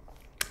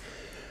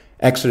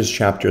 Exodus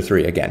chapter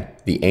 3, again,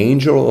 the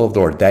angel of the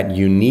Lord, that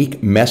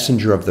unique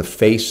messenger of the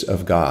face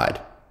of God,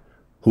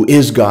 who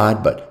is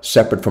God, but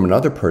separate from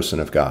another person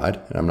of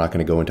God. And I'm not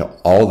going to go into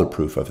all the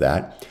proof of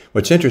that.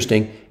 What's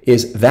interesting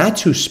is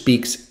that's who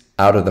speaks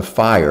out of the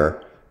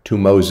fire to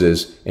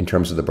Moses in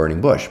terms of the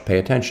burning bush. Pay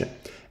attention.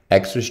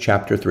 Exodus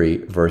chapter 3,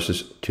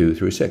 verses 2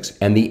 through 6.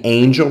 And the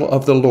angel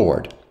of the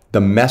Lord,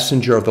 the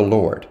messenger of the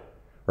Lord,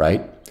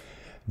 right?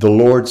 The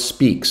Lord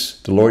speaks.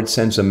 The Lord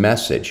sends a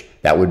message.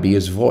 That would be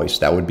his voice.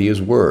 That would be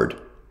his word.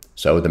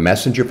 So the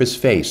messenger of his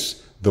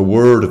face, the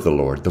word of the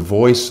Lord, the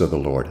voice of the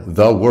Lord,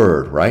 the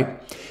word,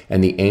 right?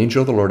 And the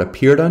angel of the Lord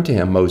appeared unto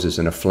him, Moses,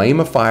 in a flame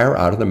of fire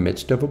out of the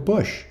midst of a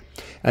bush.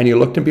 And he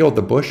looked, and behold,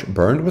 the bush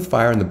burned with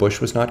fire, and the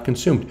bush was not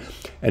consumed.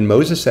 And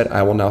Moses said,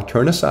 I will now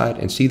turn aside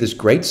and see this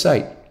great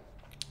sight,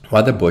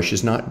 why the bush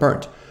is not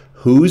burnt.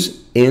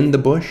 Who's in the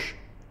bush?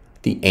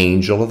 The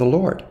angel of the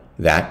Lord.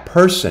 That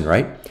person,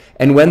 right?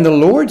 And when the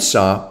Lord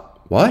saw,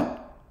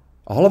 what?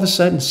 All of a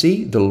sudden,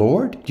 see, the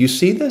Lord? Do you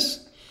see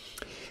this?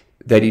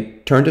 That he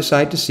turned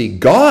aside to see,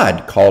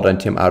 God called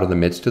unto him out of the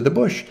midst of the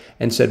bush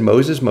and said,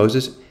 Moses,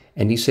 Moses.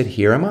 And he said,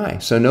 here am I.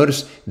 So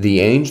notice the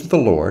angel of the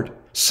Lord,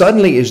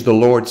 suddenly is the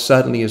Lord,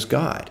 suddenly is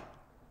God,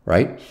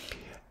 right?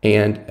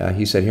 And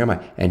he said, here am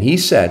I. And he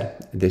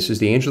said, this is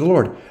the angel of the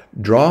Lord,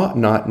 draw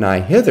not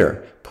nigh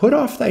hither, put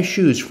off thy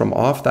shoes from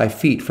off thy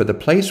feet, for the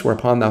place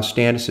whereupon thou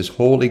standest is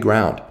holy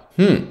ground.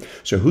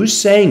 So who's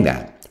saying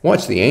that? Well,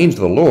 it's the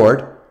angel of the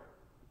Lord,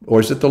 or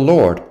is it the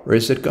Lord, or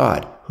is it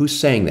God? Who's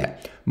saying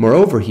that?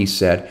 Moreover, he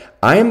said,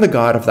 I am the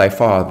God of thy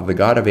father, the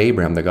God of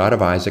Abraham, the God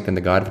of Isaac, and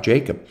the God of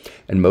Jacob.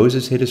 And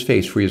Moses hid his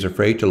face, for he was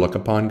afraid to look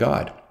upon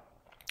God.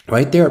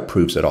 Right there, it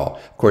proves it all.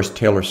 Of course,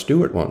 Taylor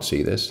Stewart won't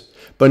see this.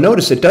 But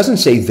notice, it doesn't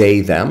say they,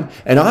 them.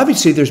 And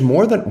obviously, there's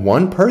more than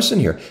one person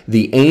here.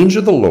 The angel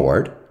of the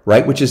Lord,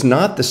 right, which is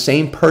not the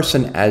same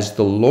person as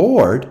the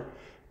Lord.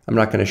 I'm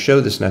not going to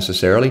show this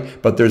necessarily,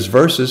 but there's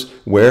verses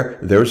where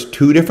there's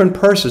two different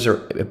persons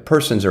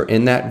are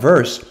in that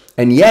verse.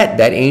 And yet,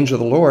 that angel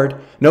of the Lord,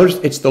 notice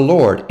it's the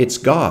Lord, it's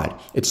God.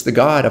 It's the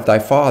God of thy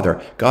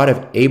father, God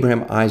of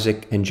Abraham,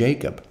 Isaac, and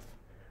Jacob,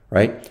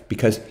 right?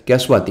 Because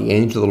guess what? The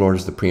angel of the Lord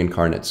is the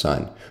pre-incarnate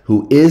Son,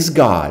 who is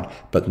God,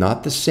 but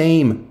not the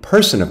same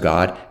person of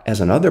God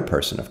as another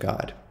person of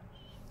God,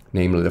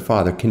 namely the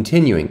Father.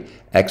 Continuing,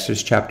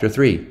 Exodus chapter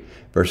 3,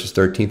 verses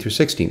 13 through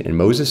 16. And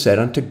Moses said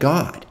unto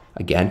God,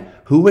 again,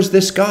 who was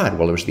this God?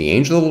 Well, it was the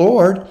angel of the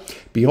Lord.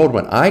 Behold,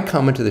 when I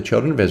come unto the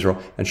children of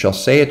Israel, and shall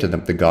say unto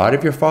them, the God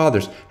of your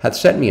fathers hath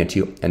sent me unto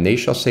you, and they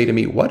shall say to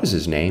me, what is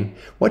his name?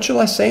 What shall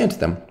I say unto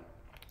them?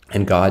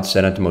 And God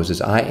said unto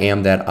Moses, I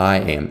am that I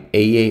am,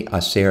 Eye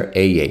Aser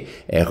Eye,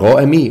 Ero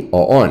Emi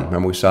O'on.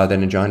 Remember, we saw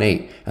that in John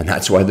 8. And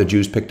that's why the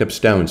Jews picked up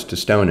stones to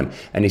stone him.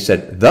 And he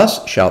said,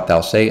 thus shalt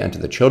thou say unto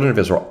the children of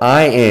Israel,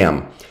 I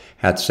am,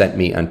 hath sent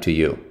me unto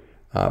you.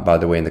 By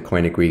the way, in the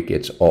Koine Greek,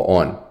 it's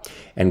O'on.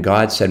 And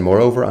God said,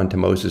 moreover, unto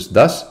Moses,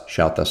 thus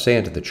shalt thou say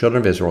unto the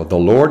children of Israel, the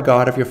Lord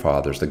God of your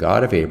fathers, the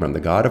God of Abraham,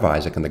 the God of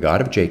Isaac, and the God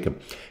of Jacob,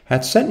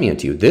 hath sent me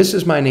unto you. This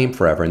is my name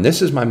forever, and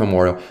this is my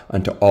memorial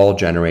unto all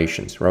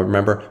generations.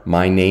 Remember,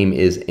 my name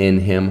is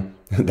in him.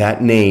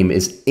 That name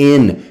is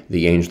in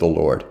the angel of the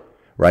Lord,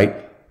 right?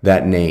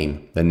 That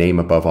name, the name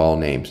above all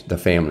names, the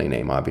family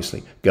name,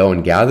 obviously. Go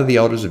and gather the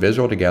elders of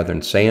Israel together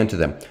and say unto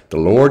them, the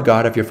Lord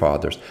God of your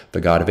fathers, the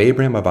God of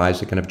Abraham, of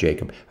Isaac, and of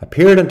Jacob,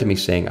 appeared unto me,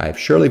 saying, I have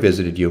surely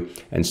visited you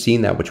and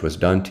seen that which was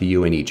done to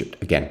you in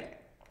Egypt. Again,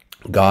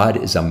 God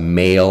is a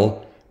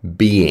male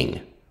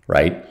being,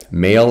 right?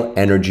 Male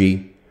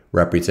energy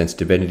represents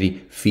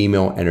divinity.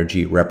 Female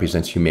energy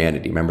represents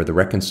humanity. Remember the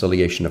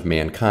reconciliation of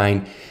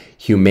mankind.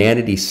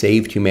 Humanity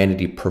saved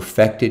humanity,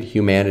 perfected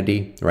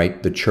humanity,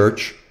 right? The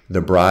church, the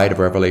bride of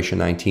Revelation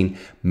 19,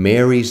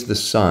 marries the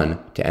Son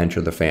to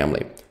enter the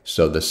family.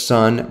 So the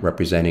Son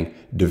representing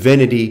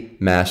divinity,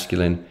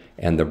 masculine,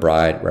 and the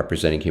bride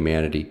representing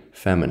humanity,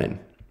 feminine.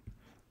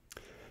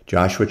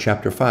 Joshua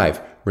chapter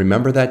 5.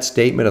 Remember that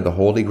statement of the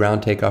holy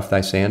ground, take off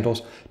thy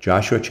sandals?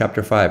 Joshua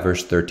chapter 5,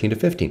 verse 13 to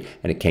 15.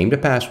 And it came to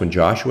pass when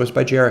Joshua was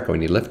by Jericho,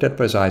 and he lifted up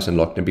his eyes and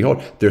looked, and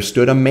behold, there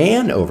stood a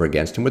man over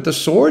against him with a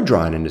sword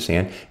drawn in his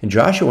hand. And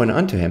Joshua went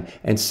unto him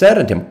and said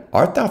unto him,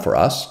 art thou for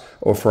us,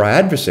 or for our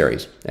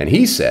adversaries? And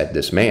he said,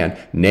 this man,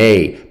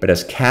 nay, but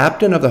as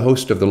captain of the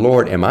host of the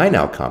Lord am I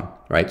now come.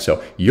 Right?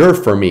 So you're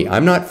for me.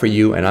 I'm not for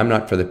you, and I'm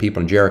not for the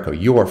people in Jericho.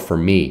 You're for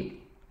me.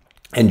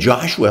 And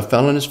Joshua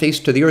fell on his face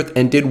to the earth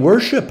and did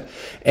worship,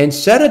 and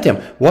said unto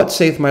him, what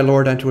saith my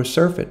Lord unto his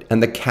servant?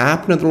 And the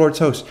captain of the Lord's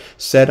host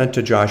said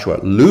unto Joshua,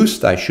 loose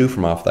thy shoe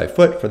from off thy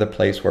foot, for the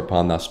place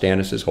whereupon thou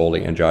standest is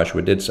holy. And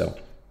Joshua did so.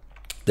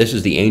 This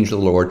is the angel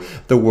of the Lord,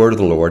 the word of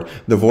the Lord,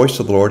 the voice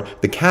of the Lord,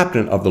 the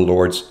captain of the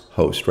Lord's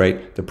host,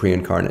 right? The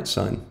pre-incarnate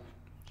Son.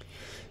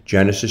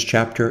 Genesis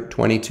chapter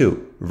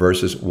 22,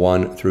 verses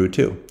 1 through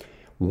 2.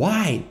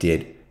 Why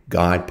did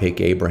God pick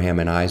Abraham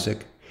and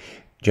Isaac?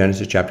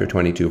 Genesis chapter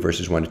 22,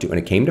 verses 1 to 2. And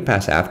it came to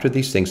pass after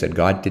these things that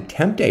God did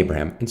tempt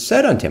Abraham, and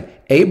said unto him,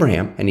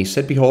 Abraham, and he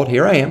said, behold,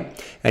 here I am.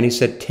 And he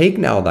said, take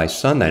now thy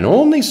son, thine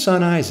only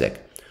son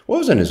Isaac. Well,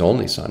 it wasn't his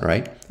only son,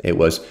 right? It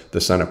was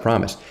the son of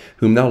promise,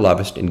 whom thou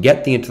lovest, and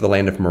get thee into the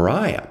land of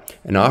Moriah,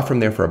 and offer him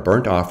there for a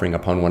burnt offering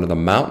upon one of the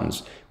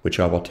mountains, which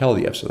I will tell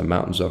thee of, so the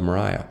mountains of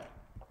Moriah.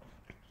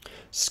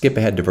 Skip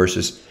ahead to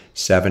verses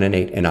 7 and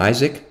 8. And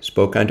Isaac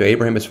spoke unto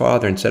Abraham his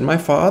father, and said, my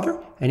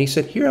father? And he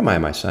said, here am I,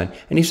 my son.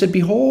 And he said,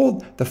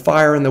 behold the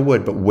fire and the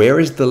wood, but where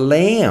is the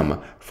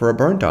lamb for a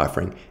burnt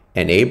offering?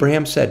 And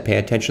Abraham said, pay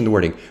attention to the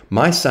wording,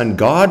 my son,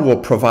 God will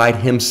provide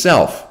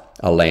himself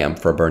a lamb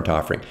for a burnt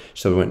offering.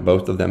 So we went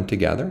both of them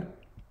together.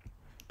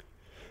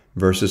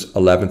 Verses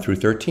 11 through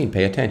 13,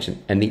 pay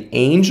attention. And the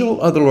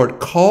angel of the Lord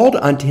called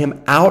unto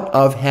him out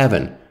of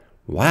heaven.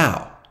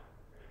 Wow.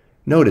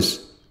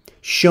 Notice,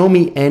 show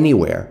me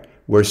anywhere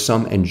where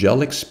some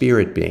angelic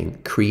spirit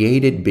being,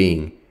 created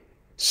being,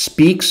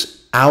 speaks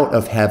out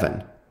of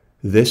heaven.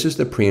 This is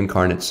the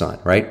pre-incarnate Son,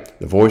 right?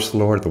 The voice of the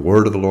Lord, the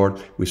word of the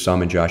Lord. We saw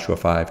him in Joshua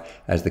 5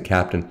 as the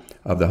captain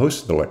of the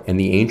host of the Lord. And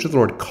the angel of the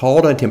Lord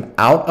called unto him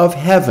out of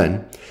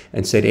heaven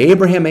and said,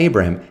 Abraham,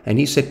 Abraham. And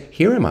he said,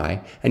 Here am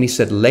I. And he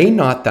said, Lay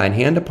not thine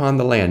hand upon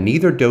the land,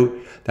 neither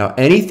do thou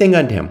anything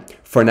unto him.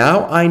 For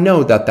now I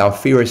know that thou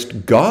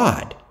fearest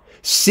God,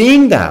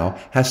 seeing thou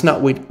hast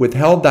not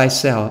withheld thy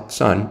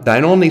son,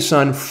 thine only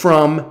son,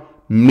 from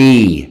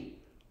me.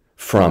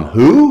 From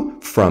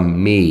who?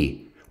 From me.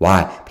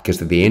 Why? Because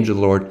the angel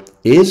of the Lord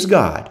is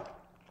God,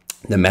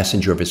 the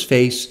messenger of his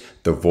face,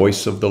 the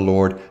voice of the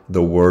Lord,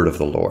 the word of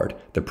the Lord,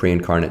 the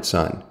pre-incarnate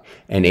Son.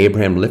 And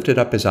Abraham lifted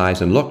up his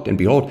eyes and looked, and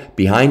behold,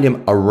 behind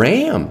him a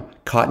ram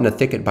caught in a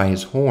thicket by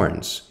his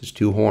horns, his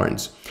two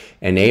horns.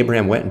 And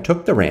Abraham went and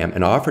took the ram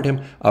and offered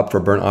him up for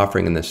burnt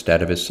offering in the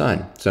stead of his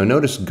son. So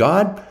notice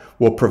God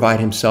will provide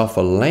himself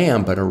a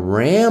lamb, but a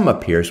ram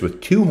appears with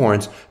two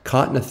horns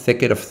caught in a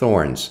thicket of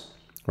thorns,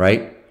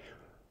 right?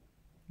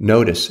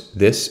 Notice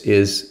this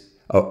is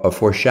a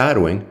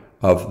foreshadowing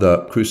of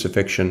the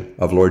crucifixion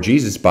of Lord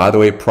Jesus. By the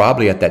way,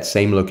 probably at that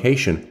same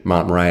location,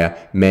 Mount Moriah,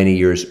 many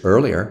years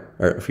earlier,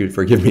 or if you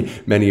forgive me,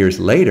 many years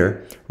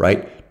later,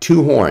 right?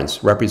 Two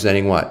horns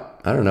representing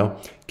what? I don't know.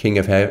 King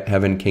of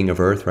heaven, king of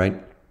earth,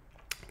 right?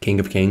 King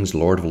of kings,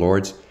 Lord of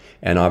lords.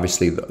 And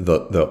obviously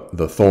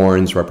the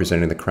thorns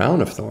representing the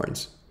crown of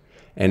thorns.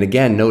 And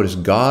again, notice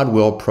God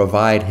will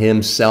provide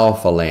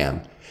himself a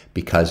lamb,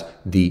 because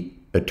the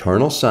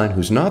eternal Son,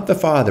 who's not the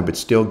Father, but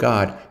still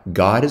God,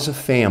 God is a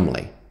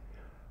family.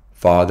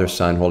 Father,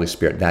 Son, Holy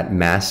Spirit, that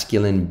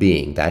masculine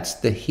being, that's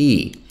the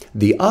he.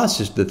 The us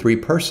is the three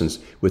persons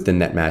within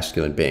that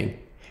masculine being.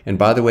 And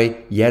by the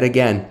way, yet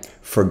again,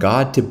 for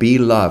God to be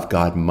love,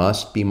 God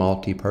must be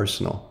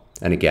multi-personal.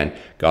 And again,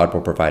 God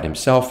will provide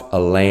himself a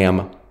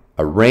lamb.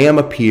 A ram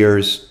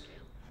appears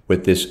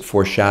with this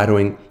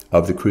foreshadowing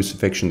of the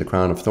crucifixion, the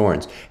crown of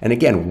thorns. And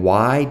again,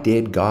 why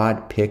did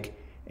God pick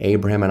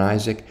Abraham and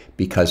Isaac?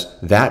 Because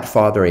that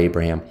father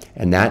Abraham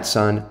and that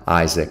son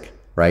Isaac,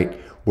 right,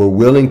 were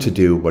willing to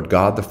do what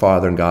God the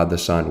Father and God the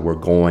Son were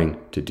going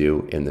to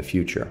do in the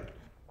future.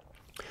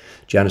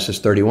 Genesis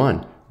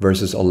 31,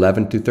 verses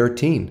 11 to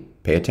 13.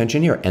 Pay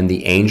attention here. And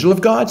the angel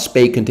of God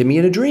spake unto me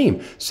in a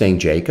dream, saying,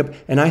 Jacob.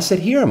 And I said,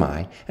 Here am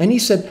I. And he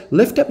said,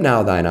 Lift up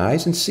now thine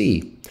eyes and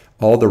see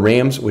all the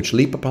rams which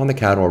leap upon the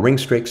cattle,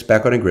 ring-streaked,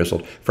 speckled, and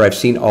grizzled. For I have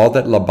seen all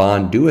that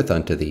Laban doeth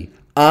unto thee.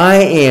 I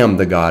am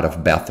the God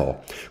of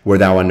Bethel, where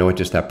thou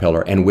anointest that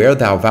pillar, and where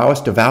thou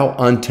vowest to vow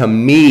unto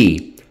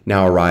me.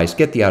 Now arise,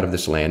 get thee out of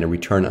this land, and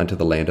return unto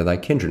the land of thy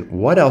kindred.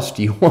 What else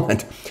do you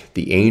want?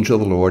 The angel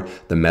of the Lord,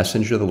 the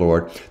messenger of the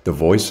Lord, the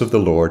voice of the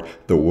Lord,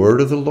 the word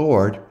of the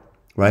Lord,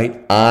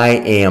 right? I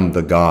am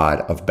the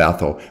God of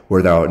Bethel,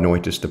 where thou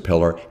anointest the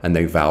pillar, and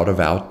they vow to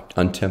vow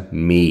unto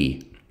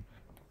me.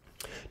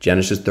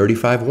 Genesis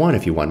 35:1,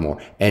 if you want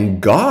more.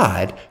 And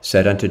God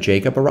said unto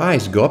Jacob,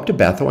 Arise, go up to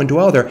Bethel, and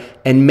dwell there,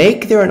 and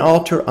make there an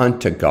altar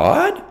unto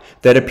God,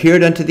 that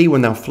appeared unto thee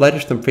when thou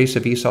fleddest from the face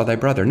of Esau thy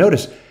brother.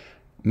 Notice,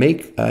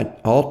 make an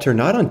altar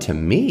not unto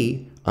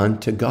me,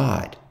 unto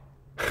God.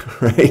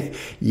 Right?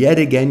 Yet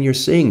again, you're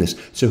seeing this.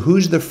 So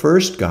who's the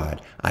first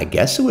God? I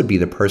guess it would be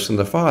the person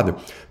of the Father.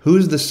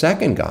 Who's the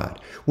second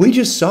God? We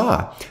just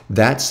saw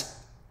that's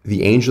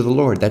the angel of the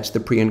Lord. That's the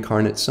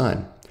pre-incarnate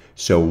Son.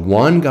 So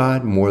one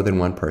God, more than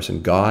one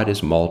person. God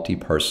is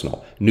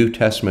multi-personal. New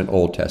Testament,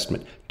 Old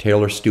Testament.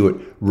 Taylor Stewart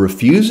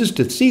refuses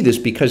to see this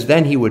because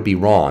then he would be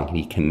wrong.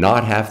 He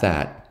cannot have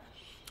that.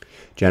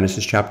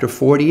 Genesis chapter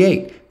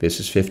 48,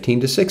 verses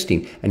 15 to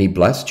 16. And he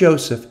blessed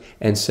Joseph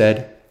and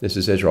said, this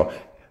is Israel,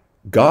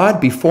 God,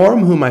 before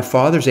whom my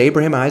fathers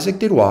Abraham and Isaac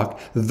did walk,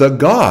 the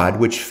God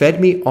which fed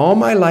me all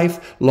my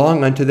life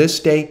long unto this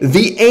day,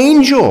 the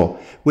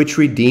angel which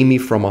redeemed me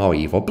from all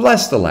evil.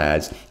 Bless the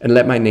lads, and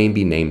let my name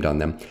be named on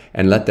them,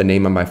 and let the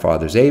name of my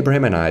fathers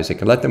Abraham and Isaac,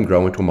 and let them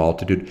grow into a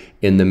multitude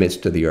in the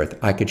midst of the earth.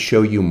 I could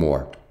show you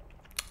more.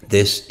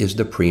 This is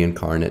the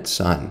pre-incarnate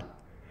Son.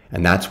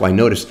 And that's why,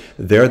 notice,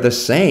 they're the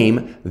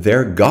same.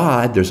 They're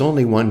God. There's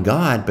only one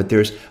God, but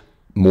there's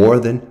more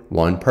than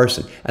one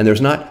person. And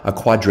there's not a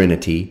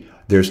quadrinity.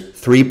 There's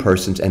three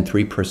persons and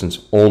three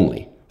persons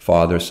only.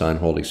 Father, Son,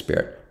 Holy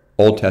Spirit.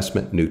 Old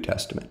Testament, New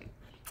Testament.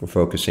 We're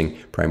focusing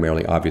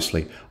primarily,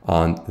 obviously,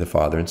 on the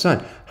Father and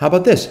Son. How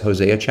about this?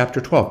 Hosea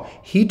chapter 12.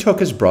 He took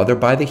his brother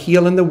by the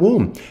heel in the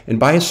womb, and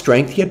by his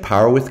strength he had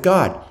power with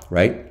God,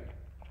 right?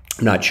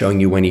 I'm not showing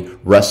you when he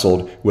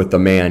wrestled with the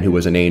man who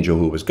was an angel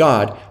who was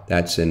God.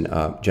 That's in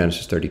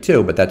Genesis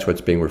 32, but that's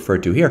what's being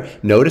referred to here.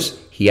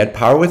 Notice, he had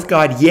power with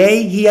God.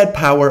 Yea, he had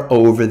power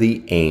over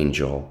the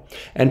angel.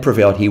 And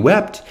prevailed, he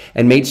wept,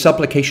 and made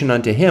supplication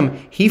unto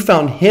him. He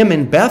found him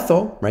in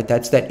Bethel, right?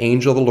 That's that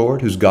angel of the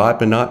Lord, who's God,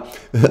 but not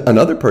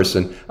another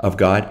person of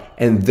God.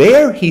 And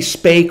there he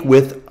spake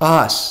with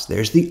us.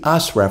 There's the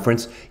us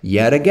reference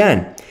yet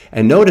again.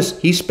 And notice,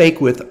 he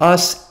spake with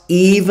us,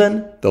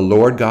 even the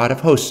Lord God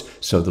of hosts.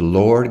 So the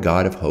Lord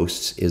God of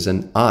hosts is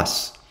an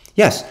us.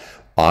 Yes,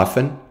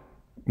 often,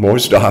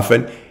 most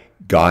often,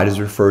 God is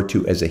referred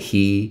to as a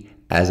he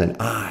as an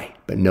I.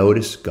 But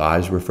notice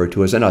God is referred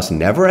to as an us,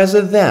 never as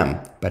a them,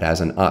 but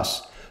as an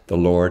us. The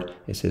Lord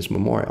is his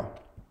memorial.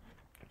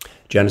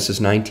 Genesis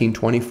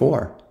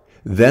 19:24.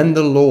 Then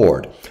the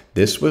Lord,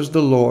 this was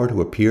the Lord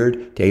who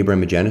appeared to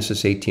Abram in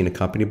Genesis 18,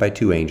 accompanied by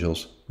two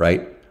angels,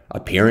 right?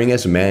 Appearing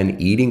as men,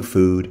 eating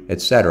food,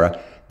 etc.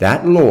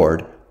 That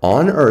Lord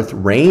on earth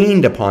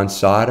rained upon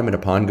Sodom and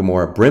upon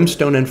Gomorrah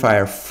brimstone and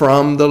fire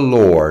from the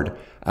Lord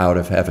out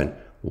of heaven.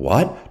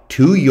 What?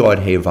 Two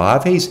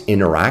Yod-He-Vav-He's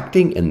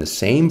interacting in the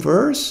same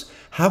verse?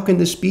 How can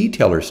this be,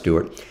 Taylor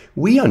Stewart?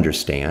 We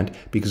understand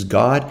because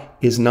God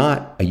is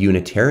not a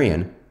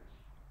Unitarian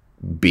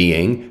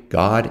being.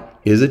 God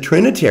is a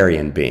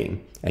Trinitarian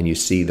being. And you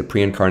see the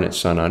pre-incarnate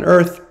Son on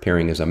earth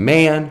appearing as a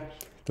man,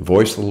 the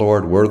voice of the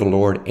Lord, word of the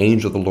Lord,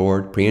 angel of the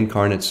Lord,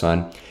 pre-incarnate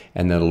Son,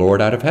 and the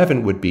Lord out of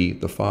heaven would be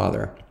the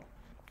Father.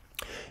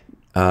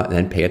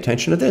 Then pay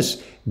attention to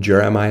this.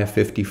 Jeremiah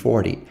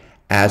 50:40.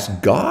 As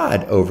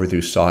God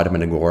overthrew Sodom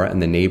and Gomorrah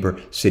and the neighbor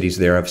cities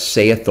thereof,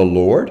 saith the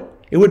Lord.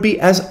 It would be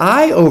as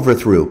I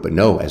overthrew, but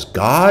no, as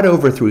God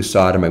overthrew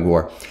Sodom and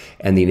Gomorrah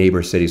and the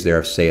neighbor cities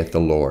thereof, saith the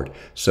Lord.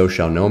 So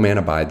shall no man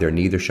abide there,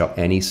 neither shall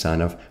any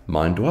son of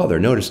man dwell there.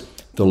 Notice,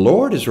 the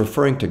Lord is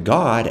referring to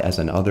God as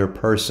another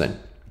person.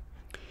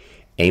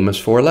 Amos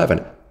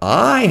 4:11.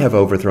 I have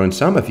overthrown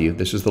some of you.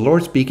 This is the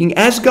Lord speaking,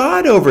 as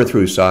God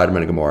overthrew Sodom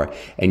and Gomorrah,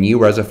 and you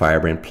were as a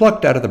firebrand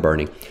plucked out of the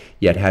burning.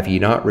 Yet have ye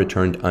not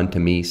returned unto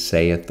me,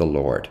 saith the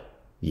Lord.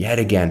 Yet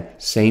again,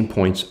 same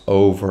points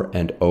over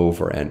and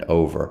over and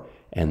over.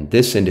 And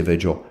this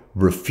individual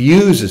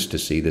refuses to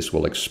see this.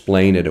 Will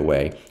explain it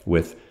away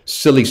with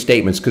silly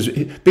statements, because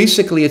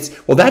basically it's,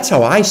 well, that's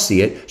how I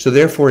see it, so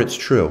therefore it's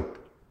true.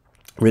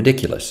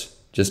 Ridiculous.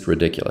 Just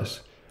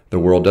ridiculous. The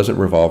world doesn't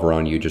revolve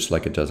around you just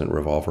like it doesn't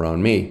revolve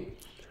around me.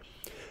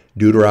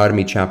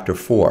 Deuteronomy chapter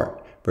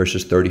 4,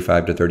 verses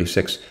 35 to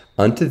 36.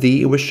 Unto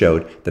thee it was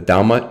showed that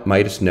thou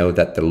mightest know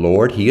that the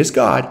Lord, he is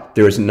God.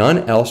 There is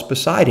none else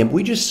beside him.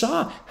 We just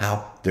saw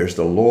how there's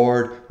the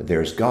Lord,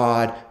 there's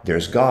God,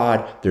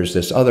 there's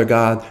this other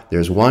God,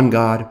 there's one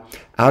God.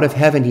 Out of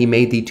heaven he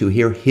made thee to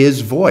hear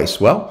his voice.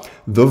 Well,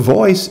 the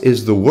voice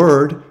is the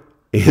word,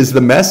 is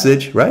the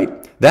message, right?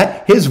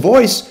 That his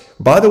voice,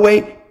 by the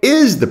way,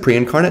 is the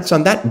pre-incarnate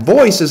Son. That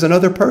voice is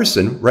another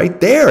person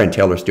right there, and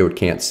Taylor Stewart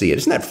can't see it.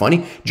 Isn't that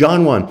funny?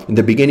 John 1, in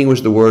the beginning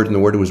was the Word, and the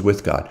Word was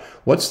with God.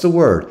 What's the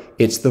Word?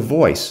 It's the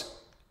voice.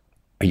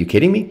 Are you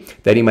kidding me?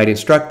 That he might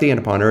instruct thee, and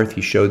upon earth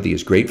he showed thee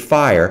his great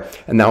fire,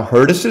 and thou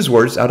heardest his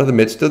words out of the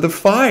midst of the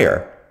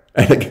fire.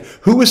 And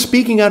who was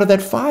speaking out of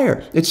that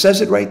fire? It says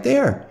it right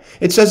there.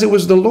 It says it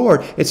was the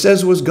Lord. It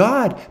says it was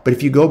God. But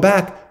if you go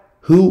back,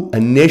 who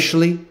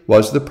initially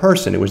was the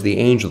person? It was the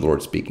angel of the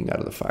Lord speaking out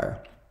of the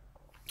fire.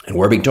 And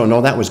we're being told,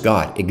 no, that was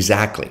God.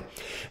 Exactly.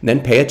 And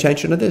then pay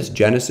attention to this.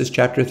 Genesis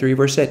chapter 3,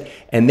 verse 8.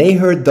 And they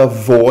heard the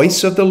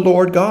voice of the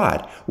Lord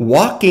God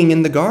walking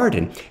in the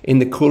garden in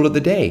the cool of the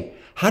day.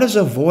 How does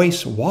a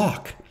voice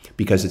walk?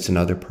 Because it's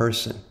another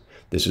person.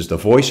 This is the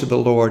voice of the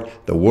Lord,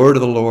 the word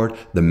of the Lord,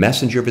 the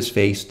messenger of his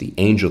face, the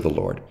angel of the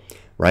Lord,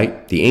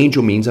 right? The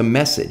angel means a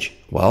message.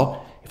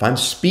 Well, if I'm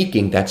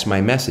speaking, that's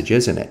my message,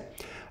 isn't it?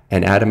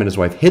 And Adam and his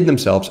wife hid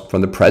themselves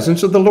from the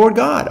presence of the Lord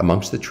God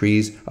amongst the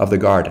trees of the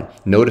garden.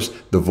 Notice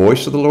the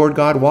voice of the Lord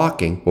God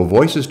walking. Well,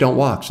 voices don't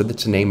walk, so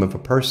that's the name of a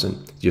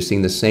person. You're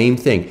seeing the same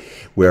thing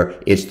where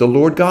it's the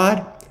Lord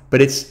God,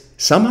 but it's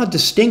somehow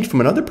distinct from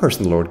another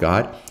person, the Lord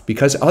God,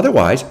 because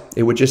otherwise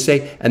it would just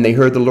say, and they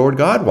heard the Lord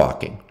God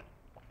walking.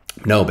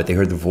 No, but they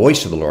heard the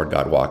voice of the Lord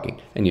God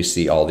walking. And you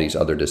see all these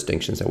other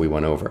distinctions that we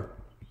went over.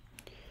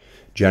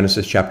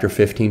 Genesis chapter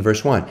 15,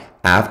 verse 1.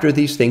 After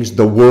these things,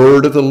 the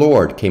word of the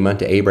Lord came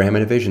unto Abraham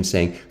in a vision,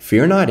 saying,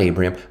 Fear not,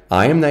 Abraham,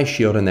 I am thy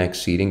shield and thy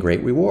exceeding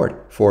great reward.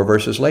 4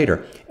 verses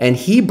later. And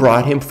he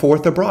brought him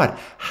forth abroad.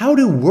 How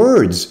do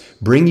words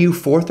bring you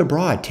forth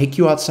abroad, take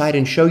you outside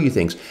and show you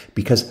things?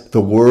 Because the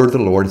word of the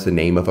Lord is the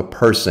name of a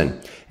person.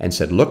 And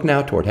said, Look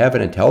now toward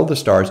heaven and tell the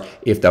stars,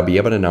 if thou be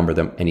able to number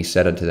them. And he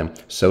said unto them,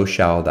 So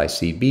shall thy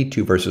seed be.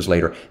 2 verses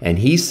later. And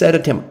he said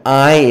unto him,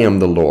 I am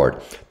the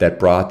Lord that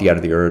brought thee out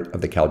of the earth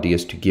of the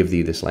Chaldeans to give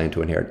thee this land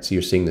to inherit. So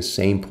you're seeing the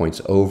same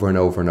points over and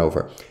over and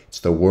over. It's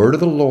the word of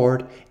the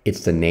Lord.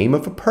 It's the name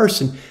of a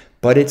person,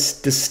 but it's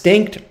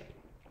distinct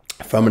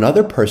from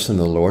another person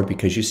of the Lord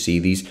because you see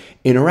these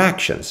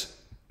interactions.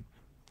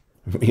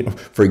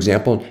 For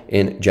example,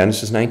 in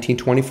Genesis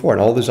 19:24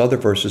 and all those other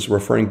verses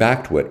referring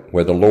back to it,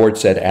 where the Lord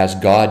said, as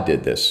God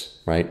did this,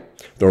 right?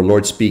 The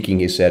Lord speaking,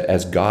 he said,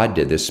 as God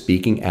did this,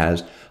 speaking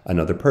as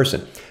another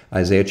person.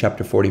 Isaiah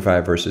chapter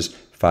 45, verses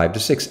 5 to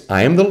 6.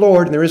 I am the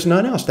Lord, and there is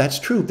none else. That's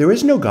true. There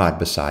is no God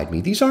beside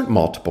me. These aren't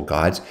multiple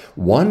gods.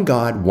 One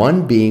God,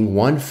 one being,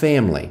 one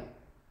family.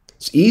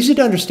 It's easy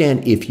to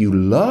understand if you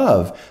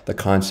love the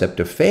concept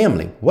of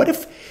family. What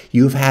if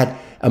you've had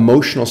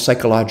emotional,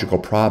 psychological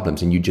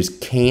problems and you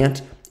just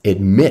can't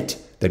admit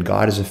that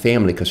God is a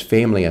family because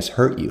family has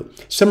hurt you?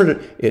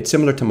 It's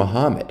similar to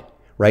Muhammad,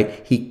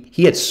 right?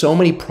 He had so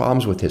many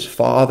problems with his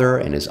father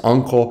and his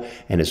uncle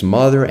and his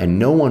mother, and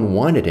no one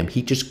wanted him.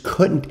 He just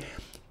couldn't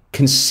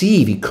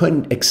conceive, he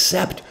couldn't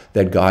accept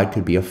that God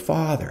could be a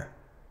father.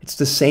 It's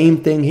the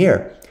same thing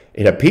here.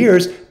 It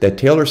appears that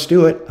Taylor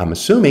Stewart, I'm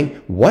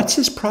assuming, what's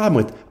his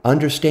problem with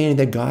understanding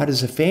that God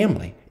is a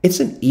family? It's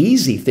an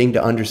easy thing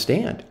to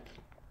understand.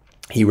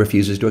 He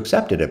refuses to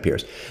accept it, it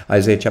appears.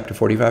 Isaiah chapter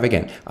 45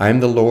 again. I am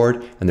the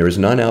Lord, and there is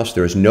none else.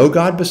 There is no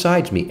God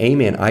besides me.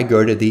 Amen. I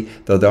girded thee,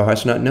 though thou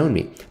hast not known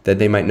me, that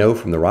they might know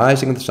from the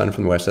rising of the sun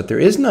from the west that there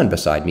is none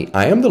beside me.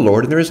 I am the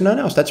Lord, and there is none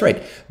else. That's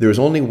right. There is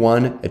only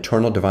one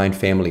eternal divine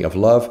family of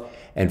love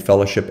and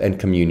fellowship and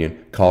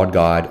communion called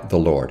God the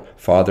Lord.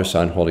 Father,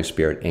 Son, Holy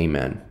Spirit.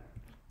 Amen.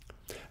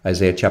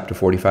 Isaiah chapter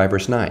 45,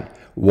 verse 9.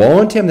 Woe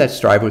unto him that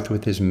striveth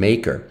with his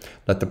maker.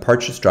 Let the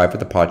parchment strive with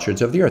the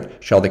potsherds of the earth.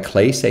 Shall the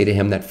clay say to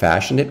him that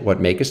fashioned it,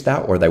 what makest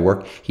thou? Or thy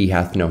work, he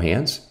hath no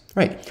hands?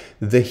 Right.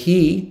 The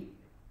he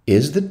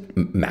is the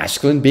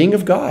masculine being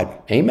of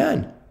God.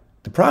 Amen.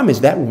 The problem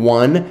is that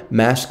one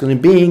masculine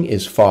being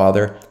is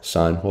Father,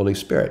 Son, Holy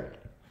Spirit.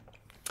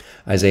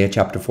 Isaiah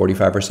chapter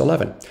 45, verse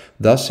 11.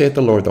 Thus saith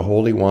the Lord, the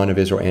Holy One of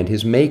Israel, and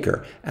his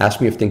Maker.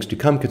 Ask me of things to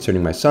come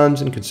concerning my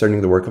sons and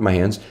concerning the work of my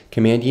hands.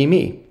 Command ye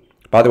me.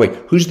 By the way,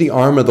 who's the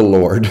arm of the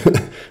Lord?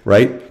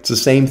 Right? It's the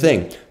same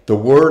thing. The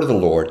word of the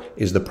Lord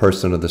is the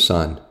person of the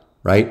Son.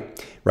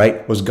 Right?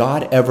 Right? Was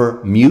God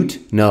ever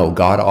mute? No,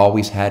 God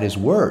always had his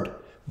word.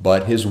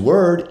 But his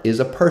word is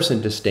a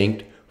person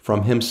distinct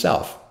from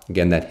himself.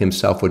 Again, that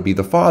himself would be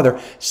the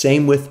Father.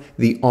 Same with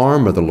the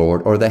arm of the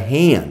Lord, or the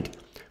hand.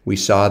 We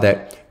saw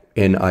that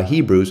in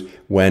Hebrews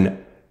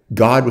when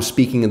God was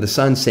speaking of the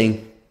Son,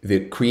 saying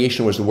the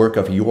creation was the work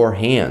of your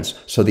hands.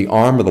 So the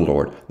arm of the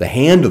Lord, the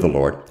hand of the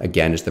Lord,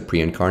 again, is the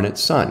pre-incarnate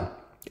Son.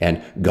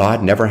 And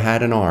God never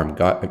had an arm.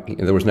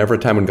 There was never a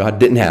time when God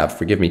didn't have,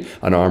 forgive me,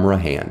 an arm or a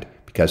hand,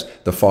 because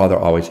the Father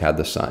always had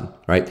the Son,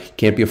 right? You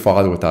can't be a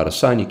father without a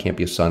son. You can't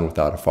be a son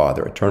without a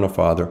father. Eternal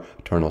Father,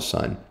 eternal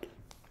Son.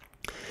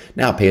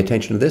 Now, pay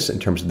attention to this in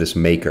terms of this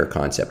maker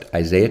concept.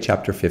 Isaiah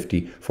chapter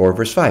 54,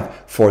 verse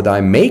 5. For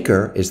thy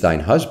maker is thine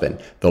husband.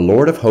 The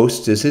Lord of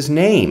hosts is his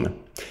name.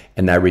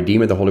 And thy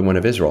Redeemer, the Holy One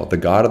of Israel. The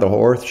God of the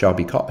whole earth shall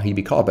he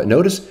be called. But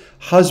notice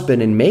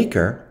husband and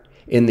maker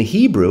in the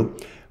Hebrew,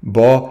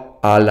 bo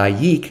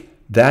alayik.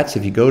 That's,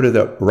 if you go to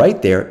the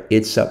right there,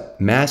 it's a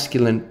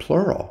masculine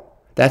plural.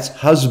 That's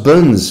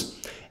husbands.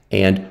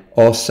 And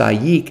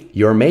osayik,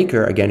 your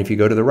maker, again, if you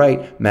go to the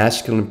right,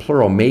 masculine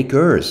plural,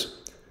 makers.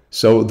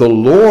 So the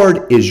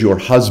Lord is your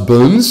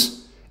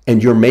husbands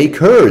and your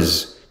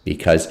makers,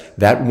 because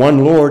that one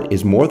Lord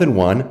is more than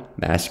one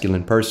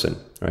masculine person,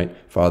 right?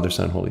 Father,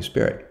 Son, Holy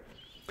Spirit.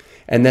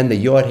 And then the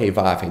Yod, He,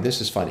 Vav, He. This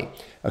is funny.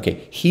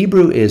 Okay,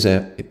 Hebrew is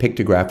a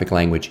pictographic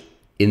language.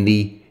 In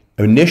the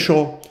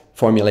initial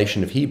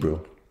formulation of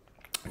Hebrew,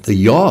 the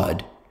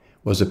Yod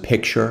was a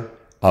picture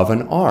of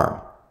an arm,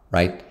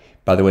 right?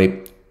 By the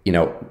way, you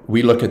know,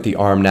 we look at the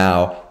arm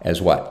now as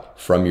what?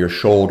 From your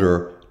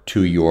shoulder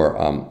to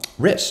your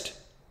wrist.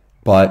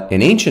 But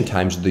in ancient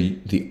times,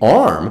 the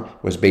arm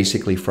was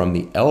basically from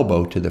the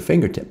elbow to the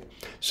fingertip.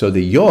 So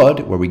the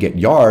yod, where we get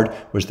yard,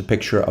 was the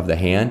picture of the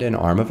hand and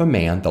arm of a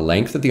man. The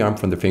length of the arm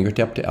from the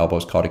fingertip to elbow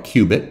is called a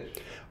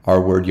cubit.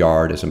 Our word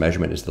yard as a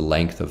measurement is the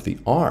length of the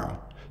arm.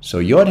 So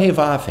yod he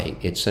vav he,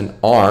 it's an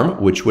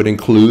arm, which would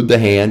include the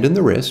hand and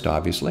the wrist,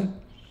 obviously.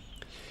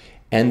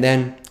 And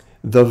then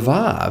the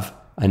vav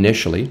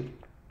initially,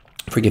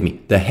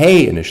 the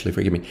hay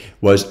initially,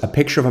 was a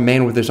picture of a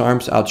man with his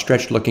arms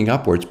outstretched looking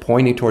upwards,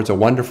 pointing towards a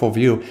wonderful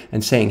view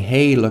and saying,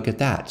 hey, look at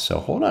that. So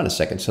hold on a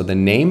second. So the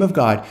name of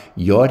God,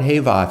 Yod He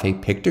Vav He,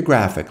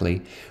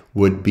 pictographically,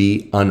 would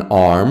be an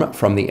arm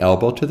from the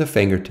elbow to the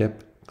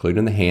fingertip,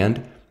 including the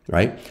hand,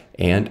 right?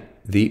 And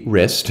the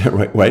wrist,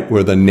 right,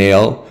 where the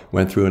nail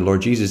went through in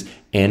Lord Jesus.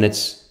 And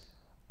it's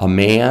a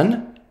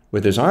man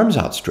with his arms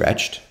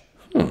outstretched.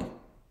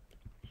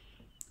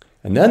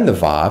 And then the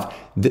Vav.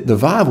 The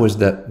Vav was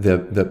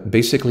the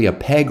basically a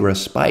peg or a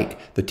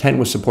spike. The tent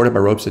was supported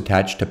by ropes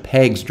attached to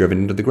pegs driven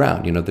into the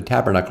ground, you know, the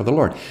tabernacle of the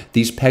Lord.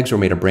 These pegs were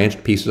made of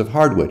branched pieces of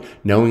hardwood.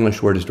 No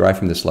English word is derived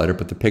from this letter,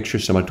 but the picture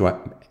is similar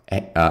to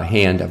a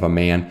hand of a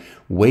man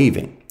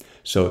waving.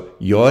 So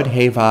Yod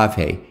He Vav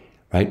He,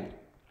 right?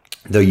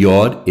 The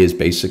Yod is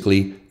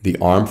basically the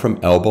arm from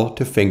elbow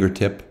to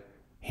fingertip,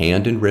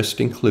 hand and wrist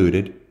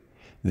included.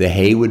 The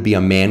He would be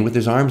a man with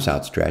his arms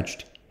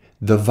outstretched.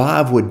 The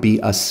Vav would be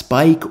a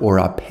spike or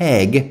a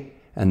peg,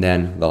 and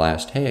then the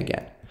last He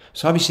again.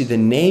 So obviously the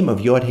name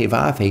of Yod He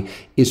Vav He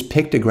is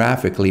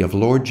pictographically of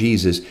Lord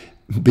Jesus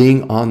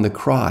being on the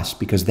cross,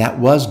 because that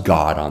was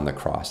God on the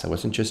cross. That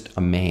wasn't just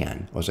a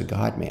man. It was a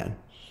God-man.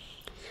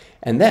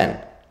 And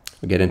then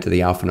we get into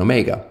the Alpha and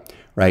Omega,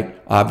 right?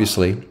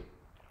 Obviously,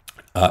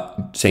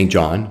 St.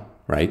 John,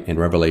 right, in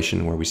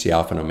Revelation, where we see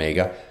Alpha and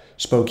Omega,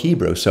 spoke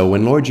Hebrew. So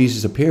when Lord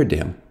Jesus appeared to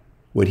him,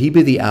 would he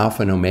be the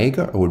Alpha and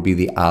Omega, or would be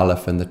the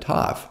Aleph and the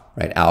Tav?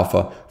 Right?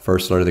 Alpha,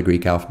 first letter of the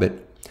Greek alphabet.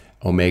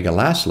 Omega,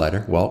 last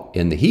letter. Well,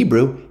 in the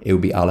Hebrew, it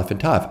would be Aleph and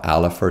Tav.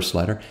 Aleph, first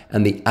letter.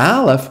 And the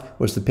Aleph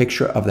was the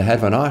picture of the head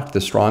of an ox, the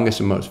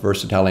strongest and most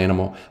versatile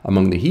animal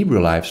among the Hebrew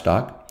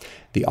livestock.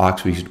 The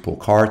ox was used to pull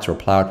carts or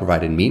plow. It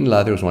provided meat and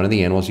leather. It was one of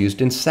the animals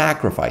used in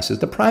sacrifices,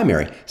 the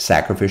primary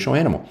sacrificial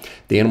animal.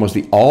 The animal is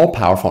the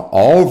all-powerful,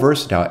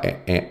 all-versatile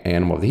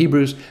animal of the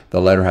Hebrews.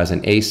 The letter has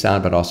an A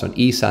sound, but also an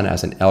E sound,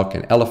 as an elk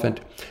and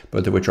elephant,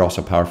 both of which are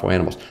also powerful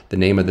animals. The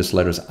name of this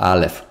letter is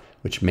Aleph,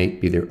 which may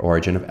be the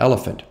origin of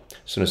elephant.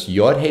 So notice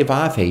Yod He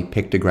Vav He,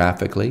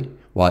 pictographically,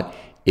 what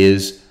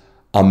is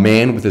a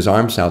man with his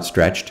arms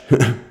outstretched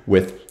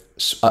with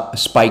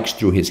spikes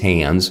through his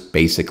hands,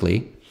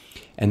 basically.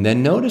 And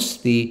then notice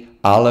the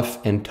Aleph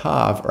and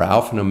Tav, or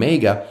Alpha and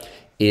Omega,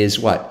 is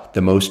what?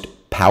 The most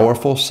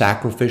powerful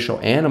sacrificial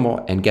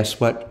animal. And guess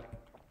what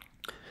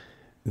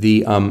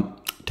the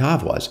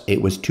Tav was?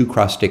 It was 2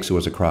 cross sticks. It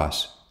was a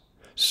cross.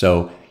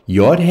 So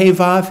Yod He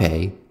Vav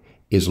He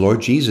is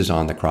Lord Jesus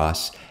on the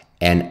cross,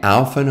 and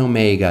Alpha and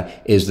Omega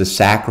is the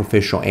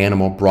sacrificial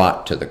animal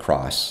brought to the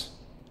cross.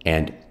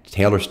 And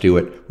Taylor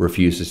Stewart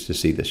refuses to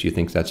see this. You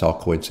think that's all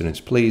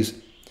coincidence, please?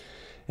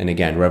 And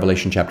again,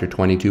 Revelation chapter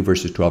 22,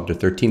 verses 12 to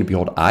 13.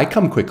 Behold, I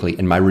come quickly,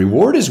 and my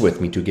reward is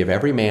with me to give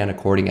every man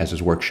according as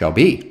his work shall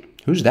be.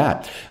 Who's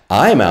that?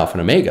 I am Alpha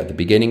and Omega, the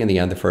beginning and the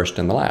end, the first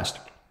and the last.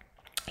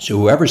 So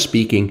whoever's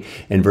speaking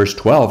in verse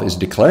 12 is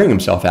declaring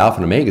himself Alpha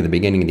and Omega, the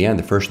beginning and the end,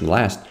 the first and the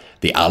last.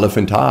 The Aleph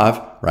and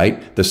Tav,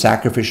 right? The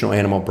sacrificial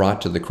animal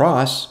brought to the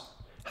cross.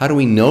 How do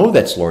we know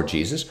that's Lord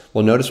Jesus?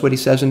 Well, notice what he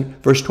says in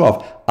verse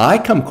 12. I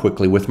come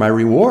quickly with my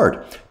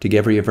reward to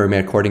give every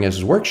man according as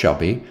his work shall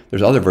be.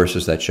 There's other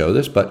verses that show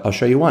this, but I'll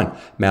show you one.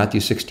 Matthew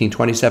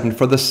 16:27.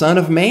 For the Son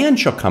of Man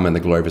shall come in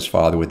the glory of his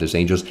Father with his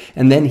angels,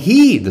 and then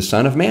he, the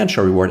Son of Man,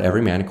 shall reward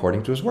every man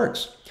according to his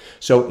works.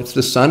 So it's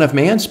the Son of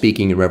Man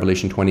speaking in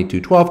Revelation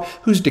 22:12,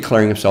 who's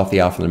declaring himself the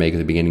Alpha and Omega,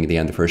 the beginning and the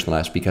end, the first and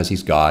last, because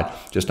he's God,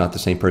 just not the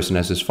same person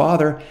as his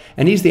Father.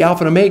 And he's the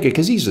Alpha and Omega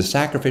because he's the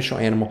sacrificial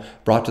animal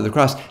brought to the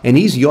cross. And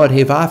he's Yod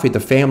He Vav He, the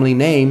family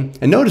name.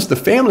 And notice the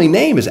family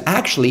name is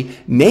actually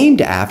named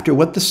after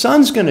what the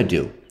Son's going to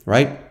do,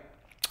 right?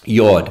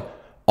 Yod,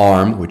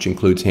 arm, which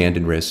includes hand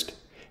and wrist.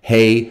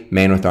 He,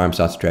 man with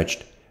arms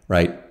outstretched,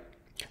 right?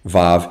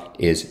 Vav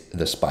is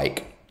the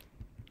spike.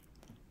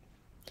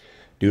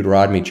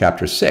 Deuteronomy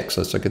chapter 6,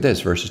 let's look at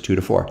this, verses 2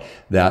 to 4.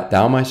 That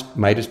thou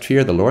mightest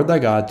fear the Lord thy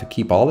God to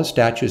keep all his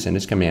statutes and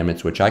his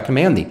commandments, which I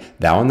command thee,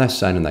 thou and thy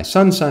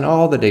son's son,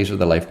 all the days of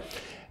thy life,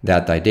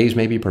 that thy days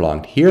may be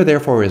prolonged. Hear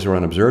therefore, Israel,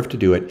 and observe to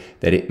do it,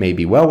 that it may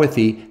be well with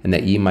thee, and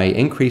that ye may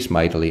increase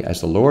mightily,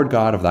 as the Lord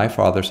God of thy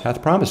fathers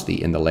hath promised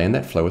thee, in the land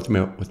that floweth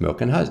with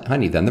milk and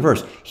honey. Then the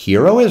verse,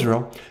 Hear, O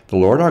Israel, the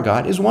Lord our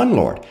God is one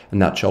Lord,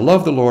 and thou shalt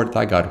love the Lord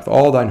thy God with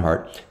all thine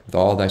heart, with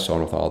all thy soul,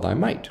 and with all thy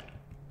might.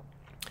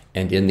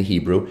 And in the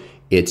Hebrew,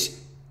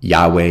 it's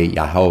Yahweh,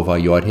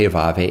 Yahovah, Yod He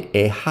Vav He,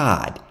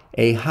 Ehad,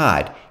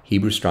 Ehad.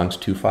 Hebrew Strong's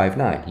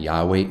 259.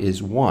 Yahweh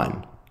is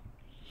one.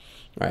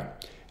 Right.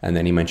 And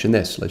then he mentioned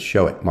this. Let's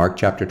show it. Mark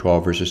chapter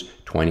 12, verses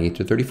 28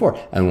 to 34.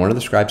 And one of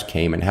the scribes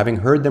came, and having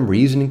heard them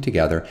reasoning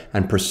together,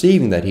 and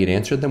perceiving that he had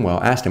answered them well,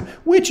 asked him,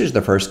 Which is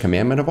the first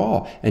commandment of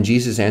all? And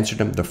Jesus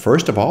answered him, The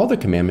first of all the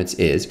commandments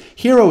is,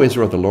 Hear, O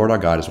Israel, the Lord our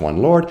God is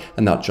one Lord,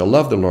 and thou shalt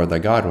love the Lord thy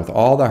God with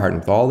all thy heart,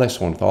 and with all thy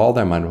soul, and with all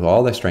thy mind, with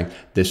all thy strength.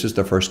 This is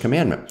the first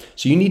commandment.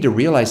 So you need to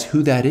realize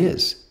who that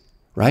is,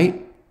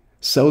 right?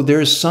 So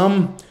there's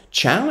some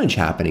challenge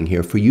happening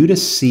here for you to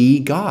see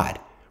God,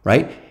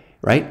 right?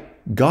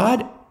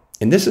 God.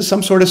 And this is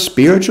some sort of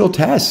spiritual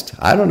test.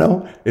 I don't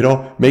know.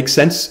 It'll make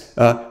sense,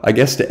 I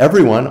guess, to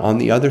everyone on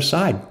the other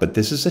side. But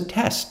this is a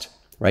test,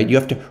 right? You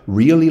have to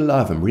really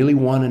love him, really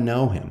want to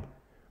know him,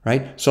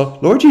 right? So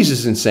Lord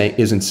Jesus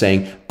isn't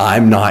saying,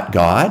 I'm not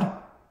God.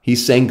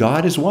 He's saying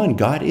God is one.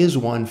 God is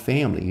one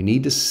family. You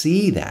need to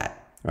see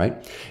that,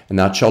 right? And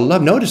thou shalt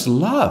love. Notice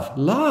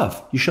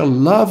love. You shall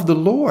love the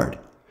Lord,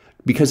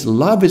 because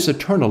love is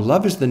eternal.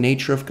 Love is the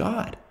nature of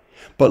God.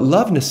 But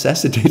love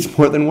necessitates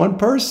more than one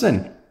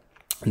person.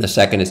 And the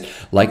second is,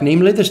 like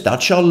namely this, thou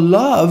shalt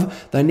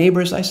love thy neighbor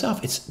as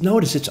thyself.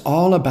 Notice it's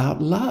all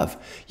about love.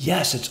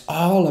 Yes, it's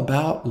all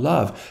about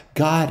love.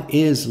 God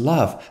is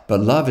love, but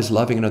love is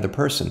loving another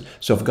person.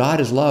 So if God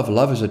is love,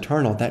 love is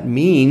eternal, that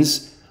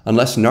means,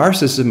 unless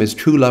narcissism is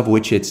true love,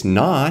 which it's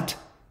not,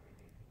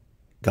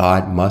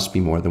 God must be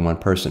more than one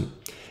person.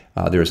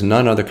 There is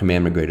none other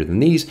commandment greater than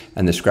these.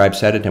 And the scribe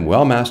said unto him,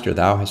 Well, master,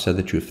 thou hast said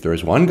the truth. There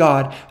is one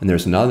God, and there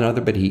is none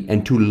other but he.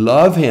 And to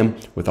love him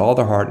with all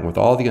the heart, and with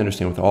all the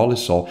understanding, with all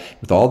his soul,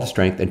 with all the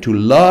strength, and to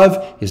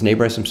love his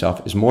neighbor as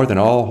himself is more than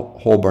all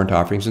whole burnt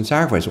offerings and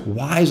sacrifices.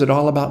 Why is it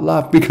all about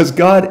love? Because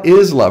God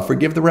is love.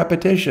 Forgive the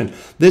repetition.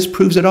 This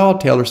proves it all,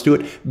 Taylor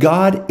Stewart.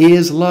 God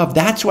is love.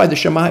 That's why the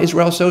Shema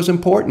Israel is so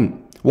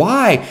important.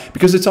 Why?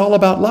 Because it's all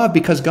about love,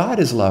 because God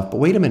is love. But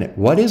wait a minute.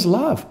 What is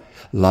love?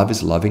 Love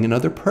is loving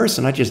another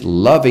person, not just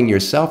loving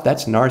yourself.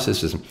 That's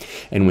narcissism.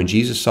 And when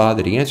Jesus saw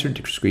that he answered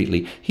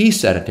discreetly, he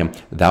said unto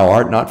him, Thou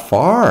art not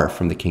far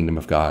from the kingdom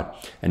of God.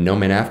 And no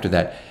man after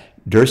that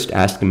durst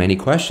ask him any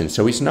questions.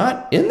 So he's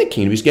not in the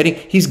kingdom. He's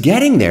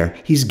getting there.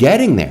 He's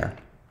getting there.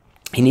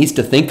 He needs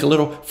to think a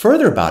little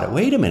further about it.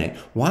 Wait a minute.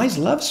 Why is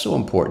love so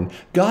important?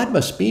 God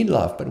must be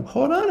love. But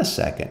hold on a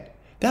second.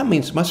 That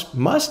means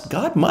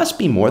God must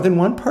be more than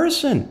one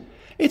person.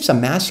 It's a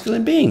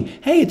masculine being.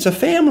 Hey, it's a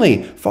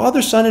family.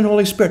 Father, Son, and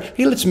Holy Spirit.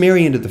 Hey, let's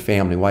marry into the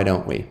family. Why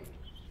don't we?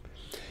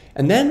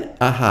 And then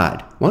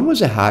ahad. When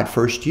was ahad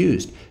first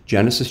used?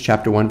 Genesis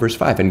chapter 1, verse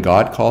 5. And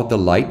God called the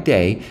light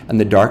day, and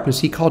the darkness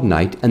he called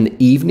night, and the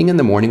evening and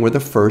the morning were the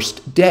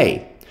first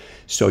day.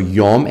 So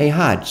yom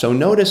ehad. So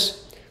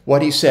notice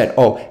what he said.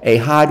 Oh,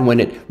 ehad, when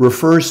it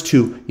refers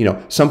to,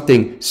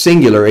 something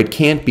singular, it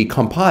can't be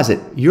composite.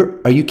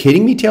 Are you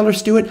kidding me, Taylor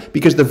Stewart?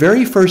 Because the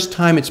very first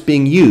time it's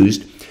being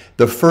used,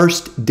 the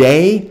first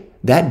day,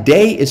 that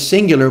day is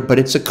singular, but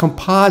it's a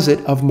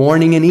composite of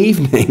morning and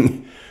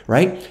evening,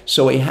 right?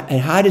 So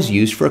ehad is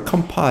used for a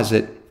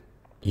composite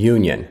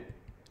union.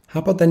 How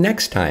about the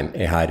next time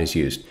ehad is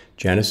used?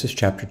 Genesis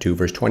chapter 2,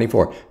 verse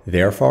 24.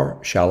 Therefore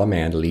shall a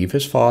man leave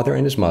his father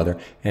and his mother,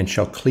 and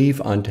shall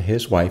cleave unto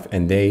his wife,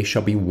 and they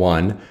shall be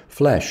one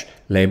flesh.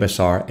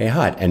 Lebasar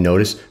ehad. And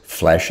notice,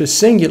 flesh is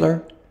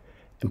singular,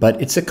 but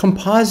it's a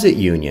composite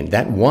union.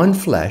 That one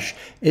flesh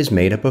is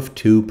made up of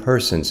two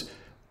persons,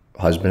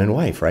 husband and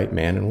wife, right?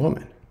 Man and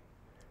woman.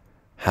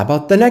 How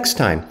about the next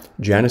time?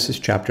 Genesis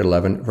chapter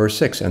 11, verse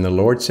 6. And the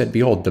Lord said,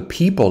 behold, the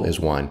people is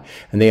one,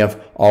 and they have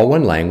all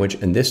one language,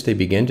 and this they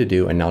begin to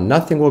do, and now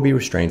nothing will be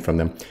restrained from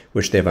them,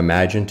 which they have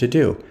imagined to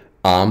do.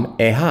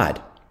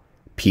 Ehad.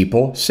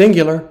 People,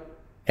 singular.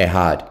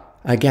 Ehad.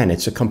 Again,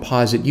 it's a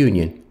composite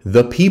union.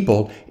 The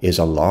people is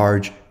a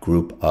large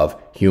group of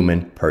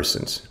human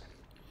persons.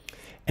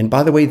 And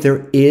by the way,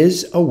 there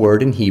is a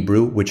word in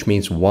Hebrew which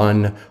means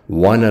one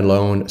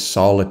alone,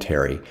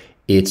 solitary.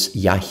 It's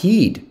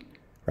Yahid.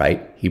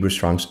 Right? Hebrew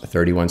Strong's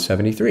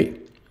 3173.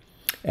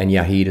 And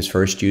Yahid is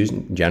first used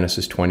in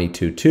Genesis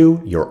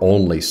 22:2, your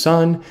only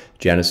son.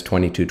 Genesis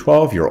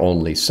 22:12, your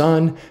only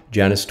son.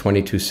 Genesis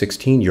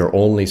 22:16, your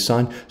only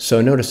son. So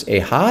notice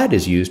ehad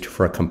is used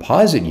for a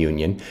composite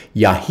union.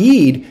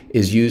 Yahid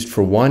is used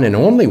for one and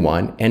only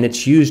one, and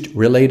it's used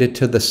related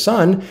to the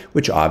son,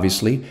 which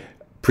obviously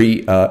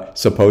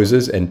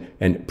presupposes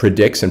and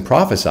predicts and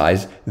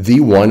prophesies the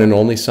one and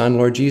only Son,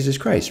 Lord Jesus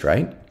Christ,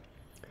 right?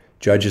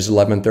 Judges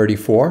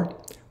 11:34.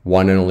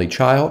 One and only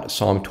child.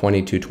 Psalm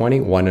 22:20,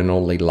 one and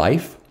only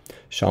life.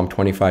 Psalm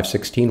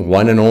 25:16,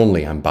 one and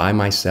only. I'm by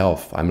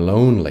myself. I'm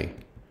lonely.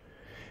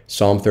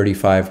 Psalm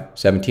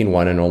 35:17,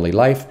 one and only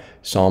life.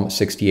 Psalm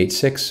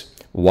 68:6,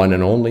 one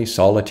and only,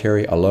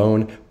 solitary,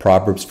 alone.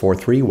 Proverbs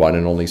 4:3, one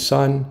and only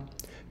son.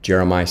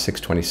 Jeremiah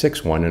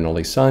 6:26, one and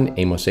only son.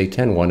 Amos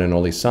 8:10, one and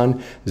only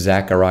son.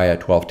 Zechariah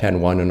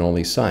 12:10, one and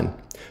only son.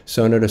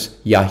 So notice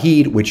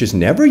Yahid, which is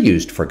never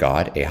used for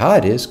God.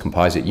 Ehad is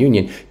composite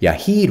union.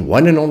 Yahid,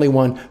 one and only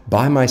one,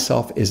 by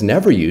myself, is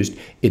never used.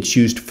 It's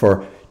used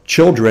for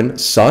children,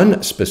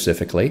 son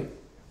specifically.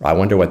 I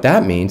wonder what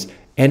that means.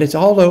 And it's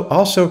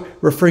also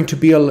referring to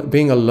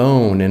being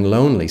alone and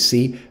lonely.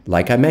 See,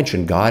 like I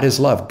mentioned, God is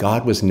love.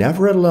 God was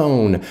never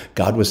alone.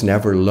 God was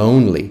never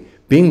lonely.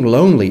 Being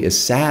lonely is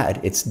sad.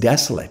 It's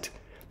desolate.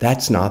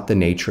 That's not the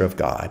nature of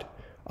God,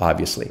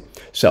 obviously.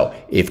 So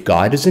if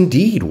God is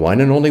indeed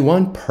one and only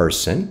one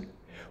person,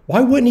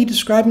 why wouldn't he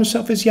describe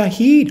himself as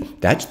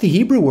Yahid? That's the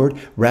Hebrew word,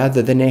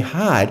 rather than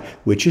Ehad,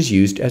 which is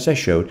used, as I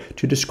showed,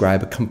 to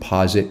describe a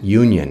composite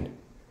union.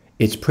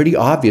 It's pretty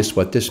obvious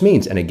what this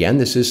means. And again,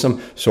 this is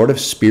some sort of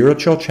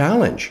spiritual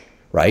challenge,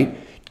 right?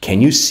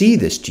 Can you see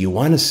this? Do you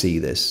want to see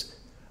this?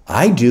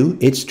 I do.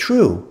 It's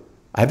true.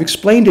 I've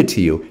explained it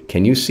to you.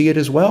 Can you see it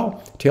as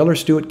well? Taylor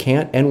Stewart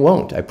can't and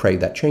won't. I pray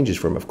that changes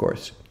for him, of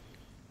course.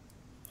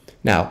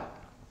 Now,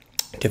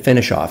 to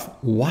finish off,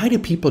 why do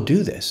people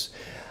do this?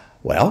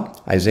 Well,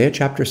 Isaiah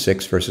chapter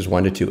 6, verses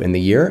 1 to 2. In the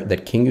year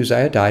that King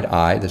Uzziah died,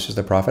 I, this is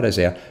the prophet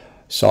Isaiah,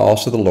 saw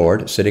also the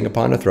Lord sitting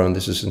upon a throne.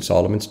 This is in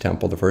Solomon's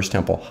temple, the first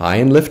temple, high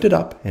and lifted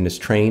up, and his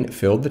train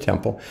filled the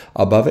temple.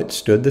 Above it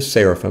stood the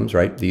seraphims,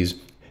 right, these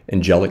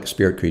angelic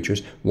spirit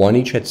creatures. One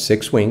each had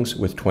 6 wings.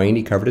 With twain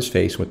he covered his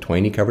face, with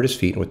twain he covered his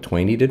feet, and with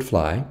twain he did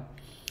fly.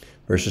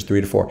 Verses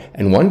 3 to 4.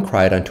 And one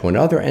cried unto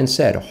another and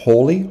said,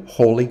 Holy,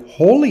 holy,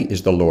 holy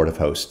is the Lord of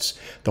hosts.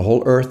 The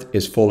whole earth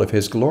is full of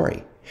his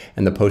glory.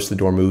 And the post of the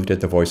door moved at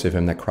the voice of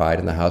him that cried,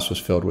 and the house was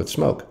filled with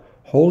smoke.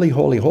 Holy,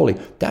 holy, holy.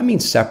 That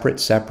means separate,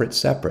 separate,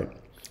 separate.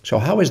 So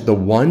how is the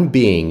one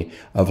being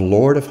of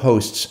Lord of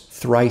hosts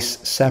thrice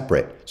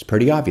separate? It's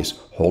pretty obvious.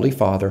 Holy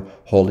Father,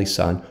 Holy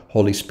Son,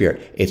 Holy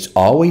Spirit. It's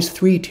always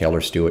 3,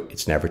 Taylor Stewart.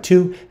 It's never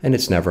 2, and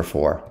it's never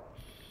 4.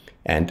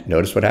 And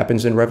notice what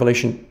happens in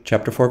Revelation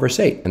chapter 4, verse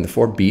 8. And the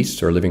 4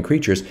 beasts, or living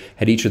creatures,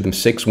 had each of them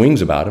 6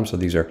 wings about them. So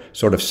these are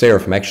sort of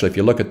seraphim. Actually, if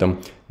you look at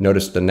them,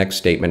 notice the next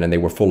statement, and they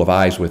were full of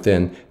eyes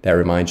within. That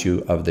reminds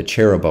you of the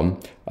cherubim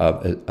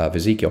of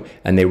Ezekiel.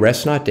 And they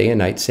rest not day and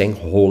night, saying,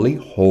 Holy,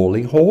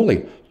 holy,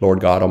 holy,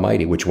 Lord God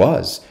Almighty, which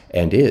was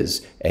and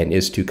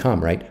is to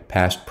come, right?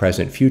 Past,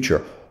 present,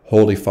 future.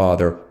 Holy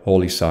Father,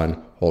 Holy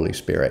Son, Holy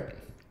Spirit.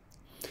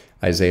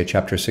 Isaiah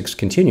chapter 6,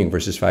 continuing,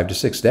 verses 5 to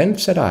 6. Then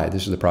said I,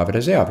 this is the prophet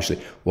Isaiah,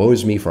 obviously, Woe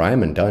is me, for I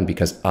am undone,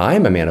 because I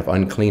am a man of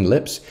unclean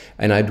lips,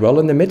 and I dwell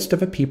in the midst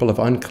of a people of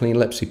unclean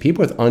lips. See,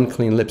 people with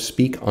unclean lips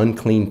speak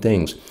unclean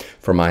things.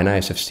 For mine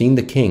eyes have seen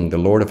the King, the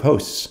Lord of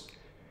hosts.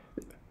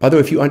 By the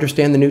way, if you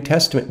understand the New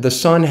Testament, the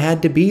Son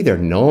had to be there.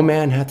 No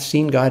man hath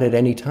seen God at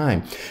any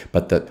time,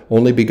 but the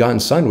only begotten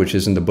Son, which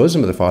is in the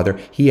bosom of the Father,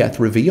 he hath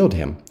revealed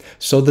him.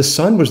 So the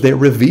Son was there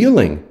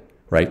revealing,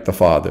 right, the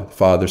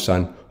Father,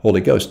 Son,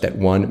 Holy Ghost, that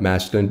one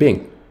masculine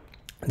being.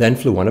 Then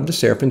flew one of the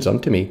seraphims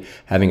unto me,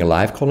 having a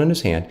live coal in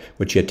his hand,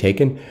 which he had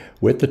taken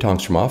with the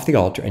tongs from off the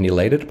altar, and he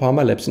laid it upon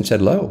my lips and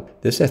said, Lo,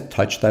 this hath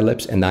touched thy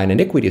lips, and thine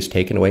iniquity is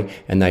taken away,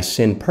 and thy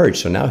sin purged.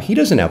 So now he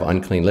doesn't have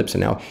unclean lips,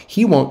 and now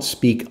he won't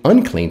speak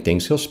unclean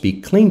things, he'll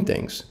speak clean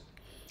things.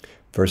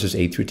 Verses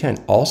 8 through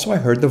 10. Also I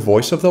heard the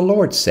voice of the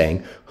Lord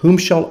saying, Whom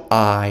shall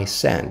I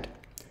send?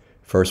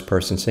 First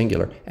person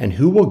singular. And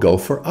who will go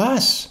for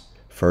us?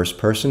 First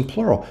person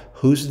plural.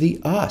 Who's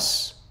the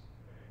us?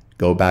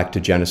 Go back to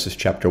Genesis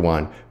chapter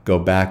 1. Go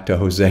back to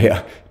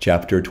Hosea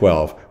chapter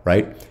 12,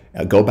 right?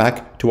 Go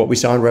back to what we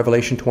saw in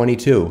Revelation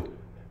 22.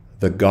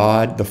 The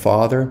God, the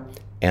Father,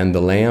 and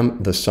the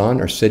Lamb, the Son,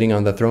 are sitting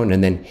on the throne,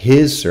 and then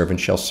his servant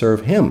shall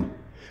serve him.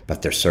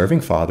 But they're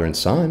serving Father and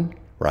Son,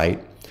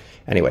 right?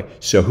 Anyway,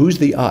 so who's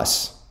the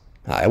us?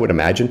 I would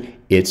imagine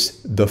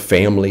it's the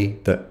family,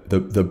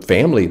 the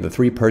family, the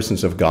three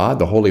persons of God,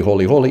 the holy,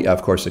 holy, holy.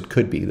 Of course, it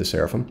could be the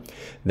seraphim.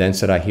 Then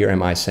said I, Here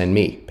am I, send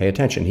me. Pay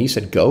attention. He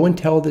said, Go and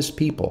tell this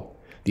people.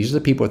 These are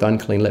the people with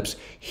unclean lips.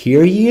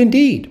 Hear ye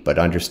indeed, but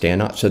understand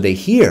not. So they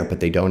hear, but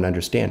they don't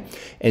understand.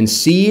 And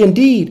see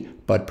indeed,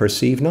 but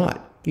perceive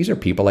not. These are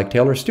people like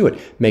Taylor Stewart.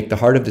 Make the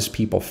heart of this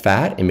people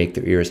fat and make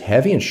their ears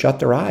heavy and shut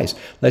their eyes,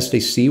 lest they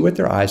see with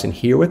their eyes and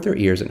hear with their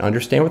ears and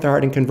understand with their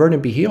heart and convert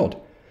and be healed.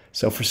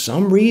 So for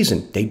some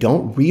reason, they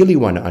don't really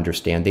want to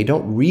understand. They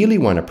don't really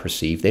want to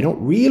perceive. They don't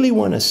really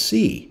want to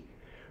see,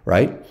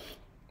 right?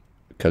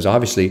 Because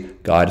obviously,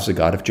 God is a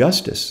God of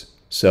justice.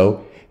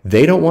 So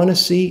they don't want to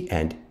see,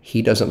 and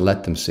he doesn't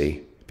let them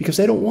see because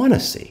they don't want to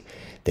see.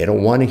 They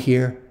don't want to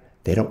hear.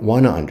 They don't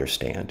want to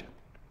understand.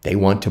 They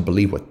want to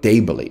believe what they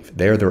believe.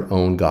 They're their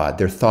own God.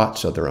 Their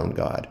thoughts are their own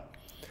God.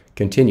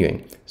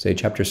 Continuing, say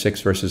chapter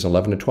 6, verses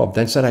 11 to 12.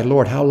 Then said I,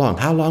 Lord, how long?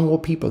 How long will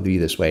people be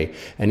this way?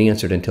 And he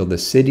answered, Until the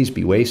cities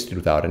be wasted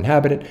without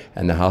inhabitant,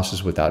 and the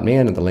houses without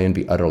man, and the land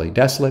be utterly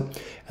desolate.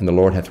 And the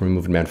Lord hath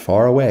removed men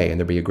far away, and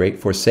there be a great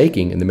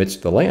forsaking in the midst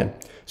of the land.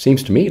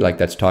 Seems to me like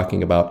that's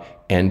talking about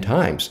end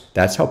times.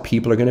 That's how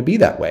people are going to be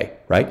that way,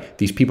 right?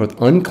 These people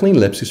with unclean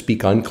lips who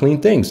speak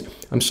unclean things.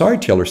 I'm sorry,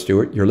 Taylor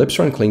Stewart, your lips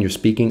are unclean. You're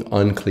speaking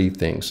unclean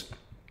things.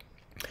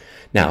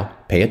 Now,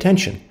 pay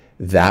attention.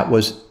 That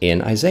was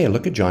in Isaiah.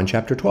 Look at John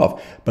chapter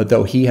 12. But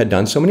though he had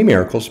done so many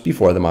miracles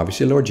before them,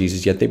 obviously Lord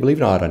Jesus, yet they believed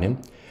not on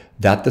him,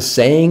 that the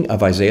saying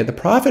of Isaiah the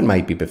prophet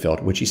might be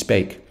fulfilled, which he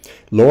spake.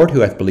 Lord,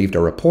 who hath believed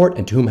our report,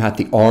 and to whom hath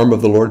the arm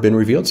of the Lord been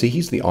revealed? See,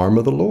 he's the arm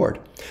of the Lord.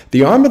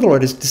 The arm of the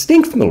Lord is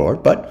distinct from the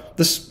Lord, but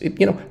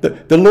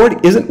the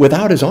Lord isn't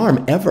without his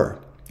arm ever,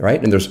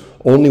 right? And there's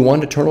only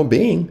one eternal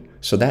being.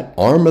 So that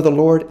arm of the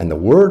Lord and the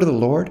word of the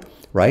Lord,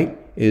 right,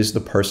 is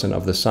the person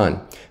of the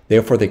Son.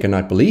 Therefore, they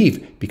cannot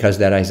believe, because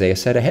that Isaiah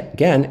said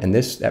again, and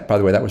by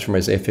the way, that was from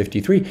Isaiah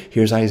 53.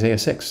 Here's Isaiah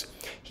 6.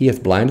 He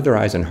hath blinded their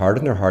eyes and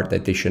hardened their heart,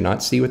 that they should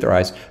not see with their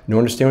eyes, nor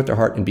understand with their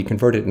heart, and be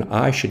converted, and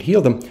I should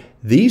heal them.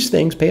 These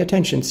things, pay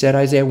attention, said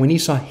Isaiah, when he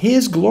saw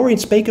his glory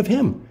and spake of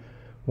him.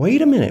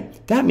 Wait a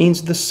minute. That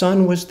means the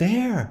Son was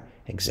there.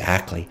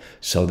 Exactly.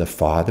 So the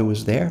Father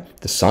was there.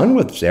 The Son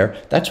was there.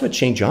 That's what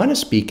St. John is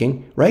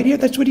speaking right here.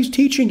 That's what he's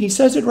teaching. He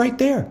says it right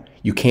there.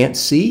 You can't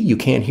see, you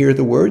can't hear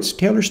the words,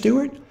 Taylor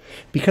Stewart,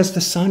 because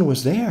the Son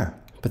was there.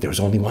 But there was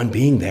only one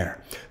being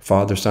there.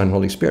 Father, Son,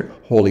 Holy Spirit.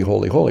 Holy,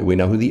 holy, holy. We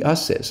know who the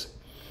us is.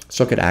 Let's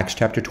look at Acts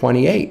chapter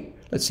 28.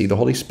 Let's see the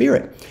Holy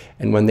Spirit.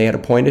 And when they had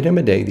appointed him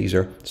a day, these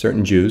are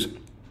certain Jews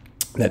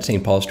that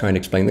St. Paul is trying to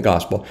explain the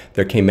gospel,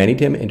 there came many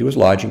to him into his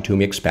lodging, to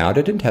whom he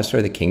expounded and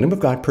testified the kingdom of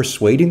God,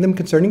 persuading them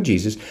concerning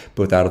Jesus,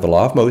 both out of the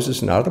law of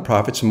Moses and out of the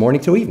prophets, from morning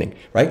till evening,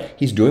 right?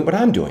 He's doing what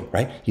I'm doing,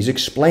 right? He's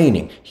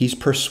explaining, he's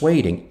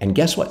persuading. And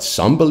guess what?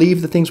 Some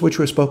believed the things which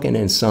were spoken,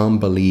 and some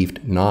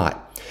believed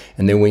not.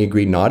 And then we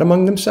agreed not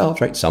among themselves,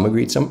 right? Some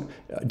agreed, some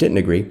didn't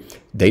agree.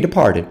 They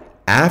departed.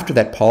 After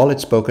that, Paul had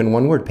spoken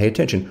one word. Pay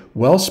attention.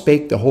 Well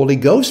spake the Holy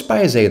Ghost by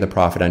Isaiah the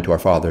prophet unto our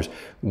fathers.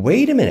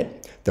 Wait a minute.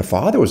 The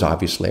Father was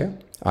obviously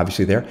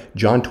there.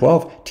 John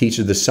 12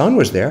 teaches the Son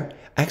was there.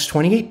 Acts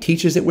 28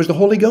 teaches it was the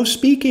Holy Ghost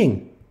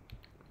speaking.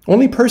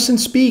 Only person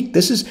speak.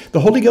 This is the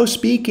Holy Ghost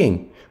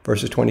speaking.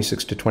 Verses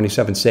 26 to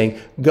 27 saying,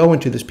 Go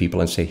unto this people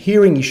and say,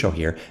 Hearing ye shall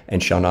hear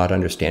and shall not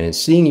understand, and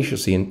seeing ye shall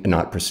see and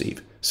not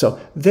perceive. So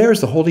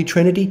there's the Holy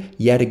Trinity.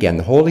 Yet again,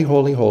 the holy,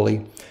 holy,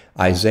 holy.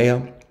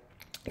 Isaiah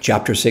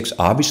chapter 6,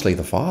 obviously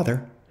the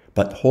Father.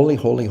 But holy,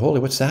 holy,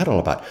 holy, what's that all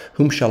about?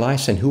 Whom shall I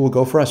send? Who will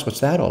go for us? What's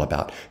that all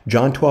about?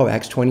 John 12,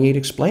 Acts 28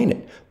 explain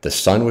it. The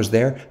Son was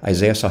there.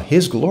 Isaiah saw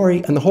his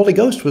glory, and the Holy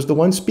Ghost was the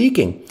one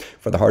speaking.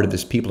 For the heart of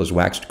this people is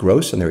waxed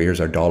gross, and their ears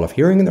are dull of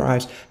hearing, and their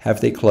eyes have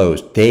they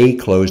closed. They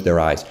closed their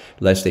eyes,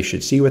 lest they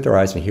should see with their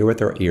eyes and hear with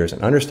their ears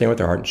and understand with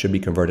their heart and should be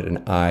converted,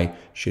 and I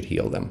should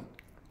heal them.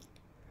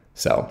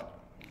 So,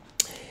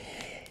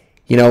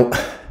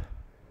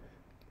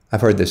 I've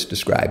heard this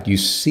described. You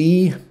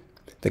see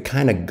the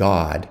kind of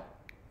God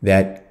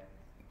that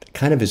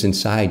kind of is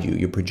inside you.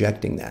 You're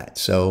projecting that.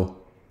 So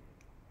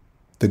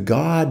the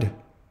God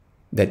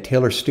that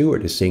Taylor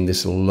Stewart is seeing,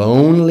 this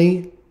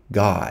lonely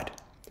God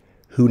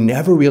who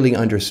never really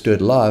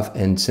understood love,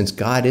 and since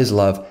God is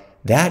love,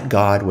 that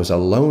God was a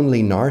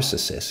lonely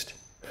narcissist.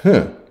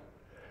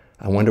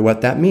 I wonder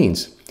what that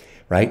means,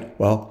 right?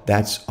 Well,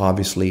 that's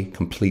obviously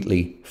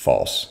completely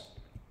false.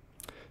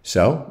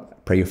 So, I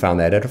pray you found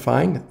that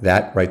edifying.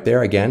 That right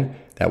there, again,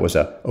 that was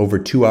a over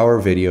 2-hour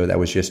video. That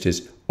was just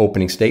his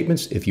opening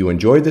statements. If you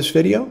enjoyed this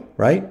video,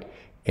 right,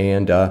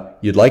 and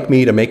you'd like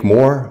me to make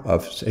more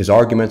of his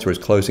arguments or his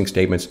closing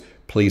statements,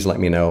 please let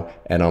me know,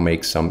 and I'll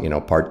make some,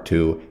 part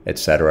 2,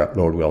 etc.,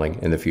 Lord willing,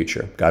 in the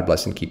future. God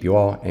bless and keep you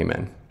all.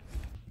 Amen.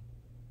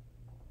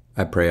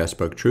 I pray I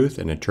spoke truth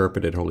and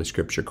interpreted Holy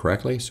Scripture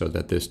correctly so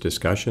that this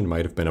discussion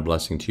might have been a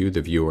blessing to you,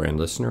 the viewer and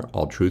listener.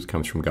 All truth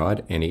comes from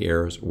God. Any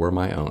errors were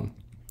my own.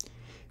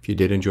 If you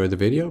did enjoy the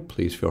video,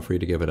 please feel free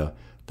to give it a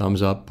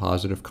thumbs up,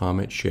 positive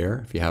comment,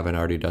 share. If you haven't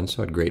already done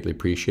so, I'd greatly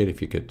appreciate it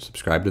if you could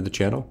subscribe to the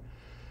channel.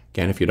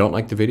 Again, if you don't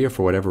like the video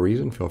for whatever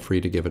reason, feel free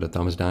to give it a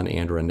thumbs down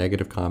and or a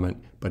negative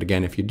comment. But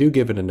again, if you do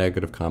give it a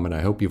negative comment, I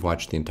hope you've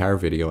watched the entire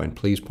video, and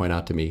please point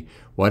out to me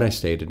what I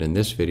stated in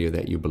this video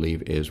that you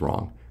believe is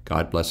wrong.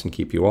 God bless and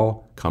keep you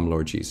all. Come,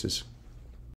 Lord Jesus.